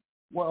towards them.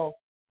 Well,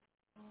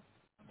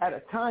 at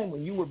a time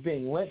when you were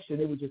being lynched and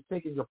they were just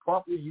taking your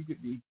property, you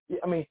could be,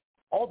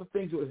 all the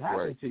things that was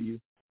happening to you,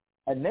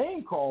 a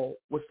name call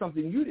was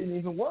something you didn't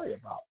even worry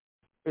about.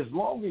 As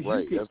long as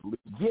you could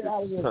get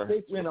out of there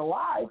safely and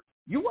alive,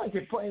 you weren't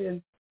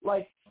complaining.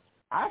 Like,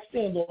 I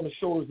stand on the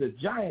shoulders of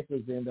giants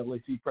as the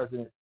NAACP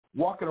president,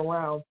 walking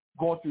around,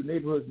 going through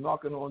neighborhoods,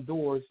 knocking on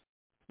doors,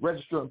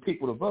 registering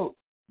people to vote.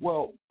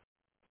 Well,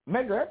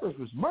 Medgar Evers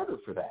was murdered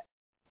for that.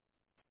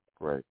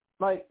 Right.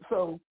 Like,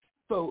 so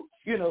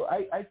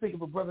I think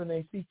of a brother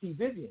named C.T.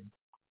 Vivian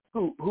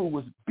who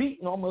was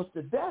beaten almost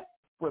to death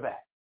for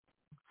that.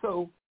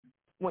 So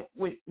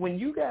when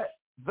you got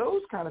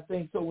those kind of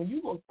things, so when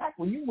you go back,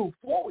 when you move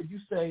forward, you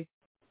say,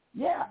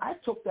 yeah, I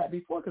took that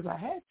before because I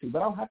had to,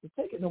 but I don't have to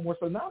take it no more.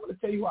 So now I'm going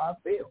to tell you how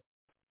I feel.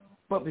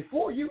 But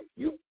before you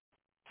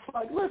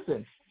like,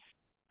 listen,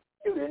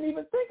 you didn't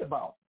even think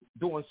about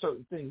doing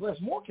certain things.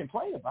 Let's more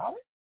complain about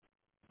it.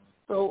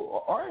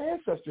 So our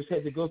ancestors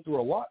had to go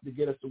through a lot to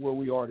get us to where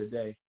we are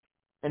today.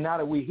 And now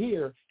that we're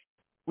here,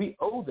 we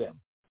owe them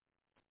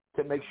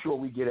to make sure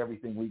we get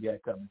everything we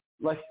get coming.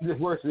 Like the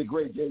words of the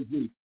great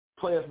Jay-Z,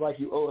 play us like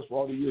you owe us for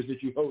all the years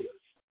that you owed us.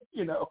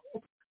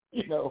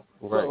 Right.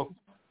 So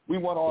we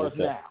want ours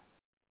now.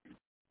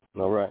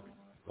 All right.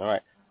 All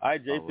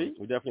right, JP,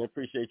 we definitely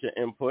appreciate your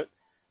input.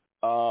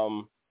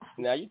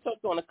 Now you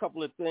touched on a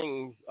couple of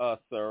things,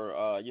 sir.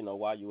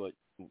 While you were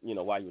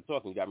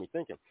talking, you got me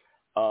thinking.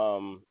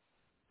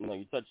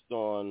 You touched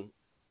on,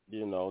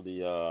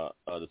 the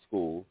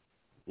schools.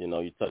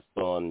 You touched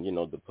on,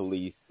 the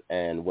police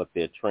and what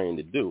they're trained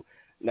to do.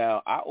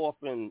 Now, I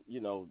often,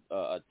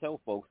 tell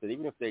folks that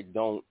even if they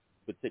don't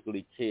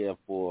particularly care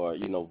for,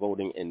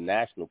 voting in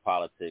national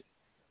politics,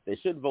 they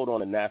should vote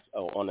on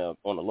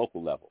a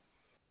local level,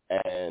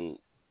 and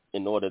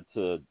in order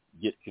to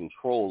get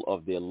control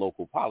of their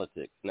local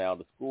politics. Now,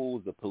 the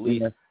schools, the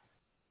police,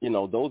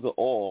 those are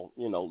all,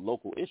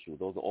 local issues.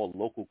 Those are all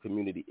local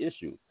community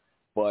issues.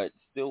 But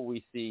still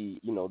we see,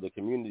 the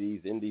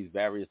communities in these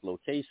various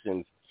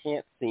locations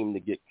can't seem to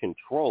get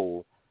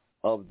control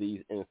of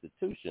these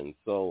institutions.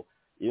 So,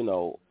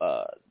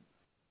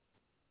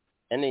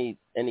 any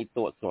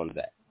thoughts on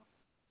that?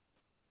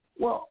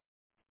 Well,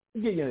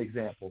 I'll give you an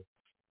example.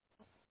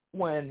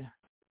 When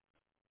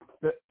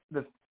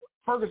the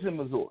Ferguson,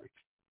 Missouri,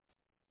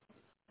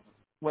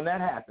 when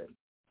that happened,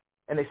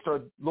 and they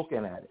started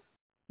looking at it,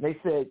 they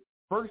said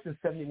Ferguson's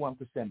 71%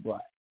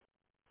 black.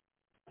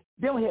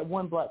 They only had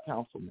one black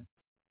councilman.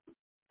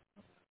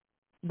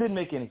 Didn't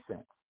make any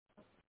sense.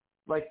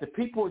 Like, the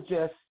people are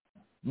just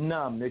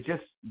numb. They're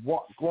just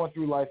going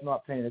through life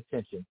not paying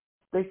attention.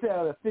 They said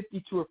out of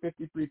 52 or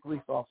 53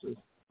 police officers,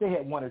 they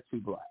had one or two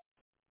black.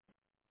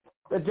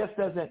 It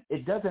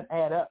doesn't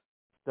add up.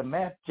 The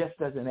math just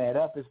doesn't add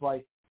up. It's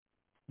like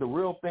the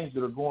real things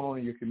that are going on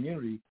in your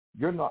community,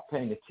 you're not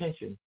paying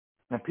attention,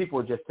 and people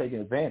are just taking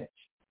advantage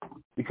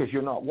because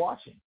you're not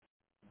watching.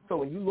 So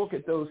when you look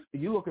at those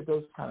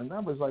kind of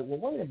numbers, like, well,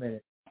 wait a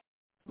minute,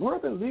 we're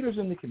the leaders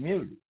in the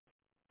community,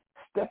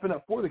 stepping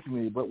up for the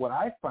community. But what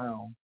I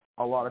found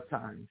a lot of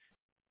times,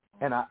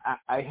 and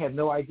I have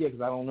no idea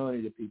because I don't know any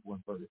of the people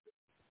in Ferguson,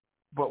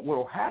 but what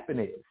will happen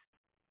is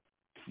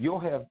you'll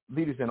have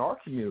leaders in our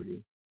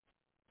community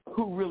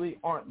who really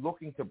aren't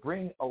looking to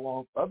bring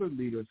along other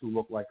leaders who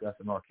look like us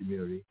in our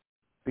community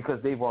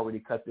because they've already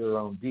cut their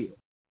own deal.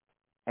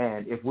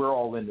 And if we're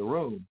all in the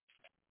room,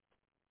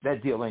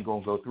 that deal ain't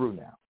going to go through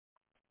now.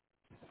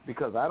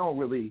 Because I don't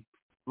really,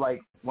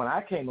 like, when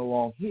I came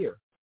along here,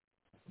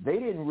 they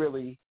didn't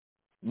really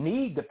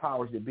need the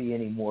powers that be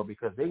anymore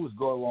because they was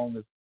go along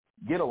to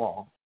get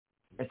along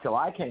until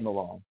I came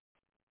along.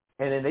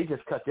 And then they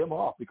just cut them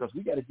off because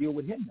we got to deal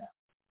with him now.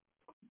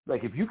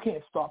 Like, if you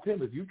can't stop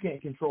him, if you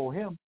can't control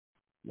him,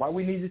 why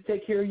we need to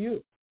take care of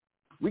you?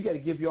 We got to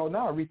give y'all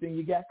now everything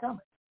you got coming.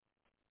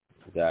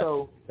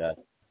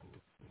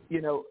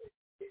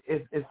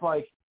 It's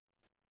like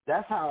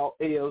that's how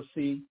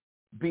AOC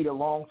beat a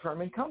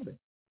long-term incumbent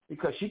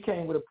because she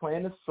came with a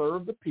plan to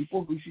serve the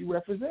people who she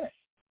represents.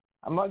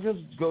 I'm not just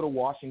go to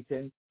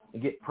Washington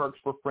and get perks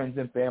for friends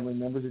and family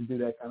members and do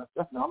that kind of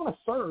stuff. No, I'm going to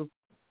serve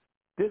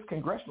this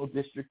congressional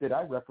district that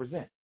I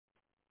represent.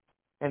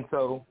 And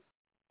so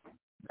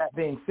that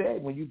being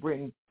said, when you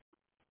bring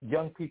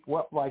young people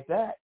up like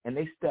that and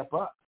they step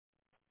up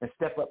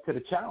to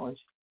the challenge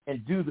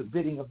and do the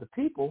bidding of the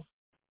people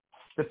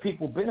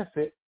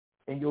benefit,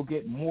 and you'll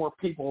get more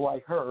people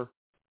like her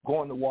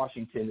going to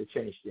Washington to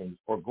change things,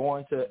 or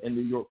going to, in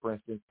New York, for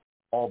instance,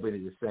 Albany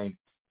the same,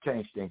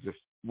 change things, or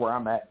where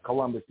I'm at,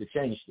 Columbus, to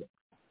change things.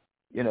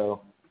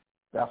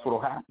 That's what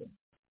will happen.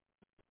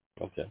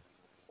 Okay.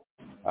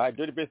 All right,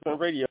 Dirty Basement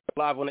Radio,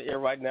 live on the air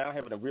right now,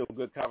 having a real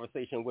good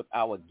conversation with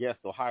our guest,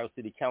 Ohio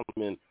City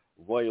Councilman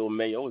Royal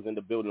Mayo is in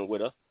the building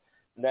with us.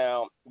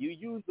 Now, you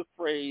use the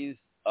phrase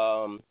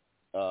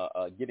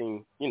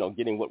getting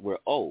what we're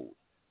owed.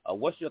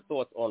 What's your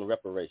thoughts on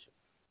reparations?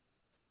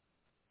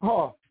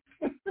 Oh,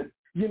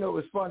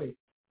 it's funny,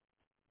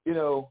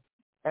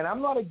 and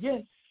I'm not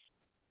against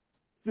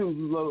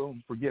student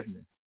loan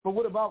forgiveness. But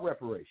what about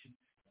reparations?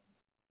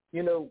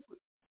 You know,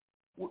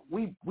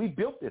 we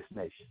built this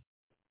nation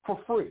for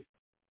free.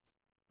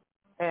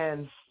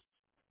 And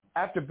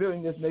after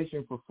building this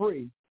nation for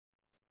free,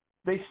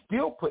 they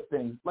still put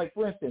things, like,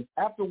 for instance,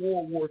 after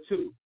World War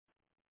II,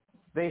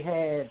 they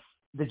had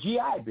the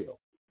GI Bill.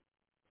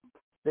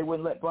 They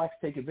wouldn't let blacks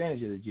take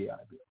advantage of the GI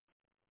Bill.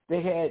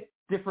 They had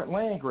different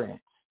land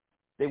grants.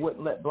 They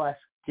wouldn't let blacks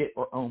get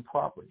or own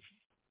property.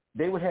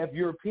 They would have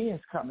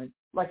Europeans coming,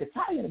 like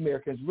Italian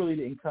Americans really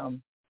didn't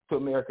come to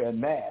America en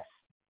masse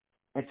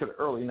until the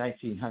early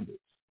 1900s.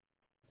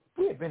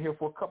 We had been here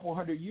for a couple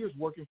hundred years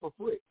working for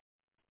free.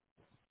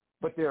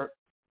 But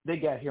they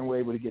got here and were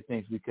able to get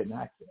things we couldn't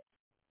access.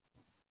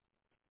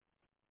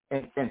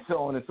 And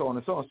so on and so on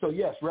and so on. So,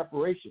 yes,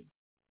 reparations.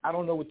 I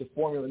don't know what the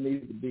formula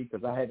needs to be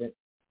because I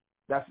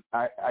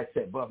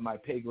said above my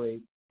pay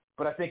grade,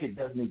 but I think it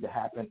does need to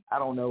happen. I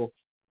don't know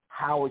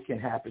how it can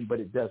happen, but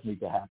it does need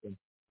to happen.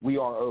 We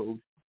are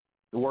owed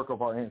the work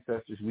of our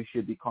ancestors. We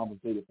should be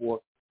compensated for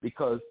it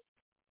because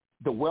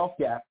the wealth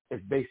gap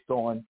is based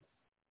on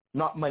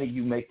not money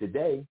you make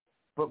today,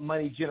 but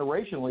money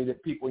generationally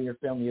that people in your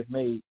family have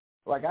made.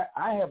 Like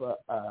I have a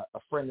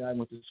friend that I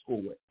went to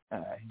school with,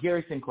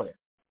 Gary Sinclair.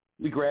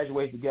 We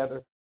graduated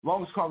together.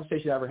 Longest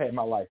conversation I ever had in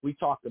my life. We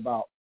talked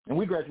about, and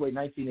we graduated in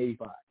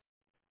 1985.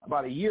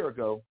 About a year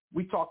ago,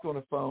 we talked on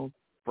the phone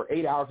for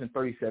 8 hours and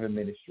 37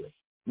 minutes straight,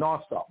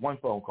 nonstop, one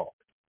phone call.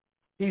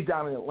 He's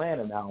down in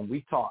Atlanta now, and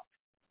we talked.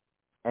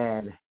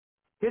 And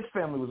his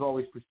family was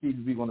always perceived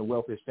to be one of the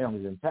wealthiest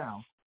families in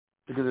town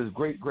because his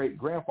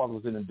great-great-grandfather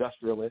was an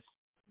industrialist.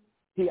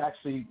 He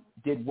actually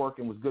did work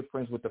and was good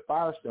friends with the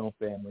Firestone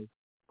family,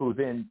 who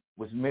then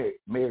was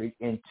married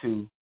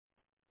into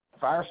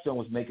Firestone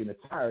was making the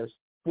tires.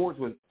 Ford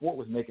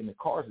was making the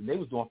cars, and they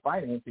was doing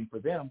financing for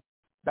them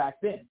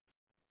back then.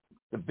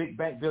 The big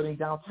bank building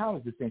downtown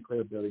is the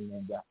Sinclair building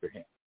named after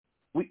him.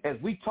 As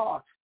we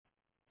talked,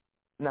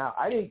 now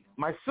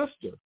my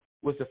sister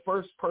was the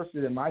first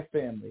person in my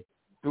family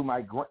through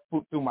my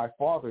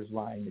father's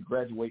line to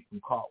graduate from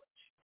college.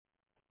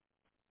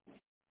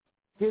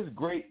 His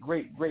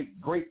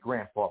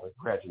great-great-great-great-grandfather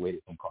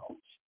graduated from college.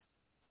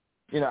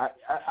 You know,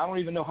 I don't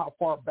even know how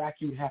far back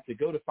you'd have to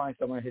go to find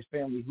someone in his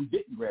family who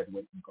didn't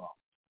graduate from college.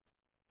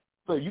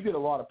 So you get a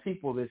lot of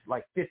people that's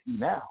like 50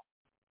 now,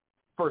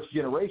 first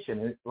generation.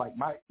 And like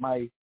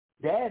my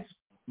dad's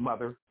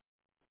mother,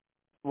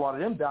 a lot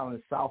of them down in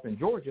the South in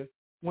Georgia,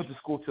 went to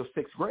school till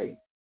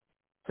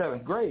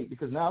 7th grade,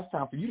 because now it's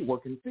time for you to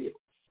work in the field.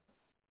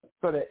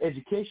 So that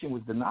education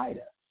was denied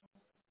us.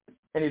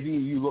 And if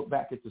you look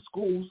back at the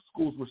schools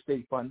were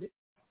state funded.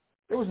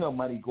 There was no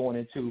money going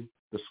into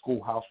the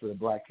schoolhouse for the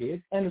black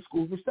kids, and the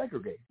schools were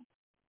segregated.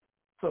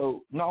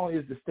 So not only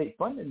is the state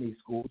funding these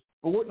schools,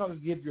 but we're not going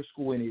to give your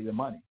school any of the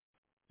money.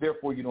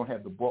 Therefore, you don't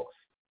have the books.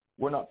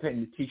 We're not paying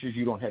the teachers.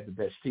 You don't have the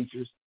best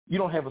teachers. You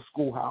don't have a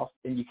schoolhouse,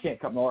 and you can't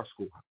come to our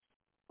schoolhouse.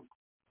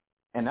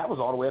 And that was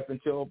all the way up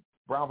until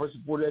Brown versus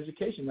Board of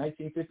Education,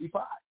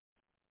 1955.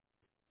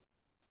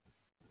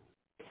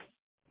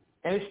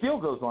 And it still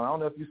goes on. I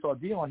don't know if you saw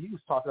Dion. He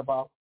was talking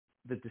about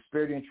the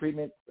disparity in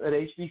treatment at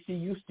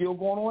HBCU still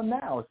going on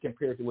now as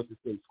compared to what the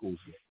state schools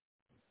get.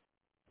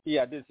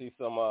 Yeah, I did see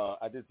some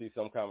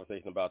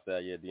conversation about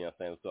that. Yeah, Deion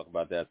Sanders talking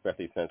about that,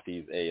 especially since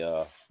he's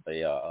a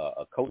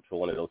coach for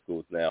one of those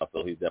schools now,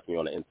 so he's definitely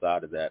on the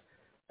inside of that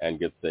and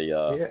gets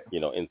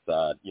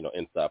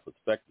inside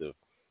perspective.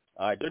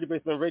 All right, Dirty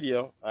Basement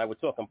Radio. All right, we're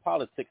talking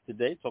politics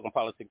today. Talking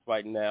politics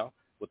right now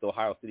with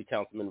Ohio City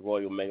Councilman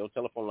Royal Mayo.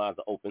 Telephone lines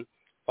are open,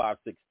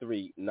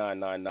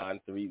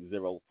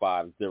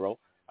 563-999-3050.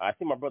 I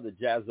see my brother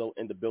Jazzo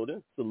in the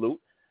building. Salute.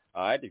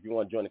 All right, if you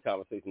want to join the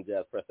conversation,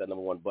 Jazz, press that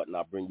number 1 button.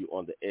 I'll bring you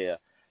on the air.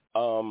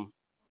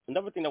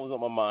 Another thing that was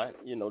on my mind,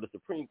 the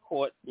Supreme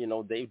Court,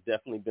 they've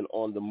definitely been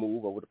on the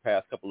move over the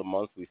past couple of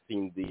months. We've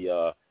seen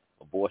the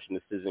abortion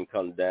decision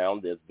come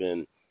down. There's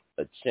been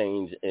a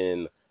change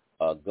in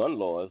gun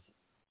laws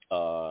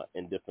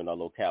in different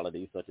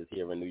localities, such as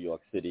here in New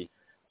York City.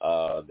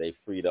 They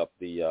freed up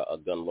the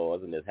gun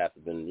laws, and there has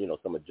been,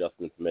 some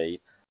adjustments made.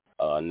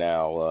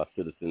 Now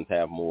citizens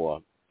have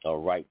more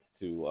rights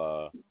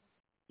to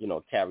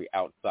carry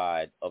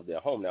outside of their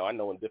home. Now, I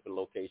know in different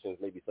locations,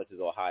 maybe such as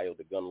Ohio,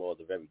 the gun laws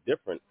are very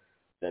different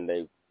than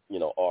they,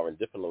 are in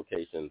different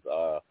locations.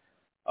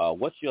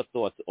 What's your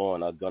thoughts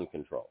on gun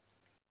control?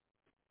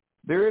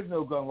 There is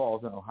no gun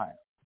laws in Ohio.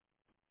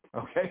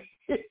 Okay?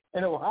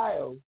 In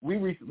Ohio, we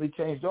recently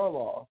changed our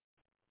law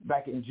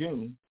back in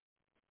June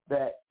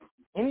that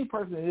any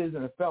person that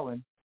isn't a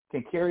felon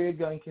can carry a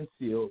gun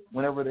concealed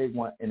whenever they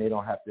want, and they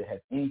don't have to have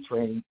any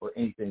training or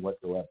anything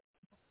whatsoever.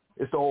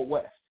 It's the Old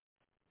West.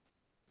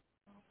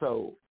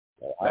 So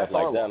that's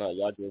like that.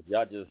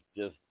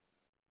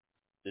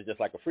 It's just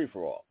like a free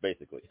for all,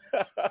 basically.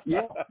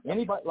 Yeah,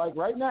 anybody, like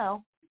right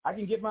now, I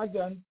can get my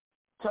gun,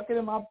 tuck it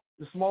in the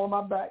small of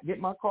my back, get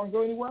my car, and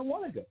go anywhere I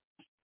want to go.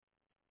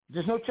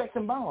 There's no checks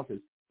and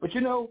balances. But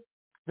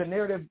the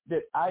narrative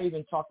that I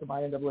even talked to my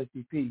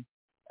NAACP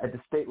at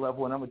the state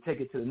level, and I'm going to take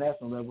it to the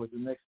national level at the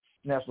next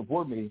national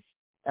board meeting,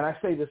 and I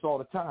say this all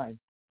the time,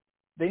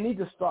 they need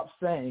to stop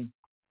saying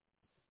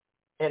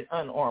an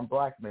unarmed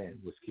black man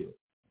was killed,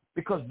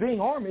 because being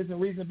armed isn't a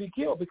reason to be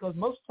killed, because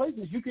most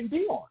places you can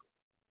be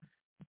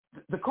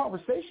armed. The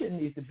conversation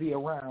needs to be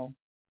around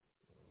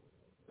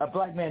a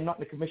black man not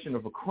in the commission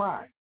of a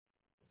crime,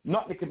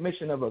 not in the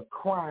commission of a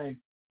crime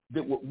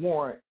that would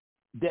warrant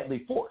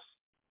deadly force.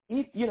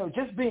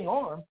 Just being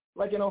armed,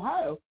 like in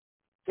Ohio,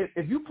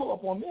 if you pull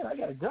up on me and I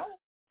got a gun,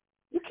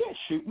 you can't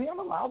shoot me. I'm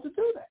allowed to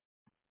do that.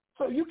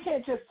 So you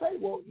can't just say,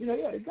 well, you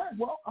had a gun.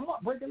 Well, I'm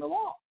not breaking the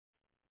law.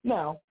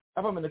 Now,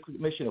 if I'm in the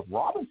commission of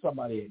robbing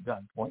somebody at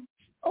gunpoint,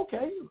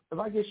 okay, if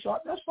I get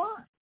shot, that's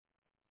fine.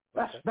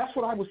 That's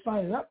what I was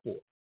signing up for.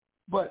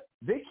 But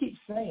they keep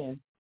saying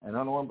an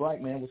unarmed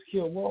black man was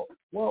killed. Well,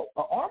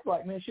 an armed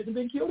black man shouldn't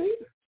have been killed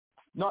either.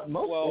 Not in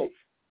most states.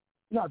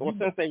 Well,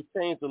 since they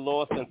changed the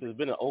law, since there's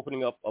been an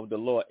opening up of the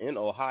law in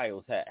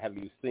Ohio, have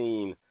you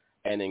seen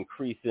an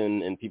increase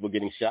in people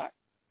getting shot?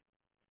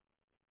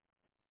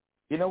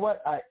 You know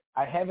what?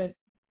 I haven't.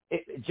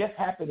 It just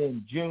happened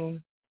in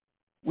June.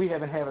 We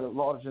haven't had a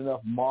large enough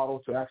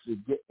model to actually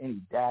get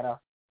any data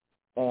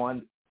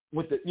on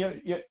with the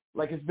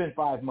like it's been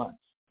 5 months.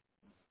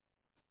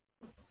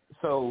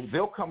 So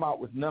they'll come out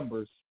with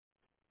numbers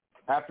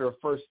after a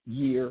first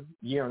year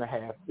and a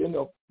half. Then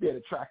they'll be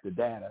able to track the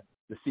data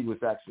to see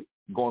what's actually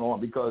going on,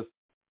 because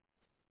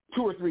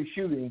 2 or 3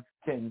 shootings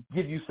can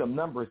give you some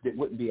numbers that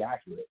wouldn't be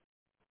accurate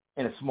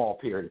in a small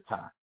period of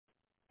time.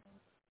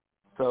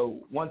 So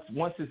once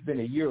it's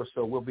been a year or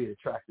so, we'll be able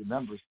to track the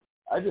numbers.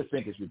 I just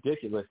think it's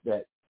ridiculous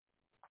that,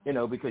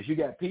 because you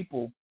got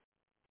people,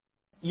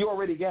 you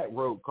already got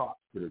rogue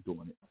cops that are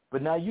doing it,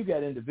 but now you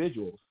got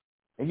individuals,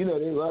 and they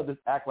love to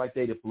act like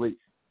they the police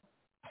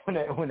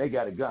when they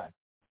got a gun.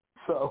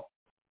 So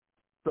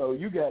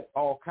you got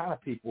all kind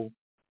of people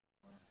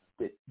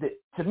that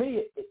to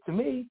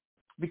me,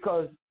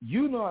 because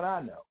and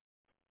I know,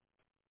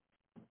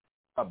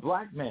 a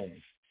black man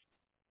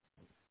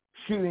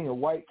shooting a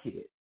white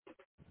kid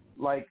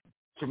like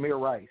Tamir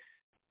Rice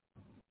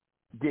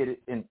did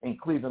it in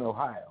Cleveland,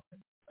 Ohio.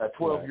 A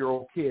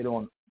 12-year-old kid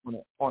on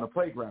a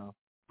playground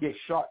gets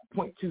shot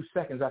 0.2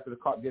 seconds after the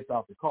cop gets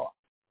off the car.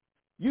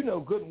 You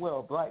know good and well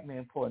a black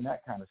man pulling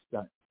that kind of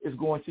stunt is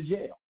going to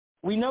jail.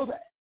 We know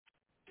that.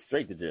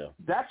 Straight to jail.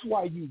 That's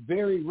why you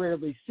very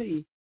rarely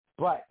see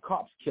black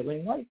cops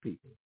killing white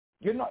people.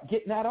 You're not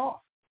getting that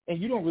off. And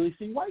you don't really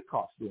see white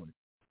cops doing it.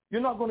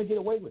 You're not going to get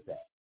away with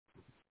that.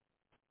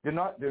 They're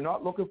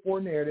not looking for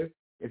a narrative.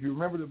 If you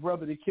remember the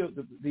brother that killed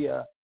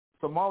the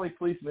Somali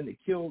policeman that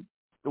killed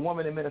the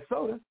woman in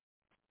Minnesota,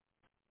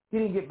 he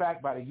didn't get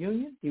back by the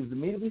union. He was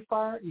immediately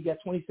fired. He got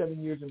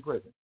 27 years in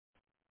prison.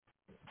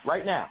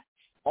 Right now,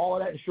 all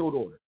of that in short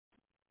order.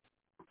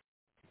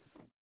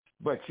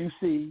 But you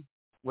see,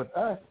 with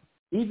us,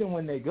 even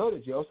when they go to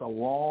jail, it's a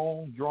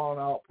long,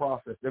 drawn-out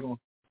process. They're going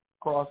to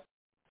cross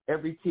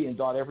every T and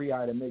dot every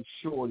I to make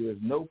sure there's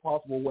no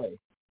possible way.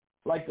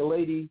 Like the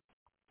lady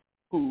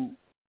who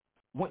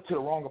went to the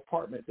wrong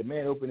apartment, the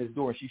man opened his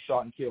door and she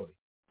shot and killed him.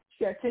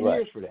 She got 10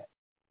 years for that.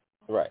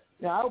 Right.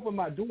 Now, I open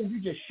my door and you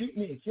just shoot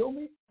me and kill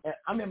me, and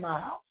I'm in my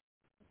house,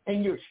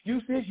 and your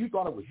excuse is you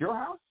thought it was your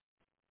house?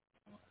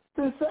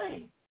 It's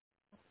insane.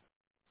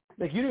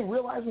 Like, you didn't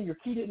realize when your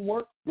key didn't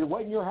work that it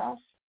wasn't your house?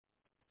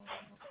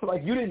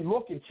 Like, you didn't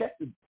look and check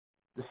to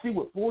see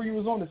what floor you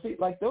was on to see?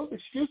 Like, those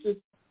excuses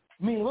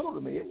mean little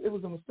to me. It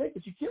was a mistake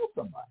that you killed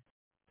somebody.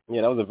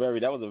 Yeah, that was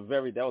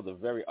a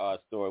very odd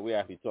story. We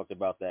actually talked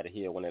about that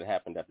here when it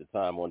happened at the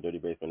time on Dirty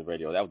Basement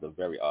Radio. That was a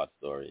very odd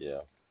story,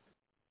 yeah.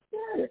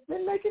 Yeah, it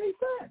didn't make any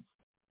sense.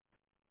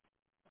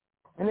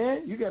 And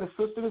then you got a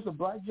sister that's a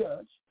black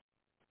judge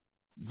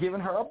giving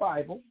her a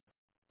Bible,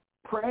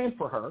 praying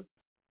for her.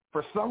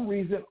 For some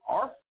reason,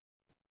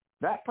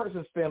 that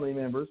person's family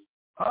members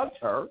hugged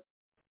her.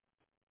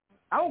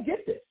 I don't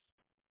get this.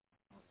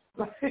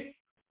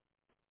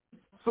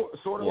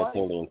 Sort of like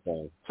totally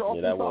insane.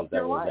 Charleston, that South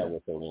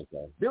was totally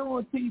insane. They're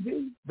on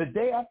TV the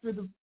day after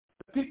the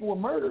people were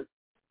murdered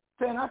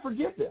saying, I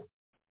forgive them.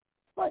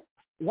 Like,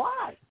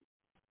 why?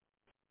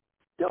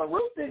 Dylan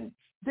Ruth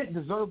didn't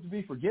deserve to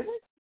be forgiven.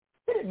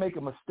 He didn't make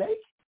a mistake.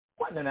 It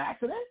wasn't an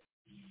accident.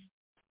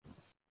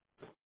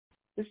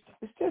 It's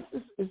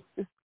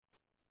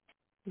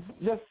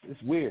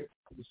weird.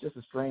 It's just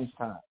a strange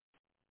time.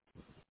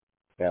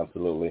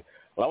 Absolutely.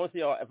 Well, I want to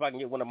see if I can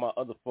get one of my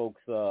other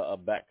folks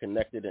back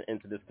connected and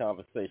into this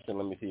conversation.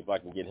 Let me see if I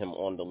can get him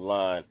on the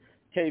line.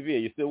 KV, are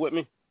you still with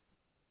me?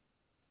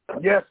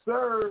 Yes,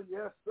 sir.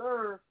 Yes,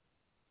 sir.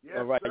 Yes,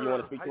 all right. Sir. You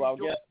want to speak to our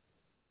guest?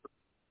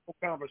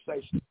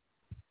 Conversation.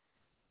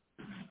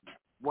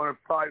 One of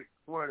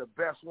the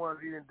best ones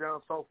he's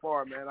done so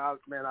far, man. I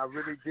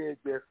really dig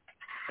this,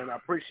 and I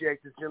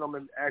appreciate this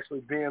gentleman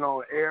actually being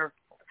on air.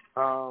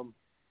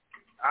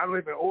 I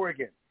live in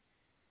Oregon,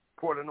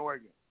 Portland,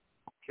 Oregon.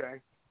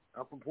 Okay,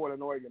 I'm from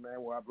Portland, Oregon,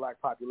 man, where our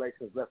black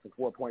population is less than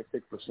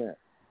 4.6%.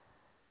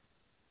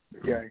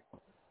 Okay.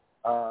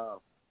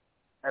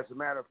 As a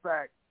matter of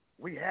fact,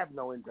 we have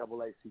no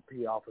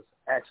NAACP office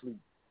actually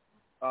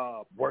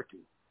working.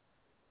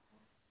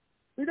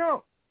 We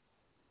don't.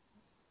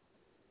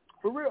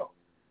 For real.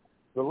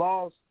 the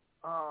laws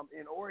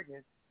in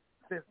Oregon,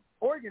 since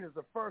Oregon is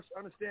the first,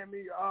 understand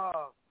me,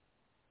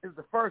 is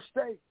the first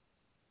state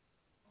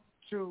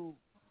to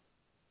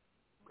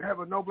have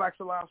a no blacks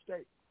allowed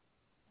state.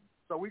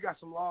 So we got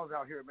some laws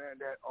out here, man,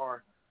 that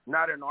are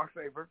not in our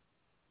favor.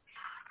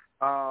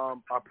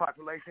 Our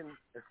population,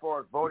 as far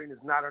as voting, is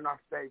not in our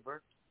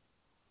favor.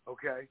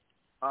 Okay.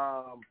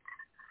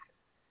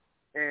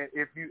 And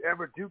if you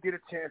ever do get a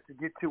chance to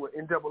get to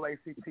an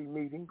NAACP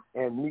meeting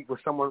and meet with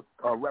someone,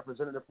 a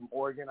representative from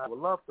Oregon, I would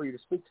love for you to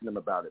speak to them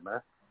about it,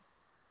 man.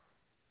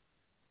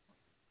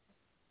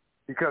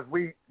 Because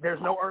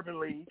there's no urban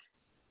league.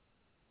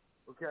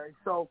 Okay,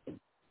 so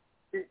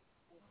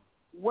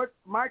what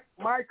my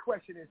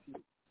question is to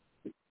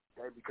you,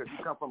 okay, because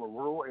you come from a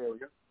rural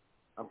area,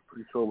 I'm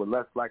pretty sure with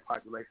less black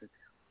population,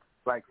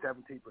 like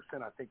 17%,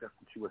 I think that's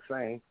what you were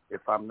saying,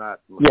 if I'm not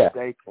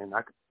mistaken.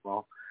 I could be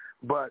wrong.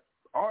 But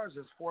ours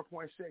is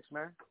 4.6,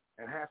 man,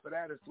 and half of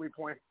that is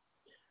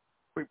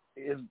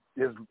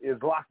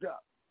is locked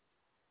up.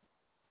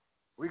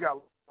 We got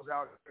laws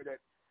out here that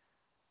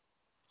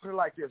put it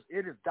like this: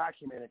 it is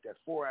documented that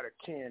 4 out of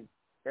 10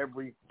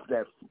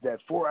 that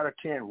 4 out of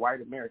 10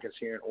 white Americans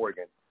here in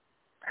Oregon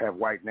have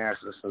white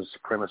nationalists and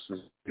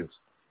supremacist views.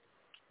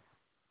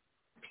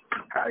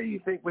 How do you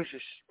think we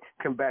should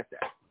combat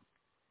that?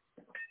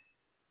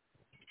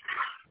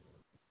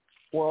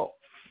 Well,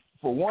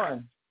 for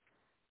one,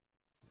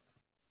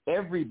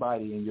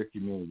 everybody in your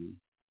community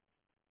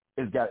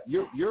has got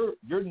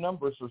your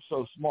numbers are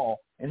so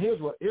small. And here's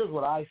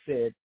what I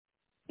said,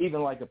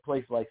 even like a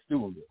place like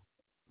Steubenville,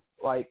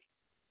 like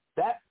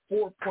that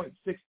 4.6%.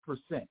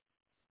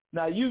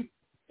 Now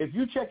if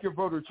you check your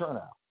voter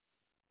turnout,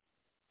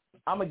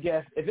 I'm a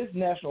guess if it's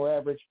national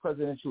average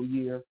presidential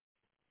year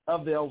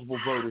of the eligible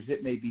voters,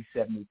 it may be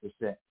 70%,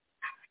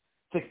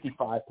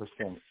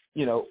 65%,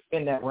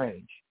 in that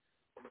range.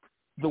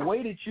 The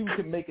way that you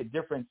can make a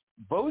difference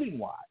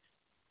voting-wise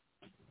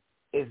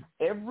is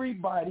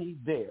everybody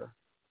there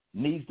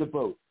needs to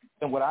vote.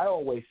 And what I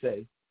always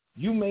say,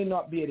 you may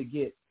not be able to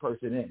get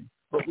person in,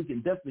 but we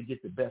can definitely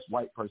get the best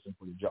white person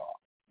for the job.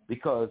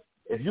 Because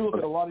if you look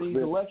at a lot of these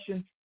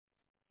elections,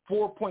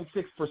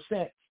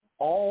 4.6%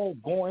 all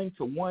going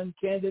to one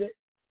candidate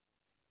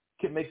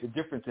can make the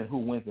difference in who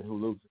wins and who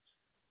loses.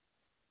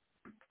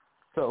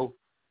 So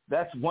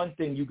that's one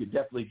thing you could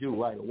definitely do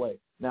right away.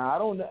 Now, I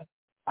don't know.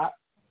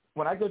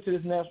 When I go to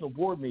this national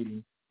board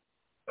meeting,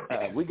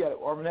 we got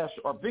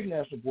our big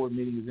national board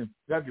meeting is in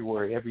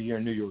February every year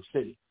in New York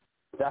City.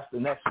 That's the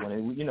next one.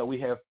 And, we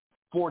have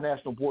 4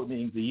 national board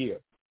meetings a year.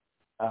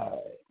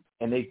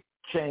 And they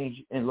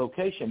change in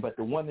location, but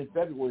the one in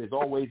February is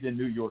always in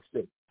New York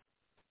City.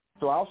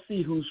 So I'll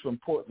see who's from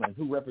Portland,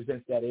 who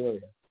represents that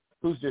area,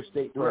 who's their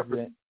state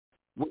president,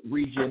 what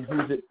region,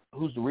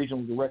 who's the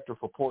regional director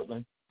for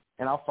Portland,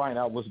 and I'll find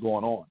out what's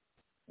going on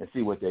and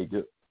see what they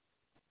do.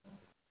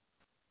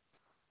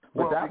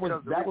 But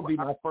that would be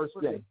my first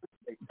thing,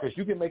 because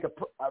you can make an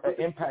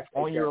impact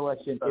on your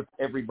election if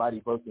everybody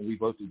votes and we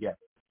vote together.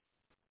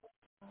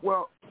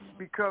 Well,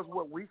 because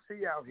what we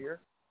see out here,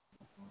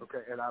 okay,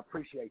 and I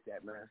appreciate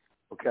that, man,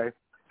 okay,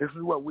 this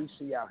is what we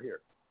see out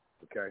here,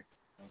 okay.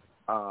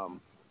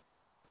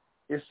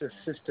 It's a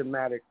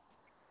systematic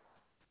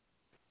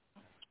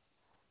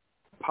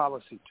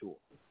policy tool.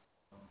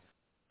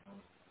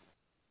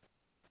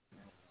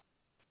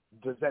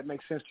 Does that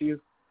make sense to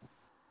you?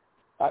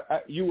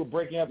 You were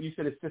breaking up. You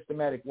said it's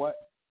systematic what?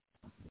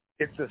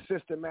 It's a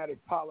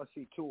systematic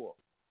policy tool.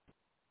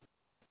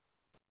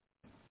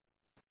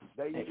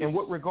 In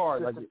what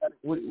regard? Like,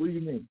 what do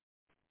you mean?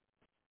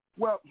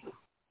 Well,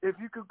 if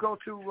you could go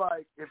to,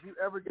 if you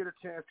ever get a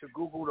chance to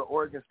Google the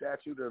Oregon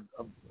Statute of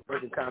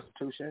Oregon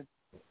Constitution,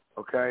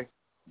 okay,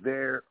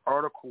 their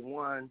Article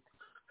 1,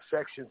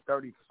 Section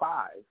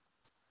 35,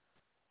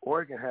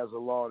 Oregon has a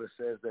law that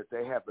says that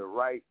they have the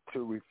right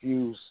to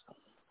refuse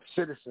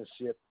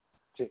citizenship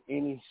to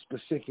any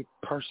specific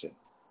person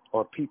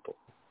or people.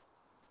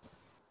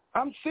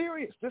 I'm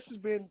serious. This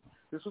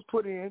was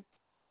put in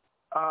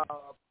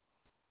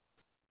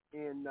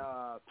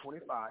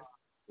 25.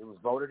 It was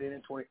voted in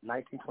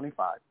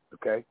 1925.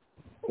 Okay,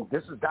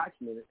 this is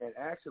documented and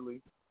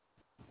actually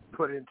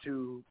put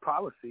into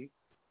policy,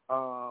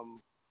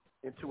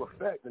 into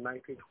effect in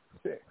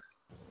 1926.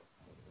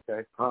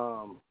 Okay.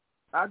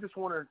 I just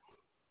want to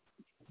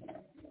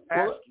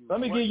ask you. Let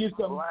me give you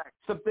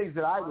some things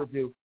that I would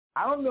do.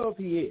 I don't know if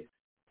he is,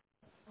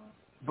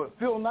 but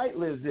Phil Knight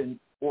lives in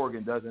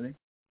Oregon, doesn't he?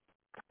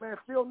 Man,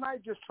 Phil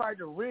Knight just tried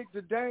to rig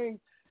the dang.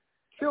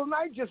 Phil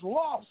Knight just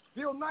lost.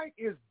 Phil Knight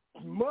is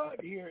mud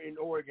here in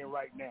Oregon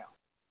right now.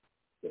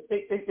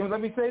 And let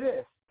me say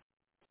this.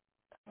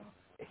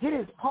 Hit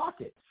his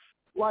pockets.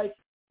 Like,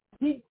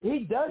 he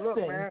does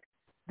things, man,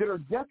 that are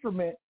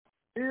detriment.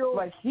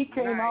 Like, he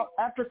came out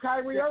after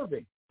Kyrie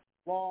Irving.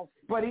 Lost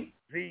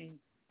the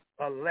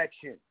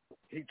election.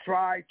 He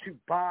tried to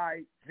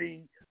buy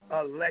the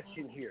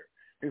election here.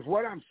 Is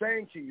what I'm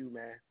saying to you,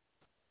 man.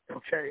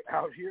 Okay,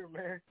 out here,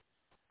 man,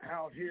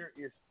 out here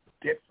is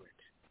different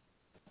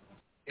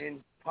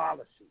in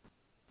policy.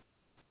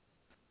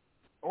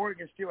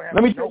 Oregon still has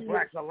no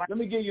blacks allowed. Let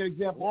me give you an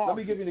example. Let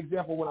me give you an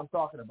example of what I'm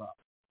talking about.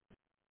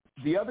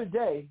 The other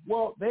day,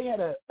 they had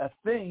a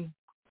thing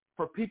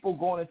for people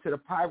going into the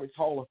Pirates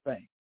Hall of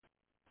Fame.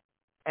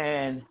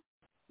 And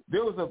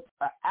there was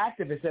an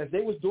activist, as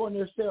they was doing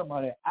their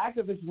ceremony, an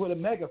activist with a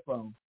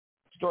megaphone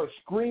started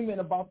screaming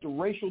about the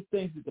racial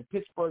things that the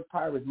Pittsburgh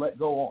Pirates let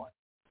go on.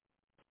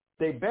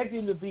 They begged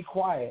him to be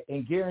quiet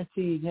and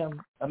guaranteed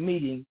him a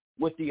meeting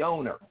with the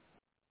owner,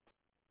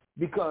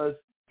 because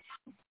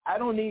I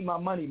don't need my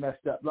money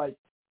messed up. Like,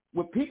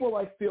 what people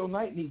like Phil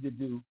Knight need to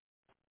do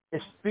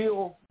is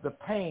feel the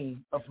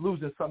pain of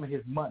losing some of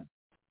his money.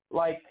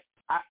 Like,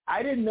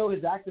 I didn't know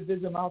his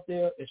activism out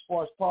there as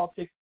far as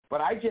politics,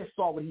 but I just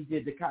saw what he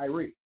did to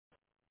Kyrie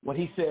when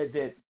he said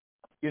that,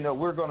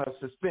 we're going to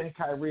suspend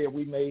Kyrie and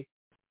we may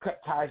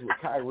cut ties with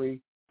Kyrie.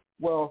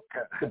 Well,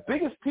 the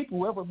biggest people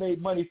who ever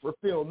made money for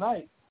Phil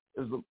Knight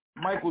is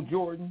Michael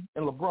Jordan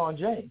and LeBron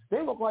James.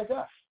 They look like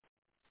us.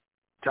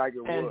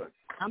 Tiger and Woods.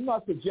 I'm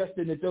not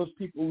suggesting that those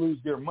people lose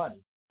their money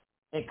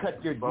and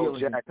cut their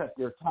deals and cut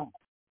their time.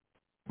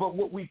 But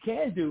what we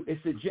can do is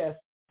suggest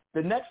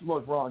the next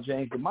LeBron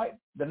James,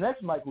 the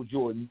next Michael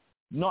Jordan,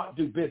 not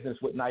do business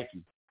with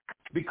Nike,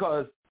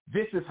 because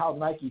this is how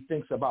Nike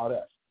thinks about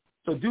us.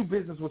 So do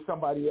business with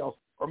somebody else,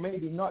 or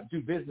maybe not do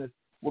business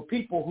with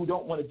people who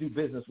don't want to do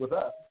business with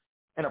us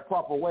in a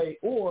proper way.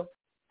 Or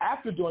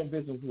after doing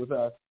business with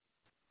us,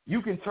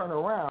 you can turn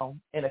around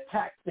and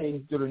attack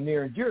things that are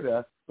near and dear to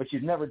us, but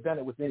you've never done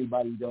it with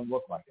anybody who don't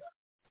look like us.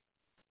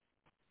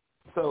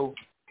 So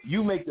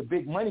you make the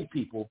big money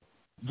people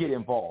get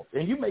involved,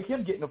 and you make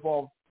him get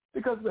involved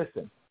because,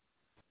 listen,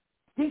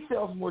 he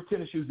sells more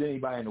tennis shoes than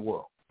anybody in the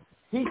world.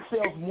 He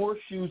sells more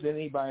shoes than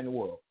anybody in the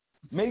world.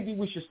 Maybe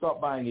we should start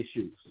buying his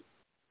shoes.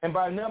 And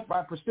by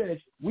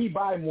percentage, we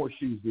buy more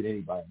shoes than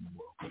anybody in the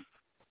world.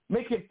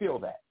 Make him feel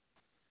that.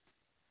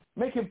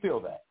 Make him feel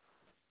that.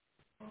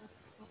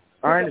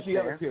 I Pick up the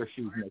other pair of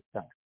shoes next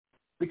time.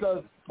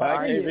 Because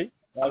I'm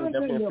not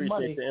saying your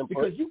money,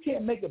 because you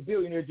can't make a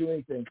billionaire do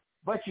anything,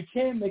 but you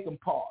can make him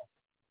pause.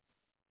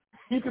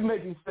 You can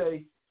make him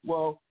say,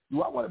 well,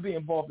 do I want to be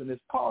involved in this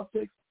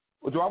politics,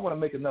 or do I want to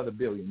make another $1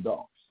 billion?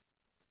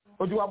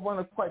 Or do I want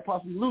to quite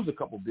possibly lose a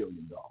couple $1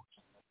 billion?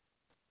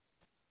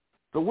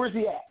 So where's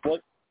he at?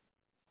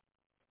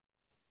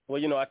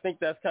 Well, I think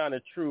that's kind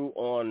of true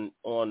on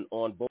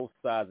both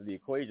sides of the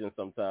equation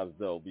sometimes,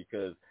 though,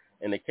 because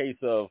in the case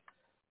of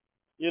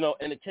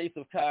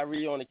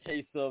Kyrie, or in the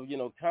case of,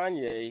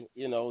 Kanye,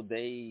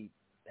 they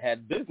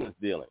had business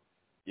dealings.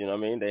 You know what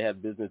I mean? They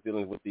had business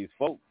dealings with these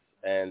folks,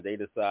 and they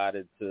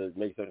decided to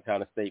make certain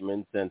kind of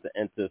statements and to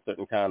enter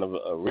certain kind of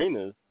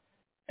arenas,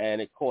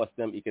 and it cost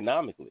them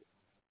economically.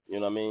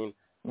 You know what I mean?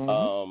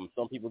 Mm-hmm.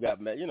 Some people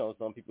got mad,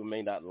 some people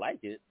may not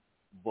like it,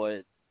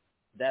 but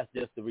that's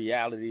just the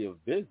reality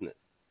of business.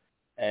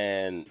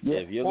 And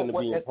if you're going to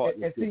be in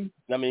partnership,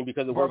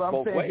 because it works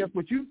both ways.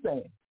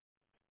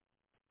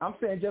 I'm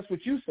saying just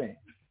what you're saying.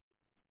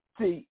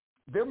 See,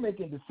 they're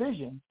making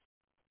decisions,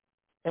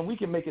 and we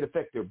can make it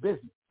affect their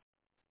business.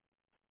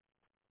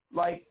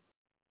 Like,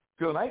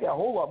 Phil Knight got a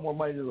whole lot more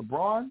money than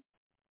LeBron,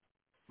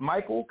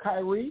 Michael,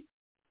 Kyrie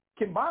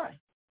combined.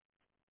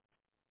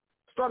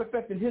 Start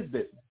affecting his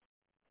business.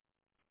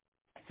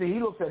 See, he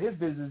looks at his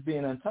business as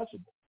being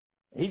untouchable.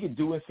 He can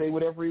do and say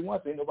whatever he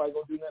wants. Ain't nobody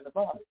going to do nothing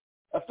about it.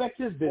 Affect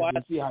his business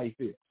and see how he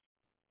feels.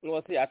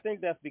 Well, I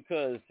think that's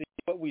because,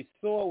 what we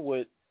saw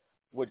with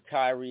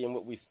Kyrie and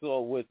what we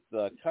saw with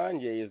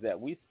Kanye is that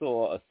we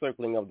saw a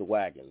circling of the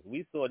wagons.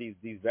 We saw these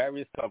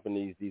various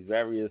companies, these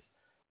various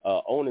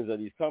owners of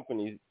these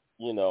companies,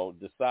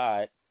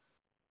 decide,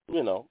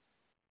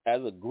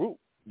 as a group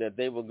that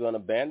they were going to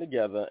band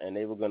together and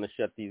they were going to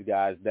shut these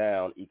guys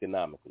down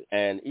economically.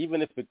 And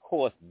even if it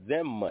cost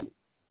them money,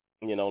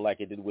 like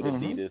it did with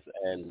Adidas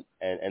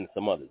and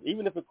some others,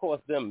 even if it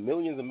cost them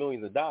millions and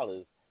millions of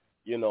dollars,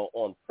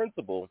 on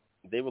principle,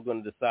 they were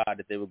going to decide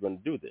that they were going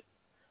to do this.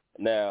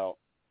 Now,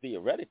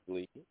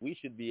 theoretically, we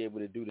should be able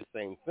to do the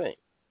same thing.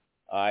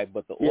 All right,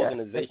 but the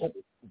organization,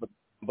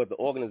 but the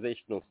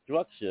organizational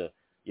structure,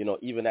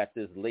 even at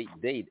this late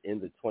date in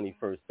the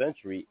 21st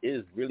century,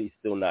 is really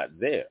still not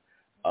there.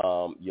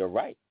 You're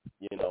right.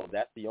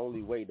 That's the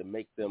only way to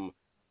make them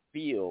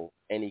feel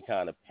any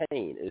kind of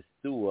pain is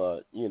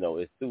through,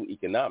 is through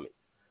economics.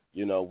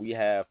 We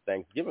have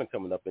Thanksgiving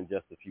coming up in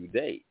just a few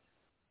days.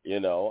 They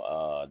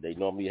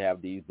normally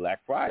have these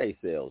Black Friday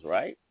sales,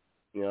 right?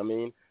 You know what I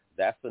mean?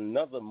 That's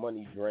another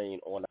money drain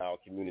on our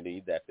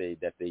community that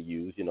they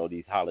use,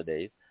 these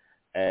holidays.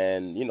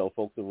 And,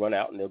 folks will run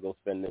out and they'll go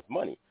spend this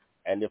monny.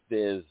 And if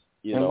there's,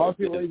 and a lot of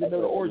people don't even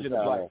know the origin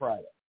of Black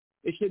Friday.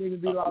 It shouldn't even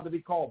be allowed to be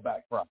called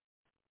Black Friday.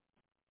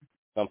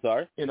 I'm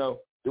sorry? The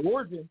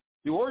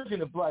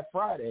origin of Black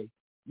Friday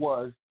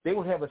was they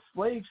would have a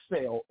slave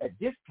sale at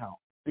discount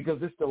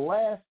because it's the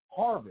last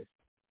harvest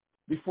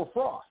before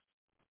frost.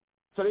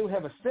 So they would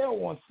have a sale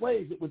on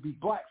slaves. It would be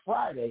Black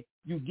Friday.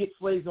 You get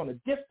slaves on a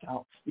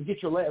discount to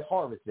get your last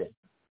harvest in.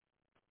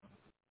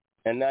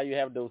 And now you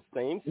have those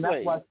same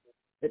slaves.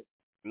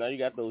 Now you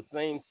got those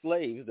same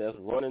slaves that's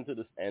running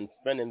to and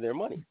spending their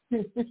money.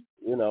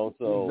 You know,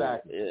 so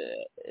exactly.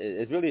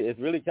 It's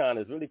really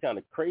kind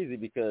of crazy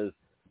because,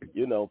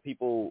 you know,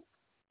 people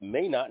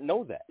may not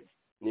know that.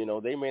 You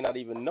know, they may not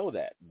even know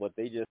that, but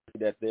they just see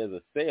that there's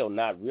a sale,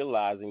 not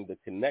realizing the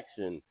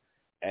connection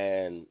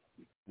and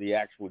the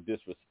actual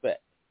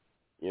disrespect.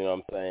 You know what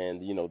I'm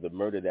saying? You know, the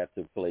murder that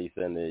took place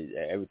and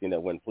everything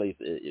that went place,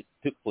 it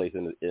took place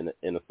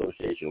in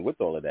association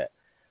with all of that.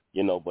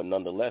 You know, but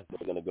nonetheless,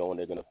 they're going to go and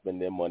they're going to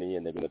spend their money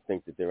and they're going to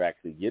think that they're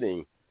actually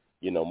getting,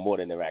 you know, more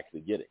than they're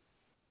actually getting.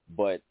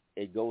 But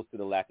it goes to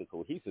the lack of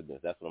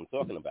cohesiveness. That's what I'm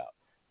talking about.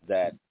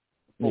 That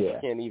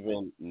folks can't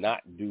even not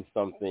do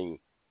something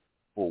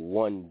for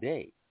one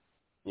day.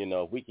 You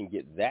know, if we can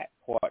get that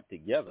part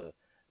together,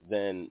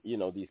 then, you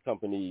know, these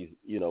companies,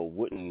 you know,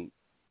 wouldn't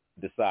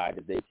decide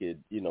that they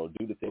could, you know,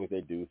 do the things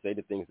they do, say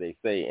the things they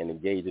say, and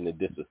engage in the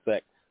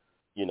disrespect,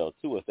 you know,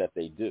 to us that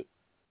they do.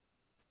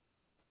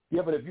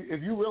 Yeah, but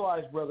if you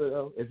realize,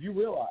 brother,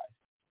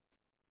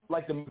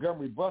 like the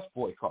Montgomery bus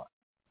boycott,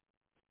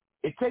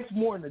 it takes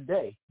more than a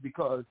day,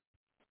 because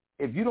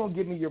if you don't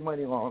give me your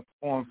money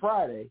on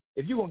Friday,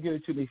 if you're going to give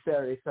it to me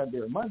Saturday, Sunday,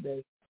 or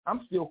Monday,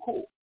 I'm still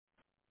cool.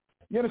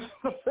 You understand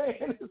what I'm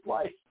saying? It's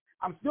like,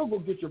 I'm still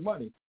going to get your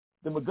money.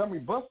 The Montgomery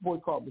bus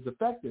boycott was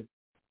effective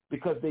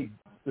because the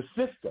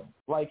system,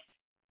 like,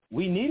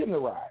 we need them to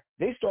ride.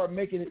 They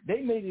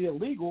made it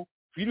illegal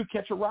for you to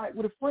catch a ride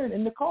with a friend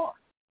in the car.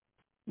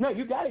 No,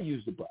 you got to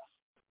use the bus.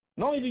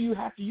 Not only do you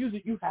have to use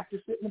it, you have to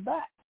sit in the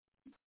back.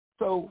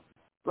 So,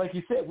 like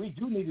you said, we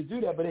do need to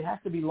do that, but it has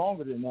to be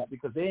longer than that,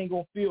 because they ain't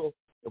going to feel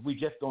if we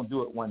just don't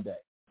do it one day.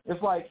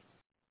 It's like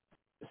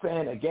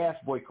saying a gas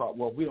boycott.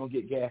 Well, if we don't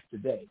get gas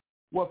today.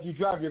 Well, if you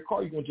drive your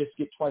car, you're going to just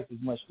get twice as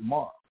much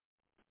tomorrow.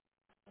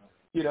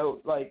 You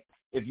know, like,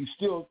 if you're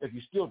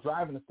still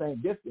driving the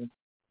same distance,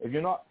 if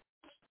you're not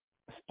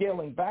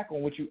scaling back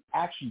on what you're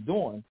actually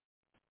doing,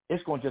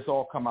 it's going to just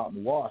all come out in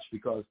the wash,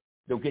 because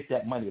they'll get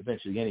that money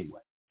eventually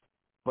anyway.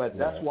 But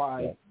that's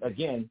why,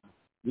 again,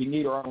 we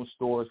need our own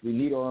stores. We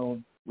need our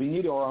own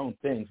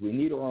things. We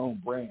need our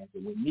own brands,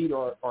 and we need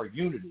our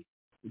unity,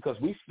 because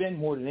we spend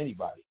more than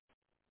anybody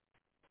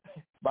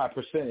by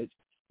percentage.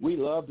 We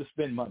love to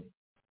spend money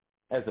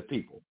as a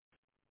people.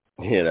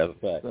 Yeah, that's a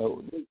fact.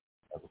 So,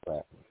 that's a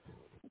fact.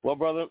 Well,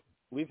 brother,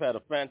 we've had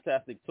a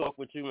fantastic talk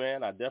with you,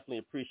 man. I definitely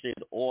appreciate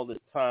all the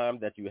time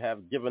that you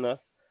have given us.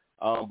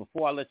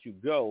 Before I let you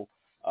go,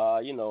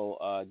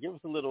 give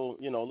us a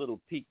little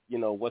peek, you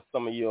know, what's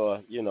some of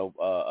your,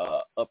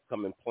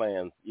 upcoming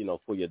plans, you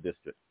know, for your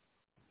district.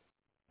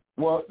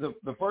 Well,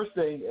 the first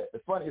thing, it's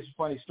a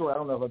funny story. I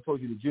don't know if I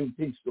told you the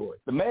Juneteenth story.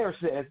 The mayor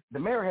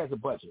has a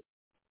budget,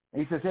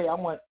 and he says, hey, I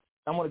want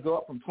to go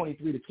up from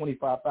 $23,000 to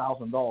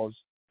 $25,000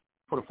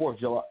 for the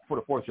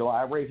 4th of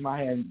July. I raised my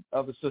hand.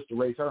 Other sister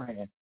raised her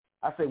hand.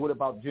 I said, what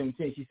about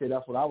Juneteenth? She said,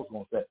 that's what I was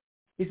going to say.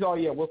 He said, oh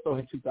yeah, we'll throw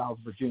in $2,000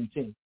 for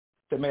Juneteenth. I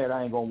said, man, that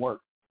ain't going to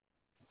work.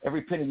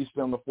 Every penny you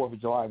spend on the 4th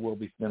of July will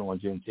be spent on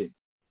Juneteenth.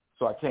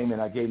 So I came in,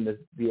 I gave him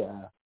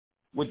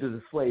which is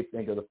a slave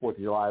thing of the 4th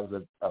of July. It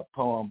was a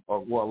poem,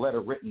 or a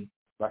letter written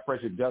by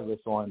Frederick Douglass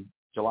on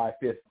July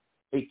 5th,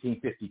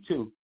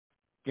 1852.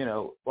 You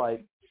know,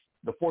 like,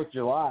 the 4th of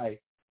July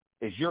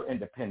is your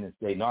Independence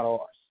Day, not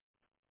ours.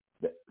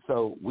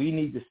 So we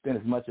need to spend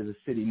as much of the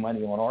city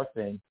money on our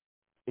thing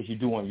as you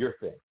do on your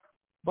thing.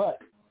 But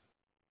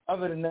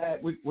other than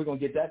that, we're going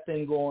to get that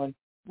thing going.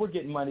 We're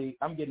getting money.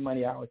 I'm getting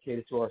money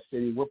allocated to our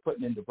city. We're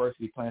putting in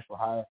diversity plans for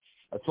hire.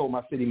 I told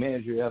my city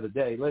manager the other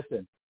day,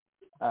 listen,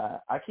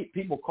 I keep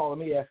people calling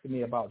me, asking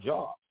me about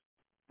jobs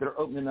that are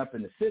opening up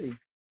in the city.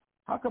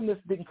 How come this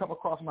didn't come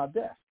across my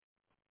desk?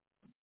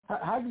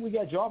 How do we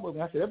get job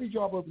opening? I said, every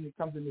job opening that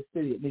comes in this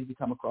city, it needs to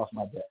come across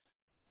my desk.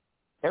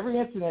 Every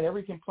incident,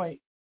 every complaint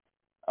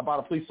about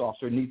a police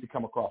officer needs to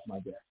come across my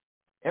desk.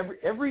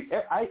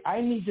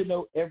 I need to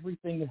know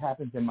everything that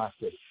happens in my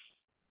city.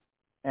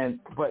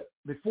 But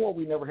before,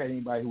 we never had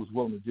anybody who was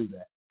willing to do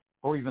that,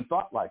 or even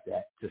thought like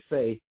that, to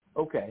say,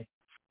 okay,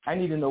 I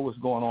need to know what's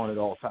going on at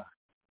all times.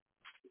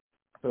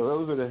 So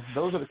those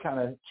are the kind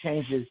of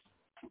changes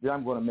that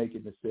I'm going to make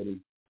in the city.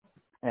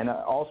 And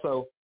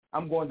also,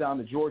 I'm going down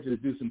to Georgia to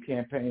do some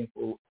campaigning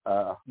for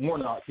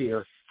Warnock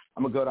here.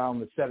 I'm going to go down on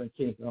the 17th,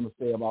 and I'm going to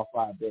stay about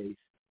 5 days.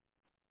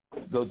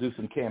 Go do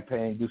some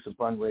campaigning, do some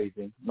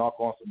fundraising, knock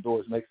on some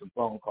doors, make some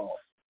phone calls,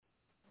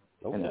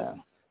 and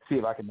see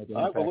if I can make an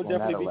impact on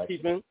that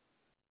election.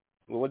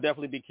 We'll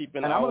definitely be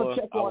keeping our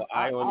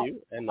eye on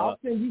you. And I'll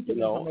send you some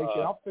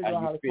information. I'll figure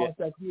out how to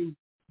contact you.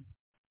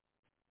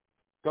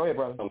 Go ahead,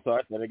 brother. I'm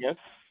sorry, say that again.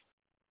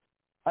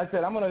 I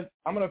said I'm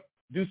gonna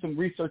do some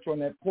research on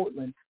that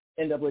Portland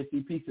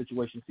NAACP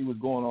situation, see what's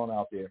going on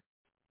out there,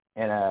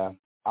 and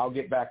I'll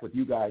get back with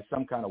you guys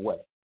some kind of way,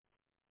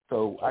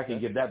 so I can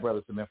give that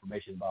brother some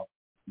information about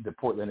the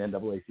Portland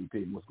NAACP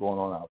and what's going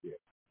on out there.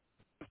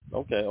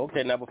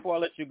 Okay. Now, before I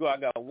let you go, I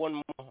got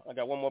one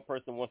more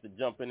person who wants to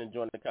jump in and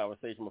join the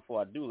conversation.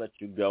 Before I do let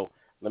you go,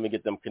 let me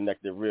get them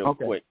connected real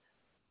quick.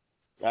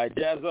 All right,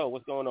 Jazzo,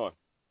 what's going on?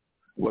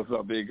 What's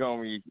up, big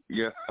homie?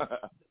 Yeah,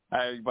 how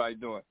everybody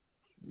doing?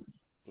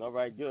 All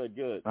right,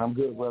 good. I'm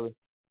good, brother.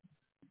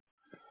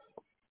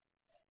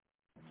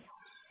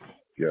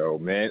 Yo,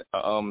 man,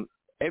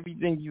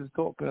 everything you was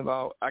talking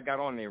about, I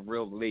got on there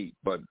real late,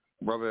 but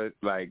brother,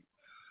 like,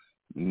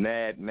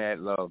 mad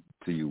love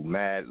to you,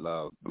 mad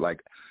love.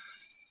 Like,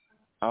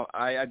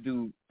 I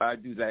do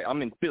that.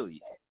 I'm in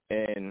Philly,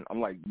 and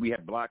I'm like, we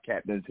have block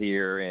captains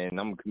here, and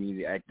I'm a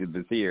community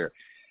activist here.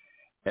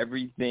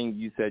 Everything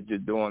you said you're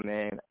doing,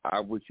 man, I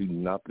wish you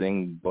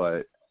nothing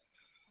but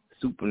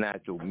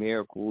supernatural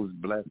miracles,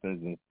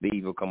 blessings, and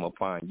favor come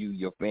upon you,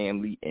 your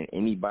family, and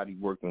anybody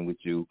working with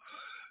you,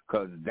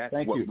 because that's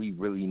what we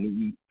really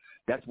need.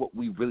 That's what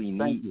we really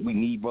need. We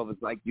need brothers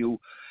like you,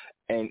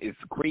 and it's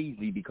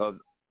crazy because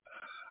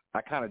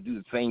I kind of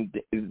do the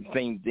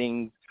same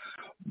things,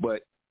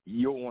 but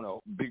you're on a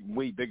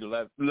way bigger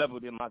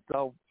level than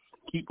myself.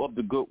 Keep up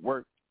the good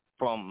work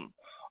from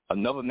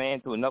another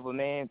man to another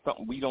man,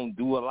 something we don't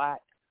do a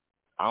lot.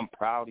 I'm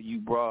proud of you,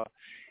 bro.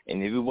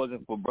 And if it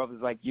wasn't for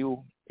brothers like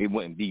you, it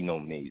wouldn't be no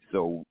me.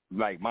 So,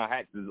 like, my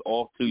hat is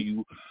off to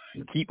you.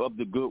 Keep up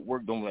the good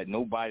work. Don't let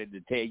nobody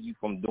deter you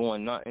from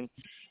doing nothing.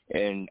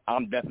 And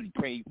I'm definitely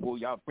praying for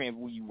you. I was praying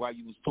for you while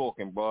you was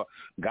talking, bro.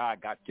 God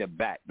got your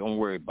back. Don't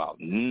worry about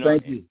nothing.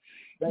 Thank you.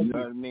 You know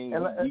what I mean?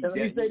 And let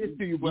me say this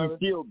to you, brother.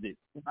 You killed it.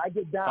 When I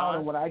get down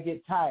and when I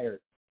get tired,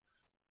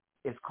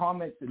 it's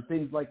comments and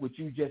things like what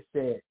you just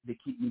said that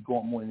keep me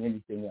going more than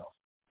anything else.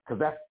 Because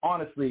that's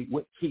honestly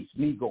what keeps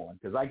me going.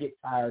 Because I get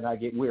tired and I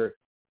get weary.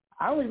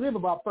 I only live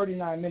about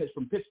 39 minutes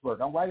from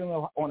Pittsburgh. I'm right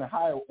on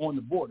Ohio on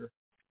the border.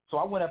 So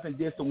I went up and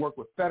did some work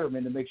with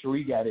Fetterman to make sure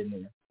he got in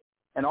there.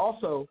 And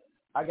also,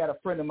 I got a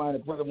friend of mine, a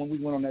brother, when we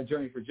went on that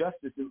journey for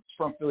justice, it was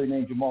from Philly,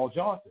 named Jamal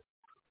Johnson.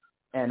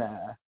 And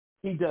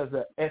he does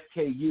a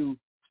SKU,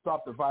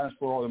 Stop the Violence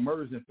for All the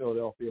Murders in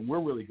Philadelphia, and we're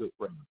really good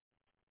friends.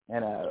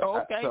 And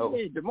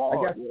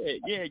Jamal,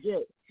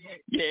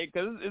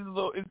 because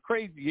it's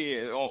crazy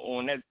here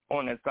on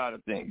that side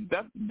of things.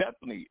 That's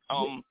definitely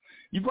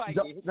you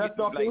probably that's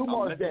Dr.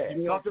 Umar's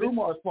dad. Dr.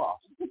 Umar's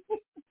pops.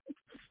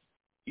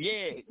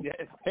 Yeah,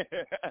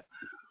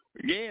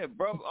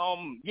 bro.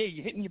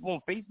 You hit me up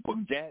on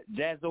Facebook,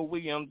 Jazzo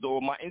Williams,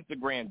 or my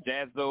Instagram,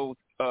 Jazzo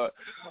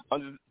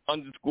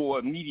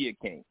 _ Media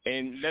King,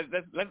 and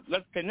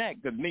let's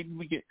connect, because maybe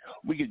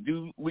we could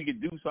do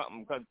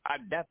something, because I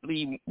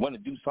definitely want to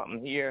do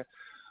something here,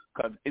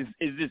 because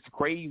is this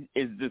crazy?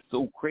 Is this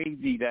so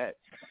crazy that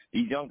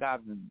these young guys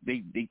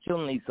they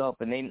killing themselves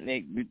and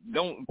they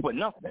don't for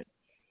nothing.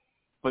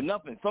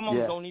 Some of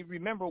them don't even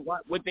remember why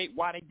they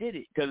did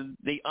it, because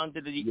they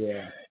under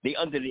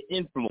the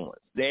influence.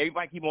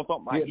 Everybody keep on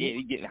talking about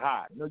they getting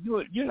high. No,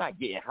 you're not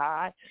getting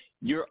high.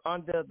 You're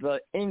under the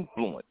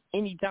influence.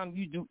 Anytime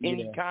you do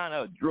any kind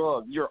of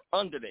drug, you're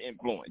under the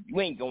influence. You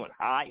ain't going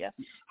higher.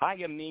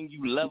 Higher means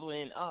you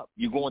leveling up.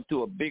 You're going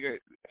to a bigger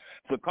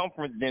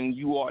circumference than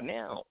you are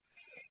now.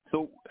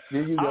 So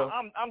there you go.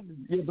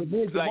 But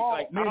me and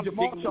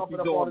Jamal chopping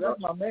up on it. That's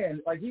my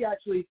man. Like, he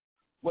actually.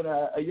 When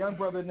a young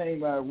brother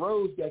named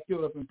Rose got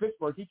killed up in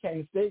Pittsburgh, he came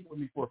and stayed with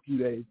me for a few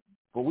days.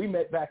 But we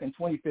met back in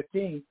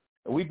 2015,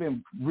 and we've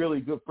been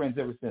really good friends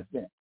ever since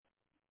then.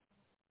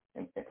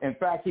 And in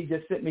fact, he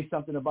just sent me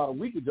something about a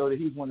week ago that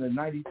he was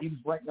he was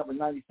ranked number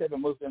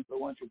 97 most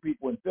influential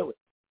people in Philly.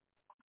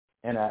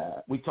 And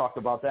we talked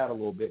about that a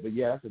little bit. But,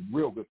 yeah, that's a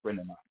real good friend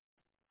of mine.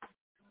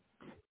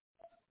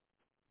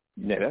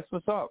 Yeah, that's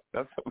what's up.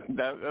 That's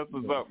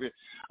what's up.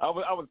 I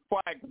was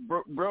quiet,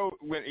 bro,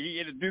 when he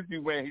introduced me,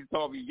 when he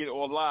told me to get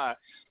online.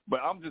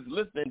 But I'm just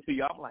listening to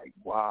you. I'm like,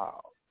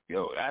 wow,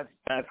 yo, that's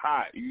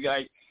hot. You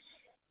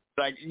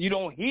like you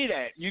don't hear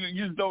that. You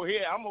just don't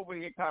hear it. I'm over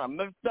here kind of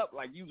messed up.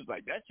 Like, you was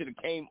like, that should have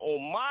been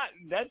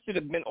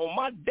on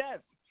my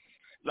desk.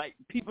 Like,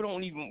 people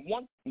don't even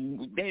want.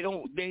 They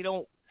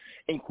don't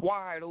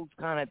inquire those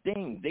kind of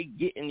things. They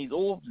get in these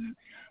offices.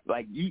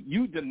 Like,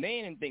 you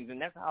demanding things,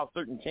 and that's how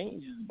certain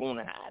changes is going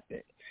to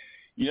happen.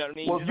 You know what I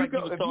mean? Well,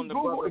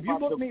 if you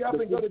look me up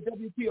and go to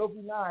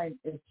WTOV9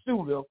 in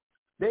Steubenville,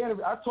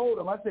 I told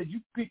them, I said,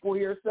 you people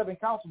here, 7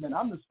 councilmen,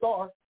 I'm the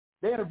star.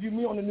 They interview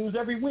me on the news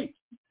every week.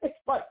 It's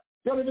like,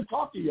 they don't even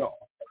talk to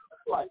y'all.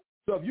 Like,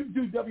 so if you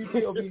do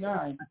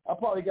WTOV9, I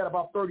probably got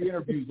about 30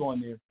 interviews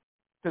on there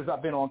since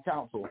I've been on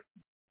council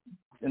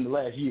in the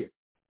last year.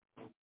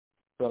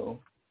 So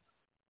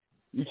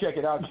you check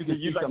it out. You can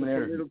see some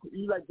interviews.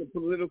 You like the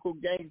political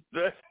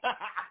gangster.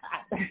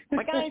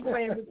 Like, I ain't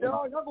playing with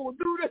y'all. Y'all going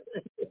to do this.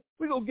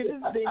 We're going to get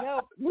this thing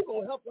out. We're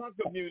going to help our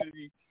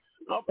community.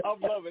 I'm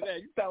loving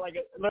that. You sound like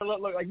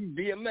look like you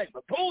DMX.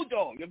 I told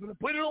y'all, you're going to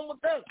put it on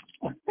with us.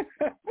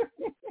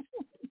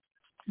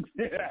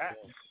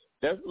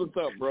 That's what's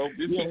up, bro.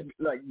 This is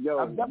like, yo,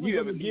 I'm definitely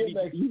going to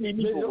DMX. You need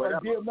me for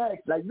whatever. DMX.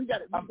 Like,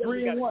 I'm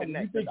 3-1.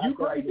 You think you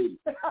crazy?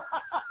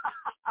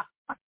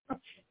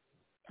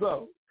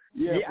 So,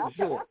 yeah, for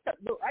sure.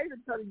 I used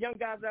to tell the young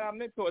guys that I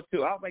mentor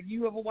to, I was like,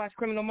 you ever watch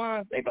Criminal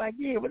Minds? They be like,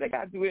 yeah, what they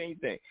got to do with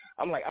anything?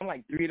 I'm like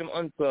 3 of them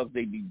unsubs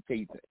they be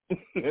chasing.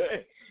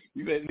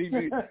 You better leave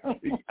me.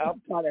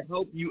 I'm trying to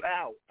help you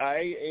out.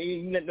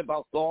 Ain't nothing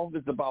about soft.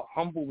 It's about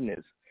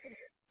humbleness.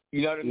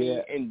 You know what I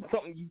mean? And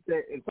something you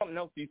said, and something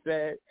else you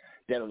said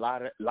that a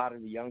lot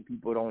of the young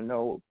people don't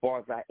know, as far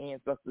as our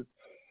ancestors,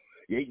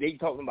 they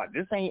talking about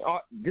this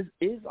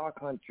is our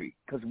country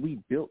because we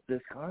built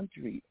this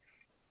country.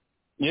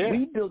 Yeah,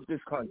 we built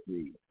this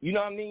country. You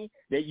know what I mean?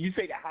 That you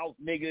say the house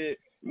nigga,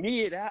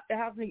 the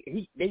house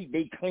nigga.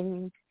 They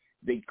cleaned,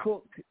 they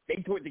cooked,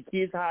 they taught the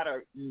kids how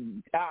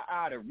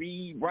to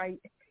read,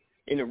 write,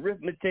 and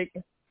arithmetic.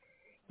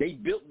 They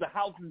built the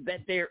houses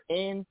that they're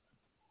in.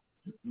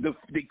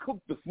 They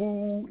cooked the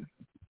food.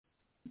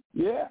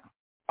 Yeah.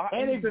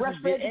 And they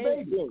breastfed the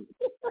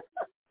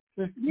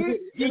baby.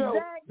 You know,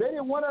 they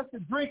didn't want us to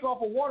drink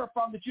off a water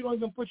fountain that you don't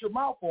even put your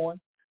mouth on,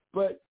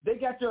 but they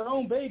got their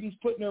own babies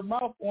putting their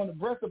mouth on the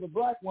breast of a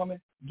black woman,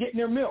 getting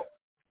their milk.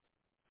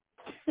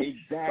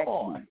 Exactly. Come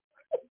on.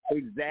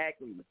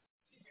 Exactly.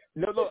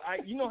 No, look,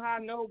 you know how I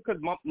know?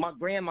 Because my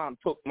grandma was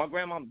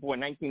born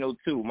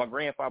 1902. My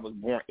grandfather was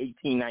born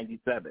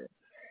 1897.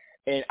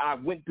 And I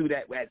went through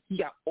that as he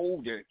got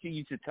older. She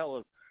used to tell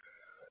us,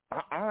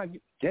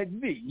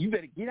 you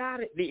better get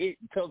out of it. It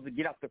tells us to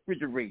get out the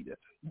refrigerator.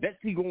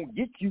 Betsy gonna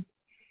get you.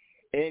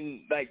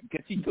 And like,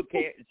 cause she took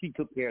care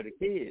of the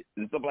kids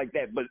and stuff like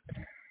that. But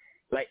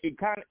like,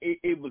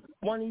 it was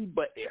funny,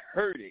 but it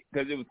hurt it.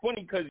 Cause it was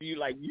funny cause you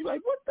like,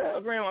 what the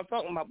hell grandma I'm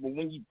talking about? But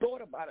when you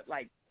thought about it,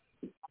 like,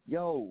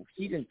 yo,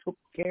 she done took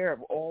care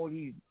of all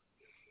these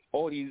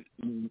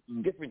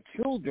different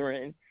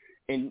children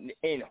and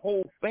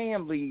whole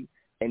family,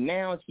 and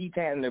now she's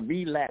having a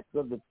relapse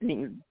of the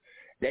things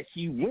that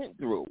she went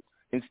through.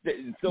 I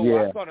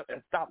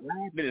stopped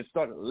laughing and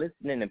started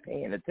listening and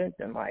paying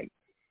attention. Like,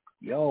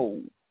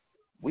 yo,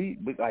 we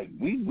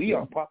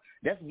are.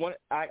 That's one.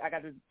 I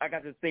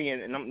got this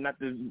saying, and I'm not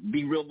to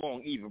be real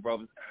long either,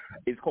 brothers.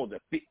 It's called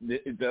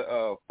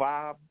the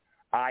 5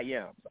 I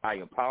Ams. I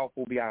am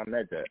powerful beyond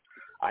measure.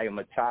 I am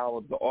a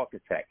child of the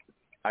architect.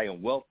 I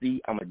am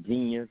wealthy. I'm a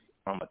genius.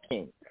 I'm a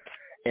king.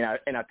 And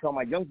I tell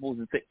my young boys,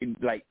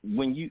 like,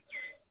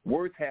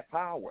 words have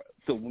power.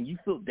 So when you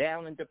feel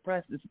down and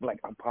depressed, it's like,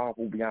 I'm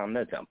powerful beyond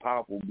measure. I'm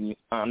powerful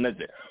beyond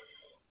measure.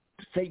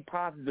 Say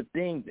positive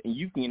things, and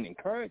you can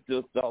encourage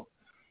yourself,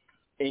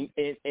 and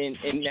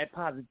that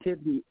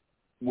positivity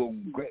will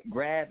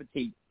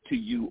gravitate to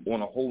you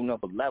on a whole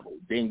nother level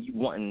than you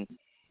wanting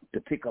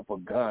to pick up a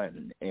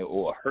gun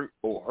or hurt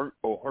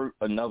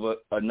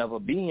another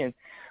being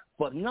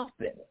for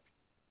nothing.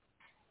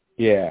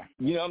 Yeah.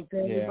 You know what I'm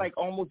saying? Yeah. It's like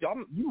almost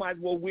you might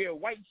as well wear a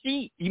white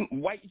sheet and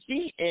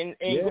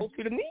go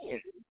to the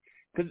meeting,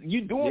 because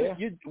you doing it.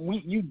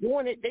 You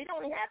doing it. They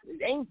don't have to.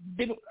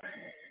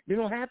 They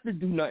don't have to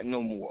do nothing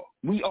no more.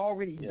 We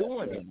already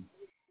doing it.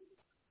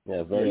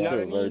 Yeah, very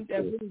true.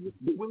 Very true.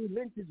 The Willie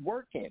Lynch is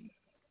working.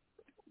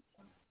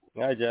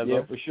 All right, Jazzo.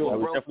 Yeah, for sure.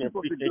 We definitely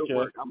appreciate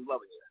your. I'm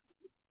loving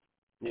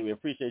it. Yeah, we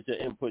appreciate your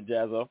input,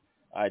 Jazzo. All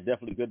right,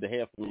 definitely good to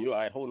hear from you. All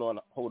right, hold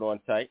on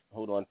tight.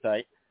 All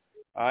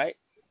right.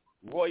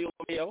 Royal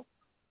Mayo,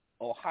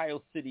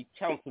 Ohio City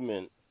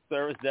Councilman.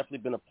 Sir, it's definitely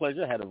been a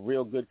pleasure. Had a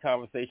real good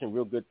conversation,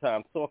 real good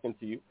time talking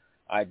to you.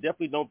 I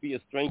definitely don't be a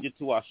stranger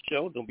to our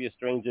show. Don't be a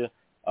stranger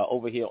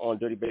over here on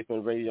Dirty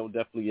Basement Radio.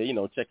 Definitely,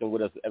 checking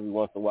with us every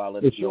once in a while.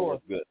 Let us know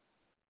what's good.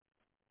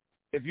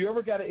 If you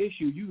ever got an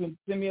issue, you can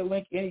send me a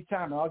link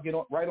anytime, and I'll get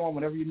right on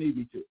whenever you need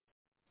me to.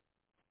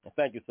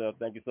 Thank you, sir.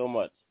 Thank you so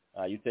much.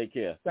 You take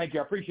care. Thank you.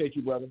 I appreciate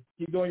you, brother.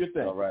 Keep doing your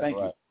thing. All right. Thank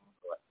you. All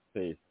right.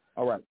 Peace.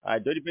 All right. All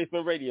right, Dirty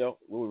Basement Radio.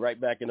 We'll be right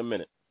back in a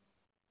minute.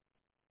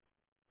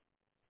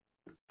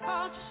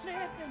 Yeah.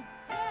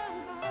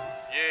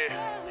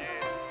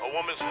 A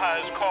woman's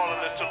highest calling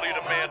is to lead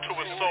a man to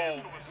his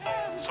soul,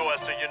 so as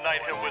to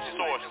unite him with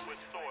source.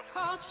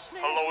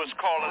 Her lowest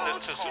calling is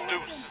to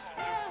seduce.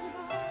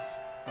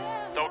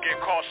 Don't get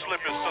caught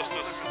slipping,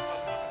 sisters.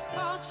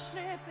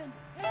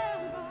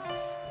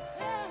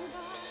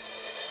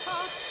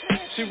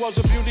 She was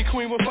a beauty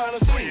queen with finer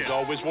things.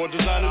 Always wore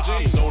designer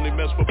jeans. Only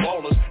mess with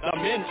ballers, not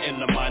men in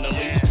the minor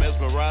leagues.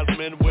 Mesmerize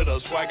men with a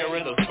swagger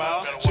and a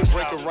smile. She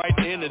break her right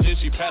in and then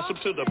she pass them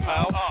to the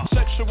pile.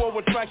 Sexual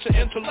attraction,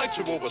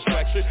 intellectual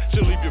abstraction.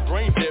 She'll leave your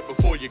brain dead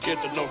before you get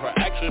to know her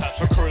action.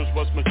 Her curves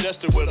was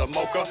majestic with a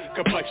mocha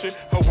complexion.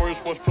 Her words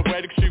was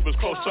poetic, she was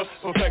close to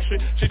perfection.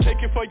 She take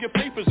you for your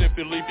papers if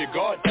you leave your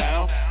guard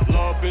down.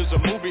 Love is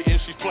a movie and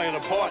she's playing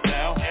a part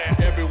now.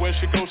 Everywhere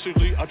she goes she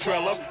leave a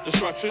trail of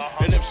destruction.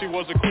 And if she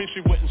was a queen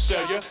she wouldn't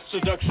sell you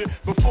seduction.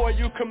 Before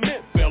you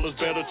commit, fellas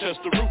better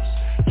test the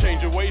roots.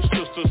 Change your ways,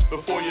 sisters,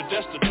 before you're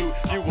destitute.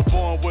 You were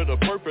born with a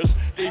purpose,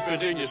 deeper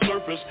than your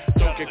surface.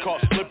 Don't get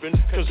caught slipping,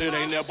 cause it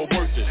ain't never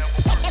worth it.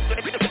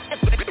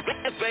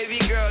 Baby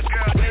girl,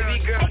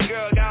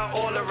 got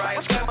all the right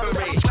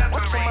weaponry.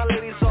 To my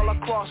ladies all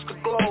across the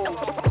globe.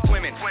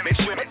 Women,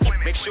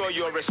 make sure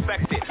you're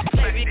respected.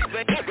 Baby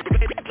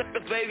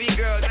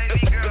girl,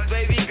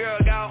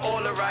 got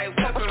all the right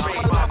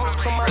weaponry.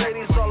 To my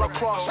ladies all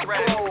across the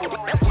globe.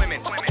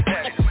 Women,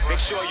 make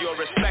sure you're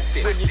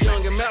respected. When you're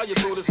young and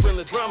malleable, that's when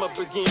the drama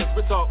begins.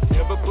 We're talking,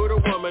 never put a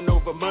woman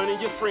over money,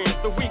 your friends.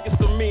 The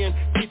weakest of men,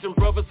 teaching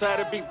brothers how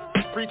to be,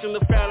 preaching the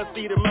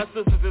fallacy to my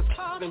sisters is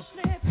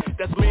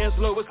That's man's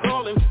lowest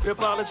calling,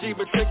 hipology,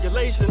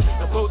 reticulation.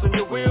 Opposing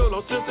your will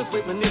on sisters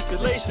with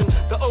manipulation.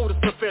 The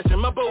oldest profession,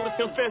 my boldest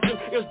confession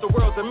is the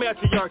world's a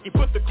matriarchy.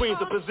 Put the queens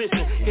in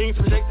position. Kings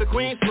protect the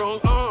queen's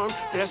strong arm,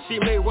 that she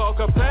may walk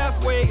a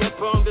pathway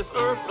upon this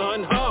earth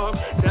unharmed.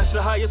 That's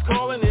the highest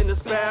calling in this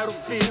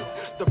battlefield.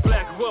 The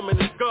black woman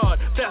is God,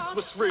 that's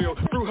what's real.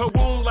 Through her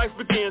womb, life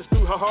begins,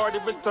 through her heart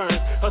it returns.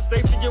 Her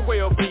safety and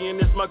well-being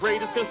is my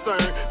greatest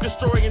concern.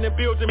 Destroying and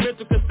building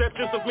mental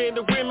conceptions of men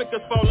and women,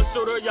 cause falling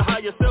short of your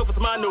higher self is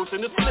my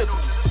notion, it's flipping.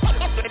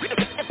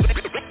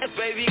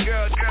 Baby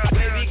girl,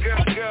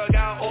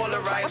 got all the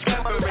right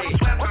weaponry.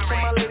 For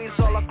my ladies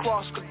all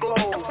across the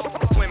globe.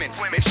 Women,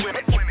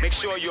 make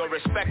sure you're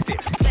respected.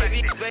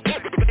 Baby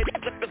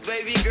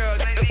girl,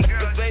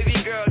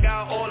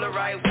 got all the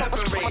right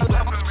weaponry.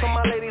 For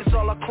my ladies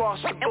all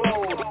across the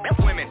globe.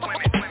 Women,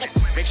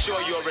 make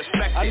sure you're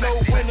respected. I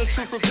know when the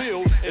truth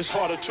revealed, it's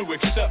harder to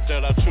accept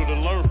that our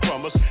children learn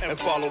from us and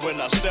follow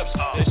in our steps.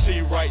 They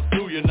see right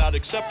through you, not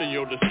accepting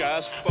your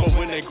disguise. But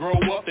when they grow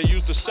up, they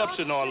use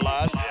deception or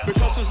lies.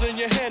 Because it's in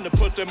your hand to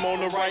put them on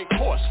the right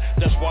course.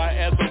 That's why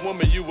as a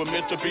woman you were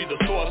meant to be the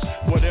source.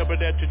 Whatever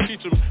that you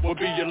teach them will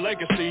be your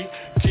legacy.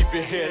 Keep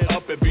your head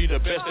up and be the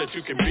best that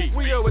you can be.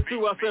 We owe it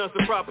to our sons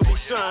to properly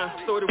shine,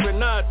 so that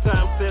when our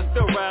time says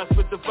they'll rise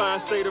with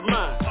divine state of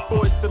mind.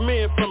 Boys to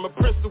men from a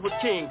prince to a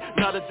king.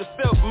 Knowledge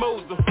yourself,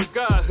 Moses, for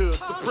Godhood,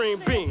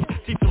 supreme being.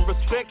 Teach them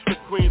respect the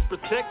queens,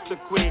 protect the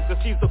queen, cause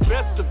she's the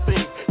best of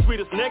things,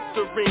 sweetest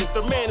nectarines.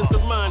 The man is the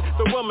mind,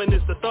 the woman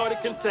is the thought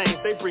it contains.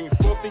 They bring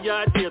forth the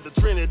idea, the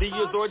Trinity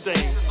is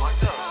ordained.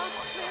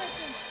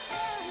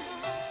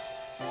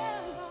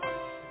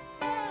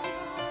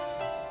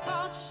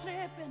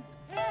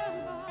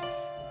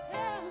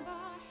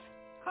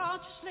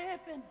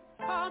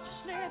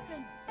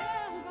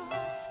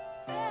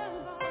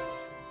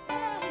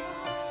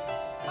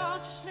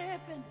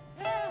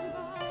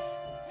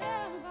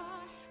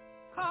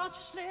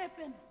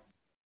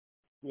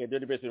 Yeah,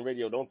 Dirty Basement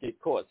Radio, don't get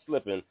caught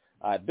slipping.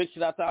 All right, big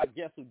shout out to our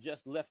guest who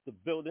just left the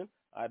building.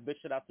 All right, big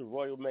shout out to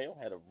Royal Mayo.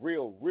 Had a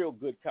real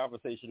good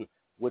conversation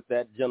with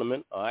that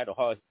gentleman. All right,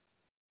 a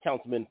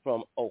councilman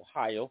from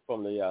Ohio,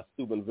 from the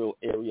Steubenville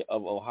area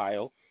of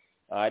Ohio.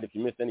 All right, if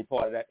you missed any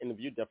part of that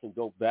interview, definitely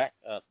go back.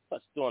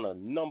 Touched on a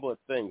number of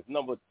things.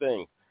 All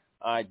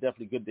right,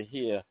 definitely good to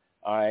hear.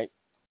 All right,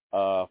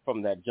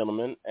 from that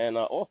gentleman, and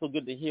also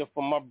good to hear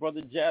from my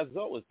brother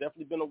Jazzo. It's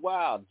definitely been a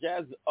while,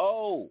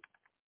 Jazzo.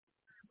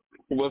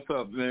 What's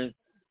up, man?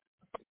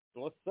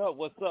 What's up,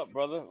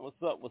 brother?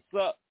 What's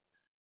up?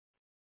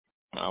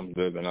 I'm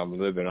living.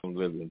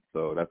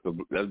 So that's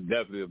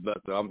definitely a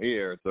blessing. I'm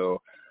here,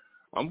 so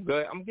I'm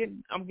good. I'm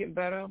getting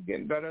better.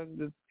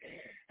 Just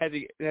had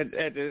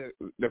to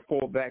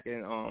fall back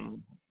and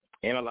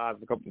analyze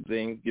a couple of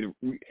things. Get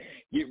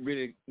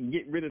rid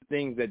of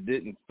things that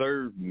didn't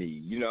serve me.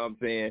 You know what I'm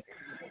saying?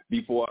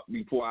 Before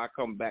I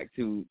come back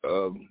to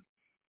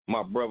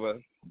my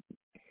brother.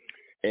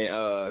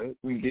 And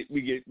we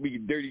get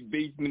Dirty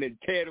Basement and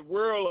tear the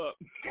world up.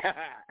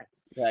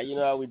 Yeah, you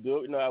know how we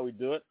do it.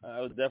 It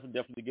was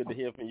definitely good to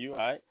hear from you. All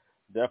right,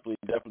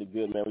 definitely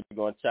good, man. We're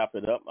gonna chop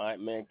it up. All right,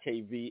 man.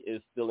 KV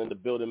is still in the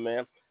building,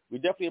 man. We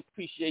definitely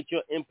appreciate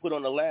your input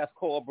on the last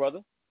call,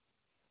 brother.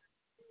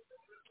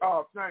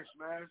 Oh, thanks,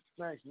 man.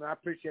 I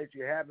appreciate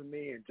you having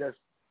me, and just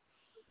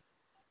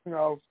you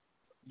know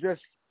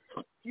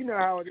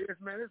how it is,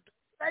 man. It's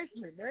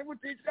basement, man, with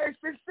DJ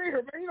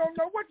Sincere, man. You don't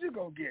know what you're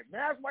going to get,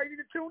 man. That's why you need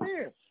to tune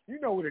in. You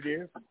know what it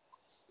is.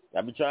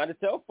 I be trying to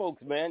tell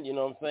folks, man, you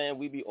know what I'm saying?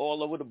 We be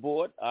all over the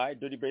board, all right,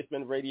 Dirty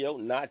Basement Radio,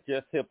 not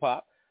just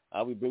hip-hop.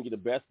 We bring you the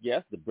best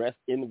guests, the best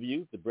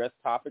interviews, the best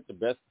topics, the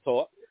best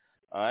talk,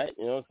 all right?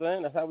 You know what I'm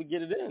saying? That's how we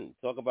get it in.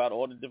 Talk about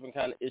all the different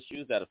kind of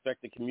issues that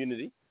affect the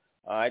community,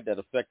 all right, that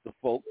affect the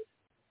folks,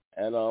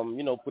 and,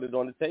 put it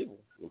on the table.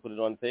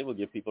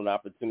 Give people an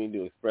opportunity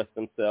to express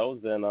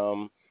themselves and,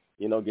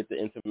 get the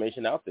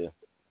information out there.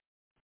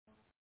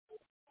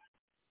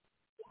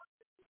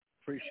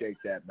 Appreciate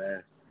that,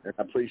 man. And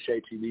I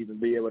appreciate you even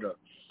be able to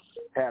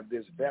have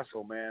this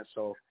vessel, man,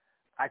 so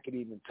I could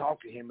even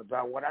talk to him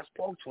about what I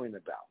spoke to him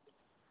about.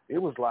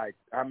 It was like,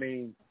 I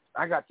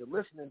got to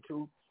listening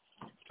to him.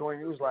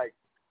 It was like,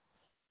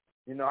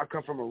 I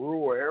come from a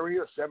rural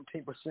area,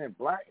 17%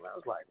 black, and I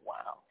was like,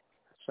 wow,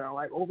 that sounds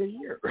like over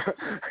here.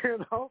 I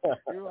want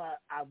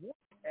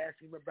to ask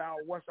him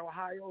about what's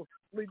Ohio's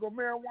legal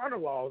marijuana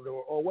laws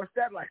or what's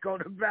that like on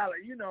the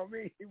ballot, you know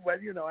me.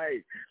 But,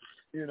 hey,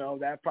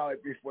 that'd probably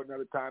be for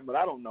another time, but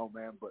I don't know,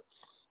 man. But,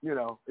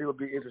 it'll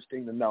be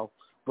interesting to know.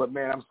 But,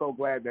 man, I'm so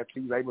glad that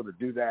he's able to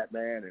do that,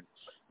 man, and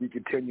we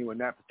continue in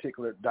that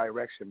particular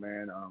direction,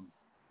 man.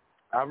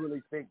 I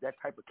really think that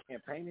type of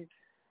campaigning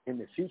in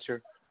the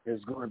future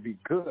is going to be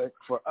good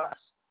for us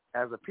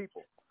as a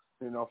people,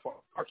 for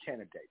our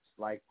candidates,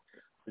 like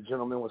the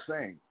gentleman was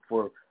saying,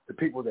 for the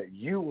people that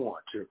you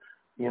want to,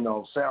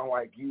 sound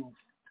like you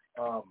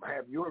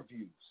have your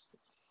views.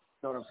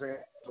 You know what I'm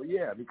saying? So,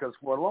 yeah, because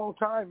for a long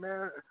time,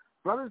 man,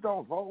 brothers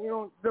don't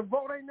vote. The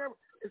vote ain't never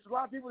 – it's a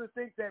lot of people that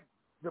think that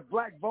the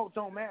black vote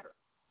don't matter.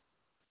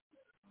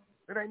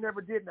 It ain't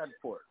never did nothing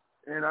for it.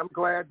 And I'm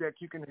glad that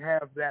you can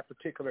have that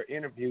particular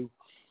interview,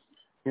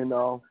 you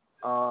know,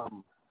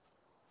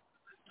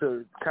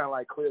 to kind of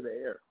like clear the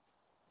air,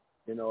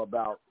 you know,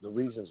 about the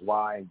reasons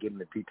why and getting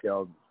the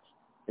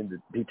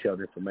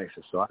detailed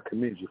information. So I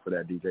commend you for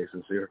that, DJ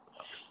Sincere.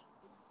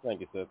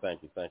 Thank you, sir.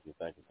 Thank you.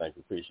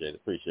 Appreciate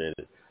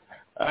it.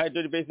 All right,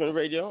 Dirty Basement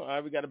Radio. All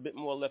right, we got a bit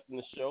more left in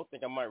the show. I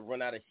think I might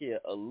run out of here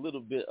a little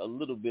bit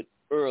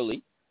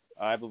early.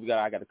 All right, but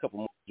I got a couple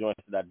more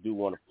joints that I do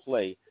want to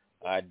play.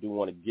 I do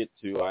want to get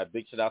to. All right,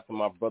 big shout out to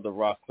my brother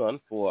Rasun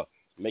for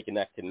making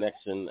that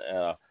connection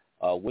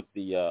with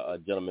the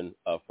gentleman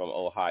from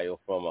Ohio,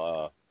 from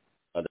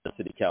the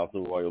City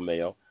Council, Royal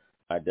Mayo.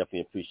 I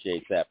definitely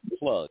appreciate that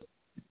plug.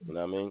 You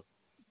know what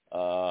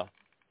I mean?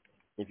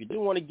 If you do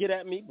want to get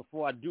at me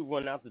before I do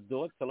run out the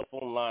door,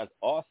 telephone lines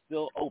are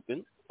still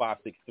open,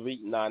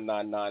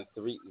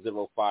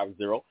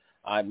 563-999-3050.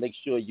 Make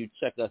sure you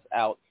check us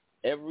out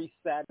every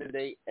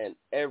Saturday and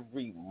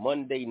every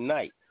Monday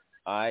night,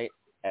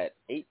 at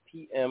 8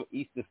 p.m.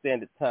 Eastern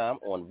Standard Time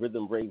on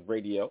Rhythm Rave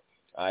Radio.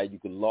 You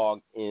can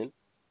log in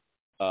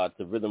to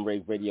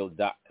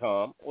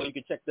rhythmraveradio.com, or you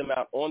can check them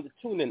out on the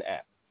TuneIn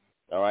app.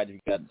 All right, if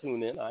you got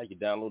TuneIn, you can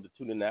download the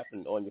TuneIn app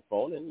and on your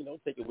phone and, you know,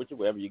 take it with you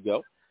wherever you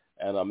go.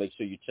 And make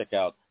sure you check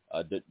out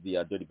the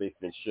Dirty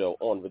Basement Show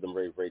on Rhythm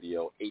Rave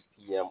Radio, 8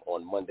 p.m.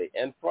 on Monday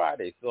and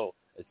Friday. On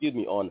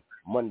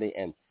Monday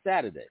and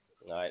Saturday,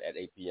 all right, at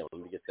 8 p.m.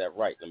 Let me get that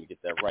right.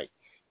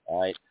 All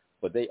right.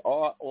 But they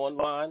are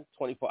online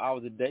 24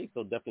 hours a day,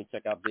 so definitely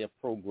check out their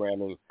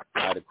programming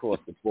across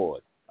the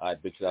board. All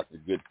right, big shout out to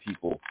the good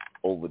people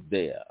over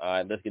there. All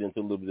right, let's get into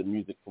a little bit of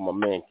music from my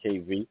man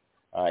KV.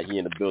 All right, he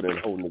in the building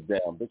holding it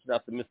down. Big shout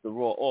out to Mr.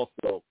 Raw also.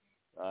 All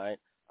right,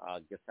 I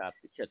guess I have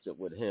to catch up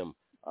with him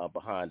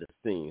behind the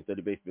scenes.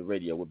 Dirty Basement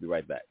Radio. We'll be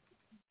right back.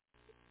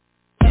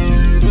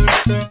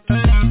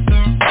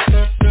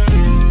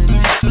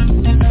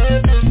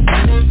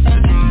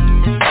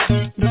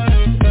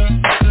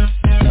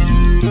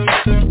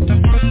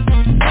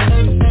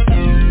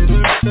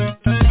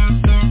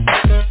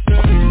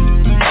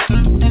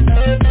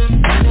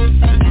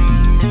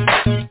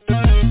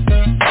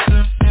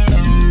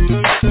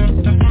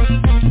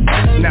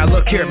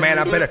 Here,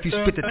 man, I bet if you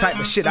spit the type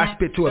of shit I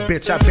spit to a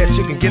bitch, I bet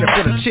you can get it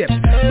for the chips.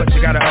 But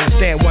you gotta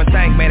understand one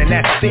thing, man, and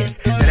that's this,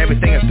 that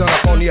everything is done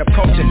up on the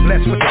approach and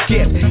blessed with a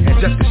gift. And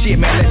just the shit,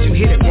 man, let you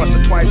hit it once or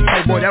twice,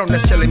 playboy, that don't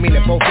necessarily mean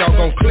that both y'all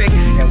gon' click.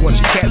 And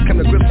once you cats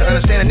come to grips to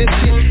understanding this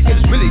shit,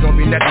 it's really gonna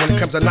be nothing when it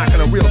comes to knocking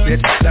a real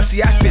bitch. Now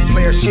see, I spit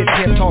player shit,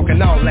 pimp talk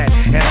and all that.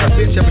 And if a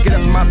bitch ever get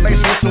up in my face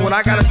and listen to what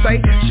I gotta say,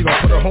 she gon'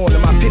 put her horn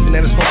in my pit and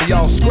then it's gonna be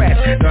all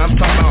scratched. Now I'm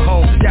talking about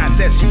homes, yachts,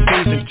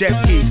 SUVs, and jet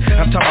skis.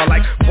 I'm talking about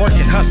like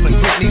working, hustling,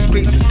 quitting these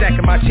streets, and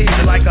stacking my cheese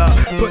and like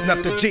putting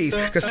up the G's.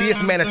 Cause see, it's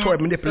mandatory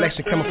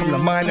manipulation coming from the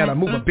mind that I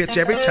move a bitch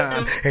every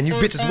time. And you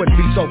bitches wouldn't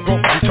be so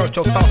broke if you turned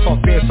your thoughts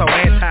off being so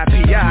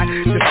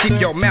anti-PI. Just keep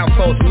your mouth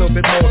closed a little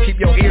bit more, keep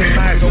your ears and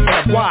eyes open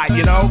up wide,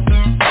 you know?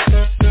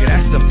 Yeah,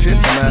 that's the picture,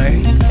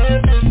 man.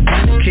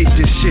 Keep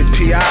this shit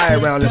PI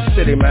around the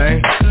city,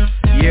 man.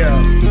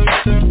 Yeah,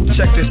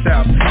 check this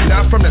out.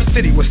 Now I'm from the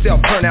city where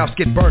self-turnouts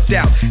get burnt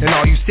out, and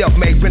all you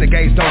self-made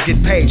renegades don't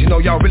get paid. You know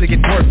y'all really get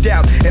worked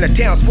out, and the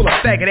town's full of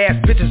faggot-ass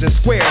bitches and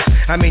squares.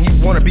 I mean, you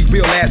wanna be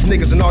real-ass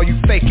niggas and all you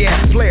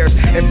fake-ass players.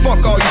 And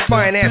fuck all you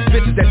fine-ass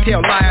bitches that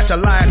tell lie after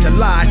lie after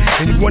lie.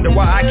 And you wonder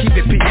why I keep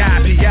it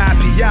P.I.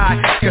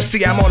 Cause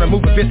see, I'm on a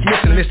move of this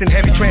mission, and it's in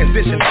heavy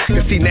transition.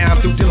 Cause see, now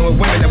I'm through dealing with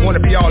women that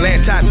wanna be all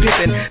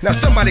anti-pippin'. Now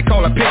somebody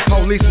call a pimp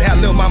police and have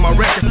Lil Mama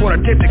arrested for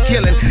an attempted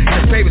killing.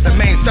 Cause baby's the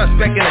main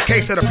suspect in the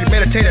case of the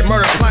premeditated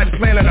murder, plot and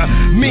plan of the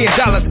 $1 million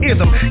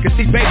ism. Cause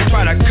see, baby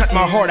tried to cut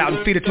my heart out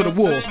and feed it to the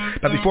wolves.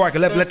 But before I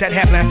could let that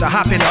happen, I had to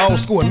hop into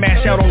old school and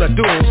mash out on the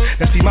duels.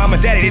 Now see, mom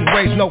and daddy didn't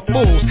raise no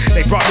fools.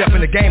 They brought me up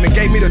in the game and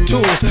gave me the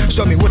tools,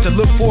 showed me what to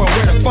look for and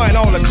where to find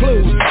all the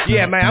clues.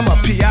 Yeah, man, I'm a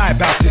P.I.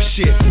 about this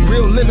shit.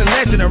 Real living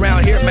legend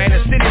around here, man.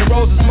 The City of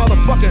Roses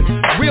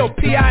motherfucking real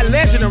P.I.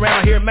 legend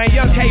around here, man.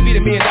 Young KB, the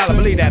 $1 million,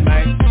 believe that,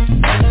 man.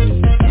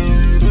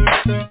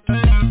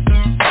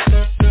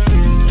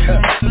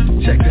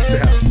 Check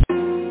this out.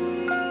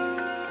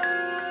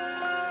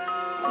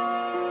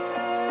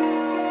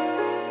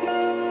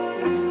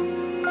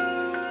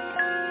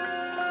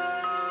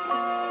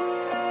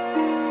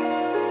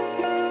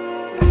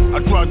 I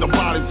dragged the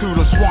body through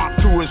the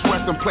swamp to his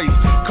resting place.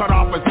 Cut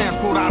off his hands,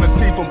 pulled out his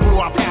teeth and blew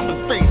off half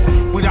his face.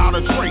 Without a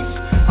trace,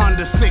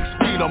 under 6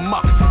 feet of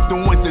muck.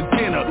 Then went to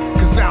dinner,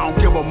 cause I don't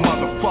give a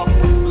motherfuck.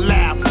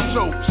 Laughed,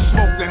 joked,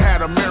 smoked and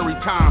had a merry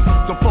time.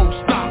 Some folks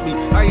stopped me,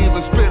 I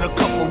even spit a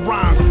couple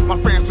rhymes. My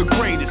fans the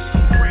greatest,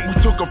 we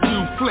took a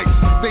few flicks.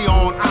 They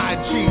on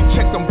IG,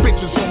 check them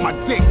bitches on my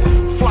dick.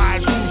 Fly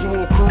as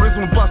usual,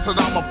 charisma busted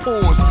out my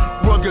pores.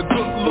 Rugged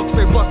good looks,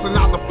 they busting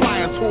out the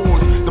fire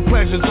tours. The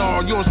pleasure's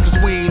all yours cause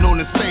we ain't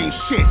on the same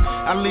shit.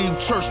 I leave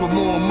church with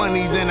more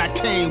money than I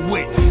came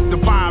with.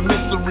 Divine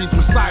mysteries,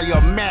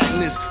 Messiah,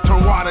 madness.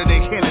 Turn water to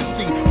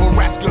Hennessy, or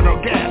rascal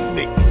or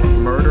gasnick.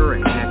 Murder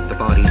and hack the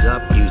bodies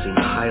up using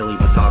highly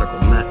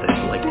methodical methods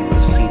like you would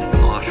have seen in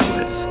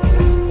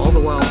Auschwitz. All the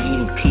while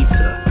eating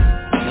pizza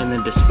and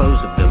then dispose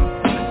of them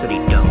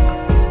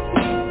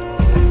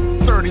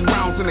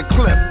the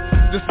clip.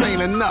 This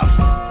ain't enough.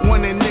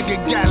 When a nigga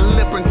got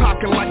lip and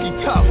talking like he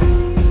tough.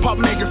 Pop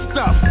nigga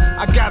stuff,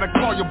 I gotta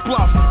call your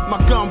bluff. My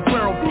gun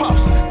barrel puffs,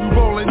 you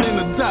rolling in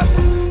the dust.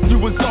 You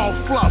was all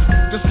fluff,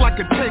 just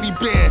like a teddy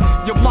bear.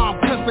 Your mom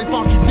cussed, they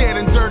found you dead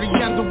in dirty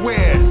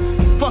underwear.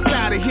 Fuck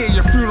out of here,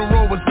 your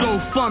funeral was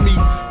GoFundMe.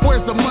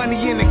 Where's the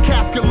money in the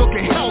casket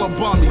looking hella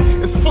bummy?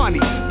 It's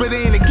funny, but it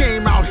ain't a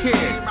game out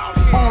here.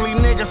 Only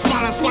niggas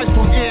finding slice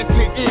from ear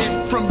to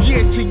ear. From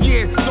year to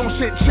year, don't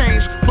shit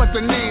change. But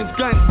the name's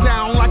gunned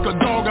down like a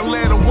dog and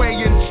led away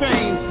in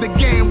chains. The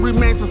game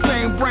remains the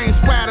same, brain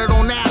splattered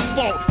on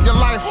asphalt. Your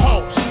life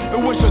halts,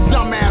 it was your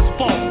dumbass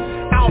fault.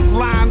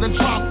 Outline the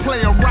chalk, play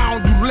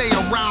around, you lay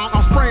around.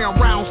 I'm spraying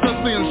around,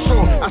 just to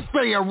ensure I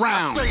stay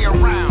around.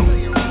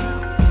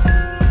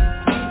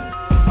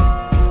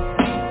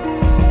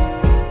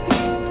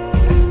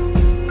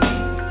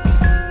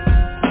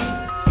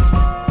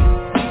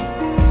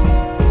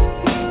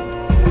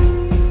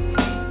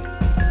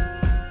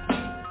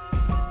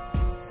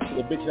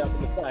 Big shout out to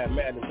Messiah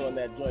Madness on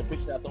that joint. Big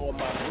shout out to all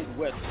my big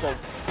West folks.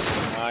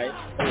 Alright,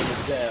 holding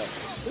it down.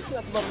 Big shout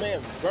out to my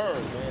man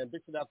Vern, man.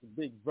 Big shout out to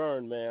Big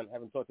Vern, man.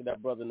 Haven't talked to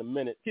that brother in a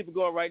minute. Keep it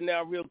going right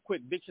now, real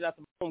quick. Big shout out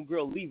to my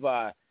homegirl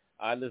Levi.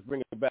 Alright, let's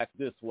bring it back to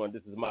this one.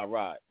 This is my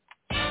ride.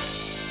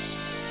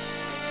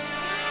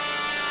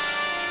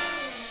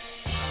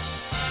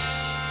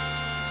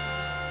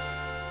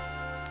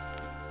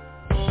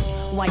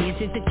 Why is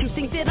it that you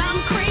think that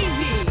I'm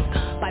crazy?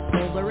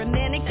 Bipolar and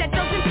manic, that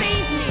doesn't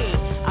faze me.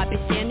 I've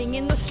been standing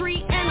in the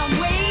street and I'm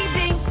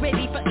waving,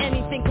 ready for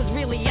anything, cause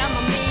really I'm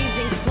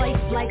amazing.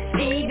 Life like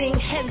skating,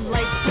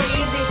 headlights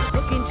blazing,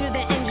 look into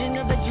the engine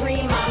of the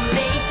dream I'm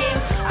making.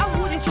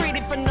 I wouldn't trade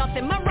it for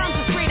nothing, my rhymes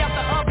are straight out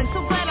the oven.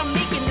 So glad I'm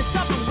making this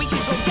up and we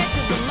can go get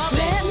to the loving.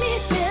 Let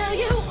me tell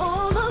you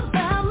all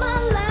about my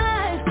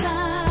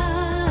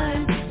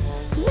lifetime.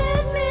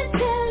 Let me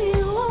tell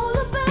you all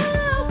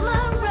about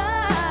my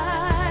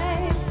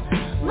ride.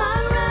 My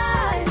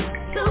ride,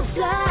 so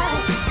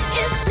fly,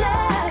 it's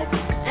black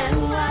and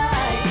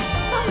white.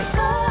 I'm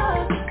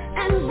far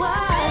and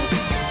wide,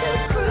 to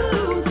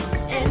cruise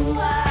and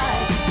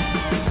wide.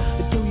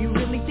 But do you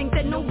really think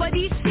that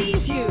nobody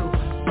sees you?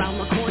 Round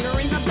the corner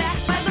in the back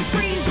by the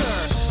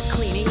freezer,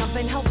 cleaning up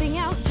and helping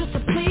out just to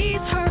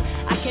please her.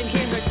 I can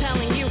hear her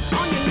telling you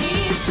on your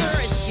knees,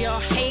 sir. It's your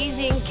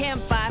hazing,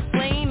 campfire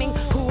flaming.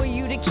 Who are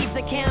you to keep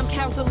the camp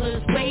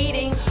counselors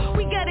waiting?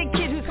 We got a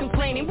kid who's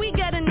complaining, we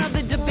got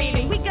another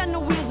debating. We got no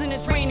wheels and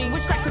it's raining,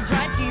 wish I could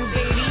drive to you,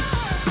 baby.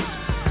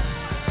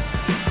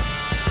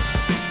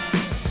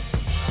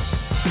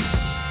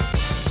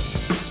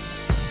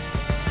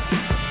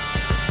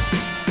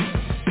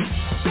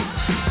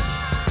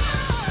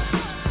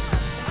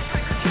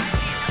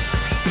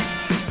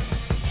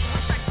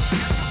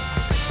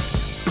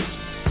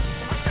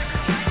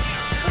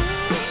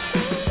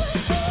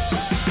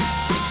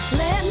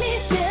 Let me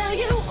tell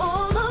you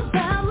all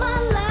about my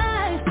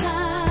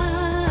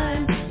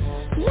lifetime.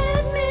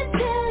 Let me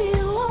tell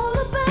you all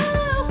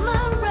about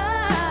my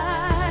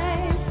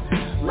ride.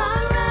 My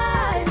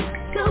ride,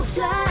 so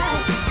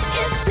fly,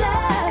 it's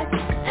black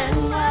and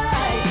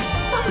white.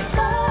 From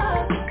far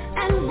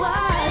and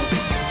wide,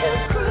 to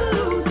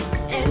cruise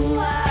and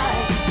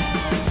wide.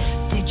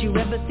 Did you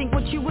ever think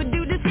what you would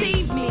do to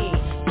save me?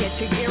 Get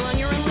your gear on,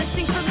 you're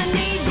enlisting for the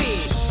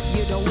Navy.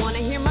 You don't want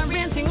to hear my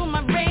ranting or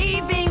my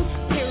raving.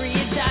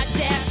 Period, dot,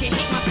 dash, you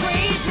hate my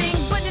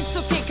phrasing. But it's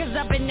okay cause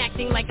I've been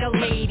acting like a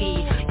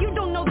lady. You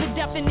don't know the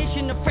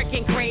definition of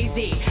freaking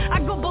crazy. I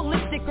go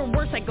ballistic or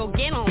worse, I go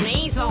get on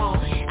nasal.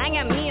 I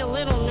got me a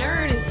little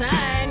nerd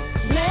inside.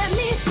 Let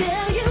me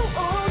tell you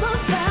all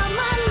about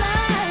my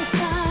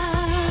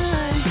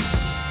lifetime.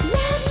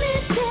 Let me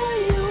tell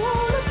you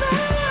all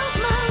about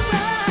my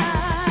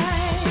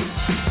ride.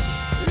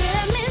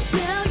 Let me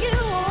tell you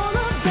all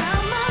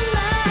about my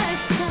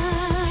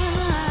lifetime.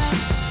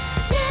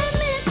 Let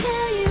me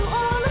tell you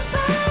all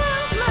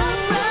about my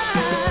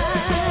ride.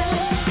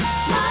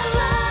 My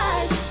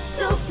ride,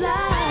 so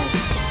fly,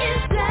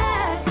 it's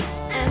black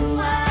and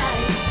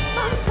white.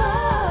 From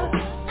far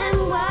and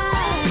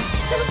wide,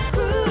 to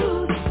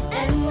cruise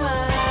and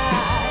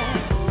wide.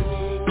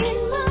 In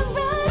my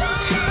ride,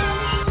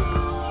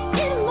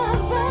 in my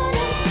ride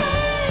and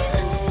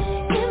fight.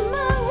 In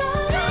my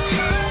ride and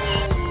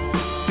fight.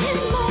 In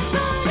my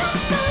ride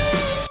and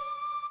fight.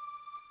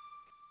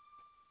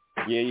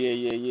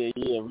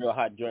 Yeah. Real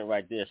hot joint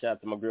right there. Shout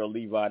out to my girl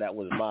Levi. That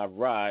was my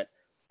ride.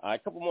 All right,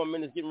 a couple more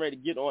minutes, getting ready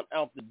to get on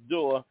out the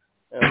door.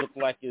 And it looks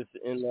like it's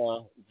in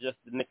just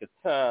the nick of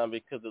time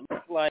because it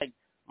looks like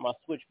my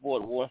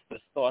switchboard wants to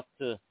start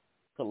to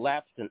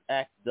collapse and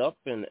act up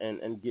and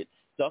get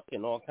stuck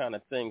and all kind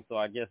of things. So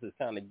I guess it's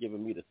kind of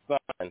giving me the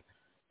sign,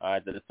 all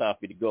right, that it's time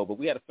for me to go. But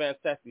we had a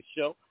fantastic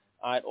show.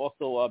 All right,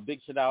 also a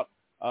big shout out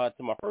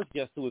to my first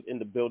guest who was in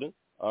the building,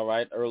 all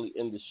right, early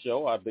in the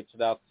show. A big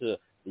shout out to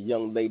the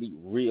young lady,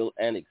 Real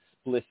and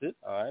Explicit,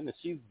 all right, and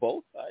she's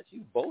both,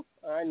 all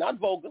right, not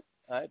vulgar,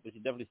 all right, but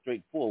she's definitely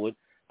straightforward.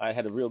 I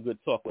had a real good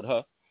talk with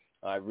her.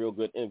 Real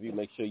good interview.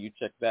 Make sure you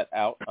check that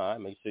out.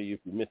 Make sure if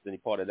you missed any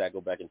part of that,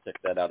 go back and check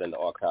that out in the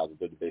archives of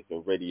Dirty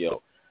Basement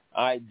Radio.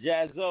 All right,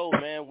 Jazzo,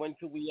 man, when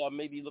could we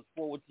maybe look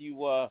forward to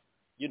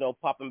you,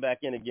 popping back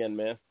in again,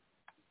 man?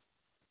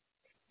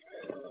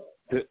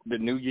 The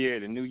new year.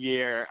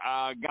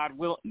 God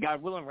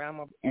willing,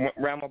 around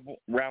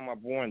my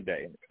born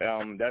day.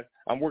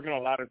 I'm working on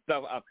a lot of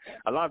stuff.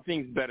 A lot of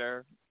things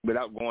better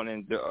without going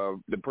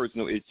into the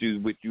personal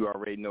issues, which you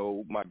already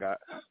know, my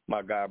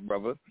God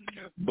brother.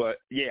 But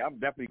yeah, I'm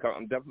definitely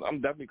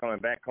coming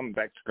back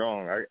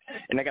strong.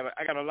 And I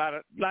got a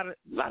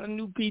lot of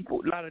new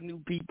people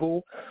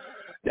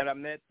that I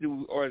met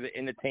through or the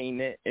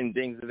entertainment and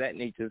things of that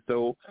nature.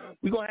 So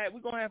we're gonna have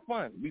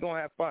fun.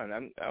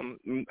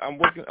 I'm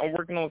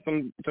working on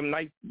some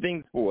nice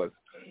things for us.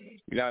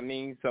 You know what I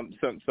mean?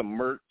 Some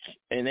merch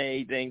and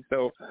anything.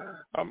 So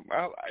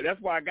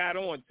that's why I got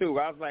on too.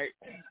 I was like,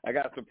 I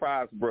got a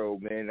surprise, bro,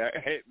 man.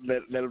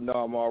 Let them know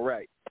I'm all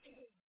right.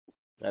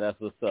 Now, that's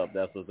what's up.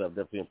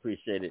 Definitely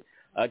appreciate it.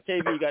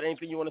 KB, you got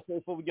anything you want to say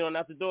before we get on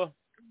out the door?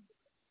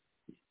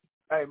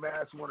 Hey, man,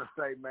 I just want to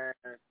say, man,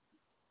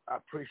 I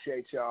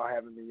appreciate y'all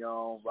having me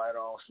on. Right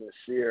on,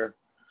 Sincere.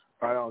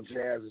 Right on,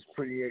 Jazz. It's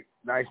pretty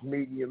nice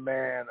meeting you,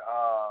 man.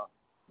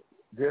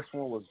 This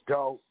one was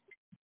dope,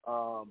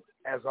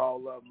 as all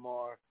of them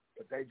are,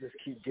 but they just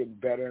keep getting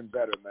better and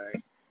better,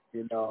 man.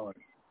 You know,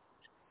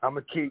 I'm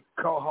going to keep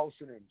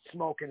co-hosting and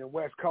smoking and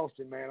West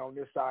Coasting, man, on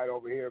this side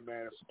over here,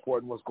 man, and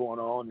supporting what's going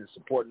on and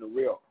supporting the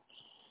real.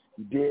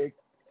 You dig?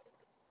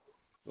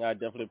 Yeah, I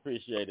definitely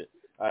appreciate it.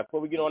 All right,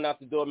 before we get on out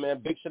the door, man,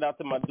 big shout out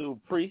to my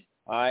dude, Priest.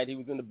 All right, he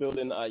was in the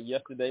building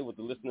yesterday with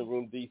the Listening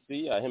Room DC,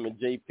 him and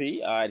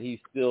JP. All right, he's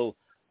still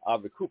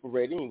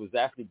recuperating. He was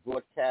actually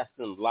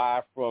broadcasting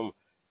live from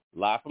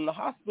the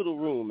hospital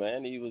room,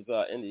 man. He was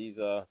he's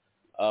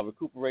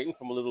recuperating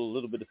from a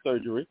little bit of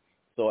surgery.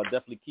 So I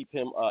definitely keep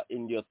him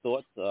in your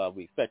thoughts.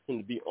 We expect him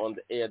to be on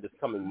the air this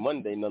coming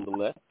Monday,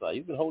 nonetheless.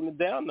 He's been holding it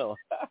down, though.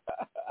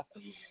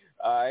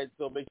 All right,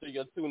 so make sure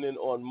you're tuning in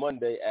on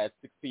Monday at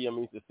 6 p.m.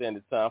 Eastern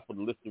Standard Time for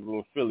the Listening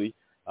Room Philly.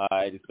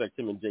 I expect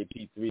him and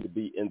JP3 to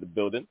be in the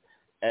building.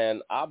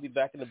 And I'll be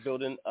back in the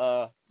building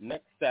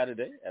next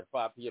Saturday at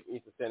 5 p.m.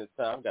 Eastern Standard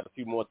Time. Got a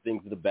few more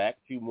things in the back,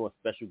 a few more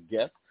special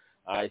guests.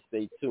 All right,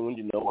 stay tuned.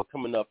 You know, we're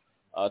coming up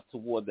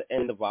toward the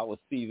end of our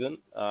season.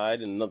 All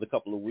right, in another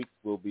couple of weeks,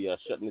 we'll be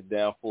shutting it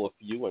down for a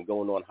few and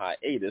going on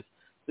hiatus.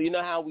 So you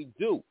know how we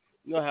do.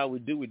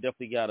 We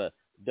definitely gotta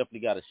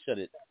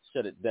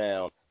shut it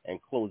down and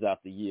close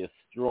out the year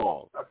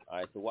strong. All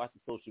right, so watch the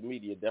social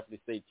media. Definitely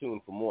stay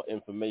tuned for more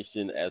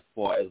information as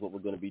far as what we're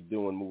going to be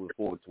doing moving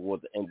forward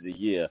towards the end of the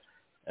year.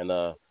 And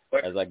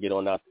as I get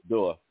on out the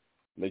door,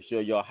 make sure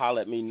y'all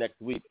holler at me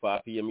next week,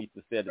 5 p.m.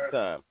 Eastern Standard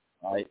Time.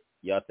 All right,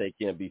 y'all take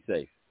care and be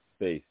safe.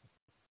 Peace.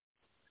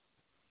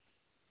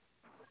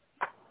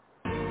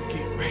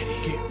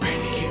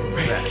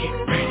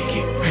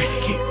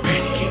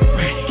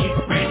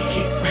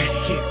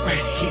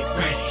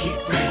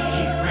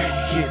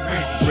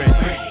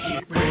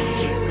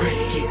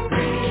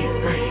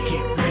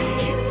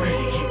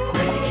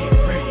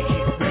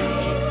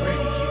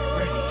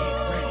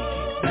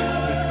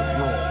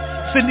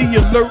 Sending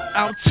alert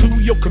out to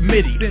your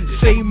committee.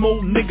 Same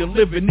old nigga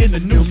living in a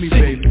new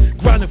city.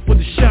 Grinding for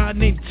the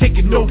shine, ain't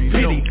taking no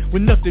pity.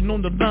 With nothing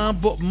on the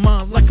line but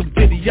mine like I'm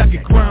Diddy. I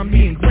get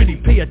grimy and gritty,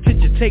 pay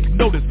attention, take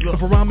notice.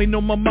 If around me know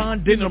my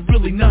mind, then I'm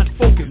really not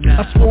focused.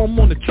 I swarm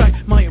on the track,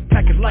 my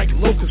impact is like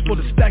locusts. For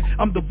the stack,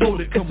 I'm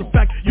devoted. It's a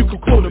fact, you can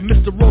quote it.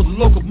 Mr. Rose, the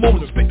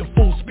locomotive, spit the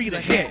full speed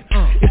ahead.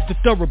 It's the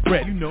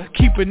thoroughbred,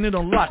 keeping it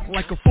on lock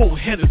like a full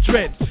head of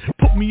dreads.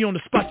 Put me on the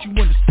spot, you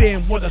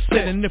understand what I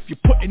said. And if you're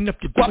putting up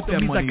your guap,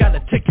 that means I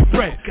gotta take your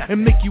bread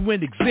and make you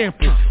an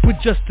example with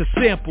just a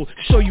sample.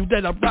 Show you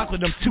that I rock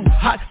with them too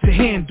hot to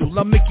handle.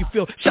 I make you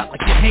feel shot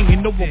like you're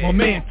hanging over my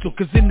mantle.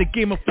 Cause in the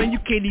game of fame, you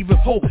can't even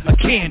hold a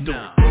candle.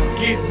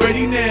 Get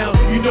ready now,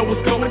 you know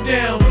what's going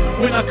down.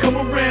 When I come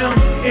around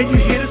and you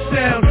hear the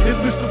sound, it's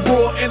Mr.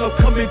 Raw and I'm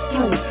coming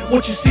through.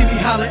 Won't you see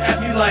me holler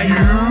at me like you?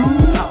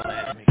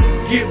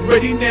 Get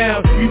ready now,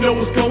 you know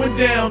what's going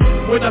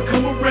down. When I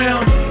come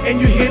around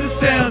and you hear the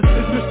sound,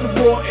 it's Mr.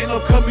 Raw and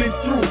I'm coming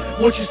through.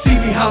 Won't you see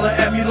me holler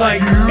at me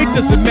like you? It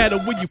doesn't matter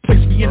when you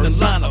place me in the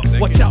lineup.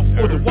 Watch out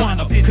for the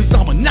wind-up, cause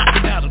I'ma knock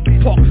it out of the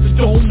park.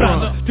 So don't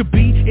matter to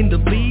be in the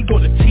league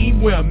or the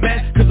team where I'm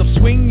at. Cause I'm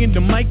swinging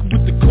the mic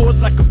with the chords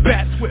like a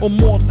bat, or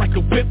more like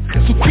a whip.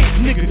 So kick,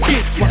 nigga,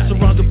 kick. While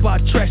surrounded by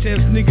trash ass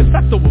niggas,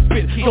 I throw a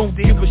fit. Don't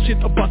give a shit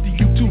about the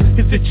YouTube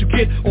hits that you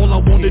get. All I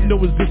wanna know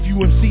is if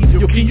you MC.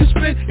 Yo, can you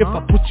spit? If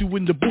I put you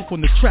in the booth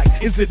on the track,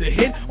 is it a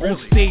hit? On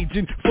stage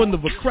in front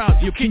of a crowd,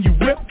 yo, can you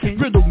rip?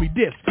 Riddle me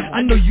this.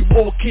 I know you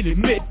all can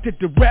admit that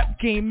the rap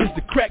game is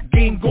the crack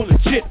game, go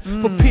legit.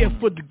 Prepare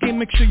for the game,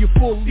 make sure you're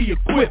fully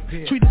equipped.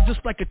 Treat it just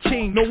like a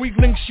chain, no weak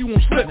links, you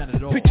won't slip.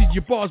 Picture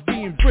your bars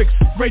being bricks,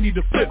 ready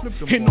to flip.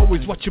 And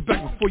always watch your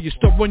back before you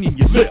start running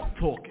your lip.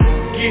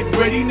 Get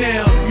ready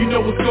now, you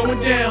know what's going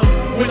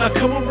down. When I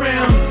come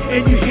around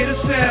and you hear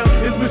the sound,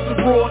 it's Mr.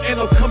 Raw and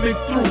I'm coming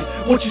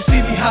through. Won't you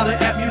see me holler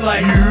at me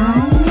like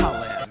you?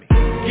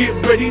 Get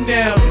ready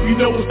now, you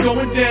know what's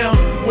going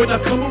down. When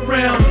I come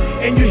around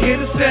and you hear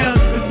the sound,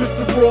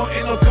 it's Mr. Raw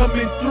and I'm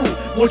coming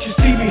through. Once you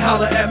see me,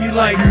 holler at me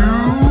like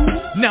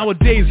you.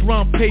 Nowadays,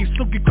 rhyme pace,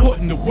 don't get caught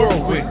in the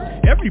whirlwind.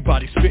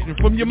 Everybody spitting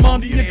from your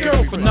mom to your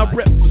girlfriend. I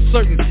rep for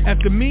certain.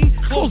 After me,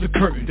 close the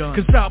curtain,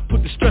 cause I'll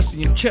put the stress in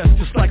your chest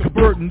just like a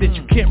burden that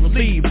you can't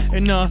relieve.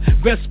 And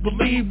best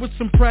believe with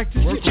some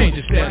practice, you change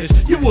your status,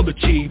 you will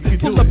achieve.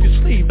 Pull up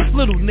your sleeve,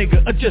 little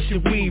nigga, adjust your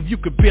weave. You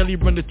could barely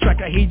run the track,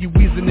 I hear you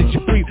wheezing as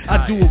you breathe.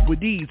 I do it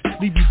with ease,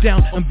 leave you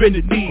down on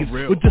bended knees.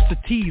 With just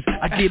a tease,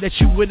 I get at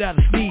you without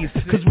a sneeze.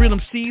 Cause real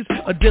MCs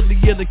are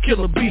deadlier than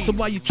killer bees. So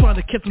while you trying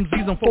to catch them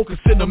Z's, I'm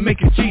focusing on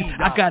making G's.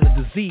 I got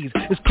a disease,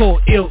 it's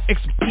called ill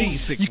expertise.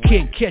 You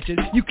can't catch it,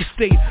 you can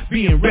stay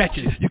being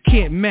ratchet. You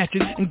can't match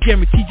it, and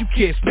guarantee you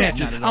can't snatch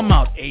it. I'm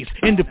out ace,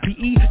 in the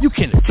PE, you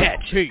can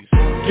attach it.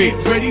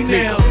 Get ready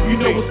now, you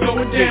know what's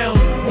going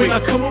down. When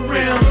I come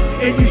around,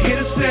 and you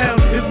hear the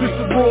sound, it's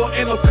Mr. Raw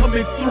and I'm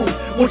coming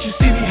through. Once you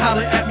see me,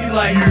 holler at me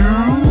like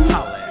you.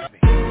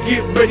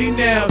 Get ready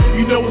now,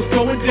 you know what's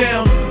going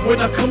down. When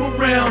I come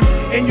around,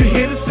 and you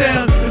hear the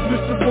sound, it's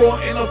Mr. Raw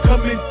and I'm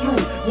coming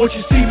through. Once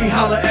you see me,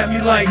 holler at me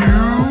like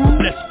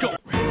you. Let's go.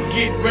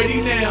 Get ready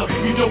now,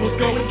 you know what's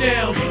going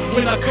down.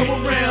 When I come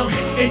around,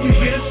 and you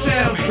hear the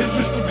sound, it's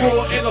Mr.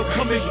 Raw and I'm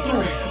coming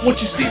through. Once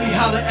you see me,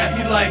 holler at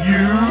me like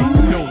you.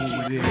 Know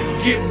who it is.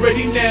 Get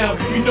ready now,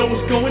 you know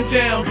what's going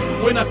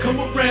down. When I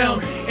come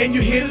around, and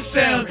you hear the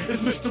sound,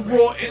 it's Mr.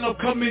 Raw and I'm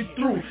coming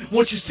through.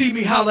 Once you see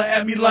me, holler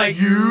at me like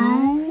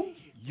you.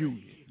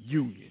 Union,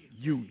 union,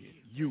 union,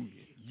 union,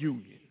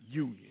 union,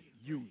 union,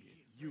 union,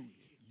 union,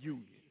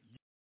 union.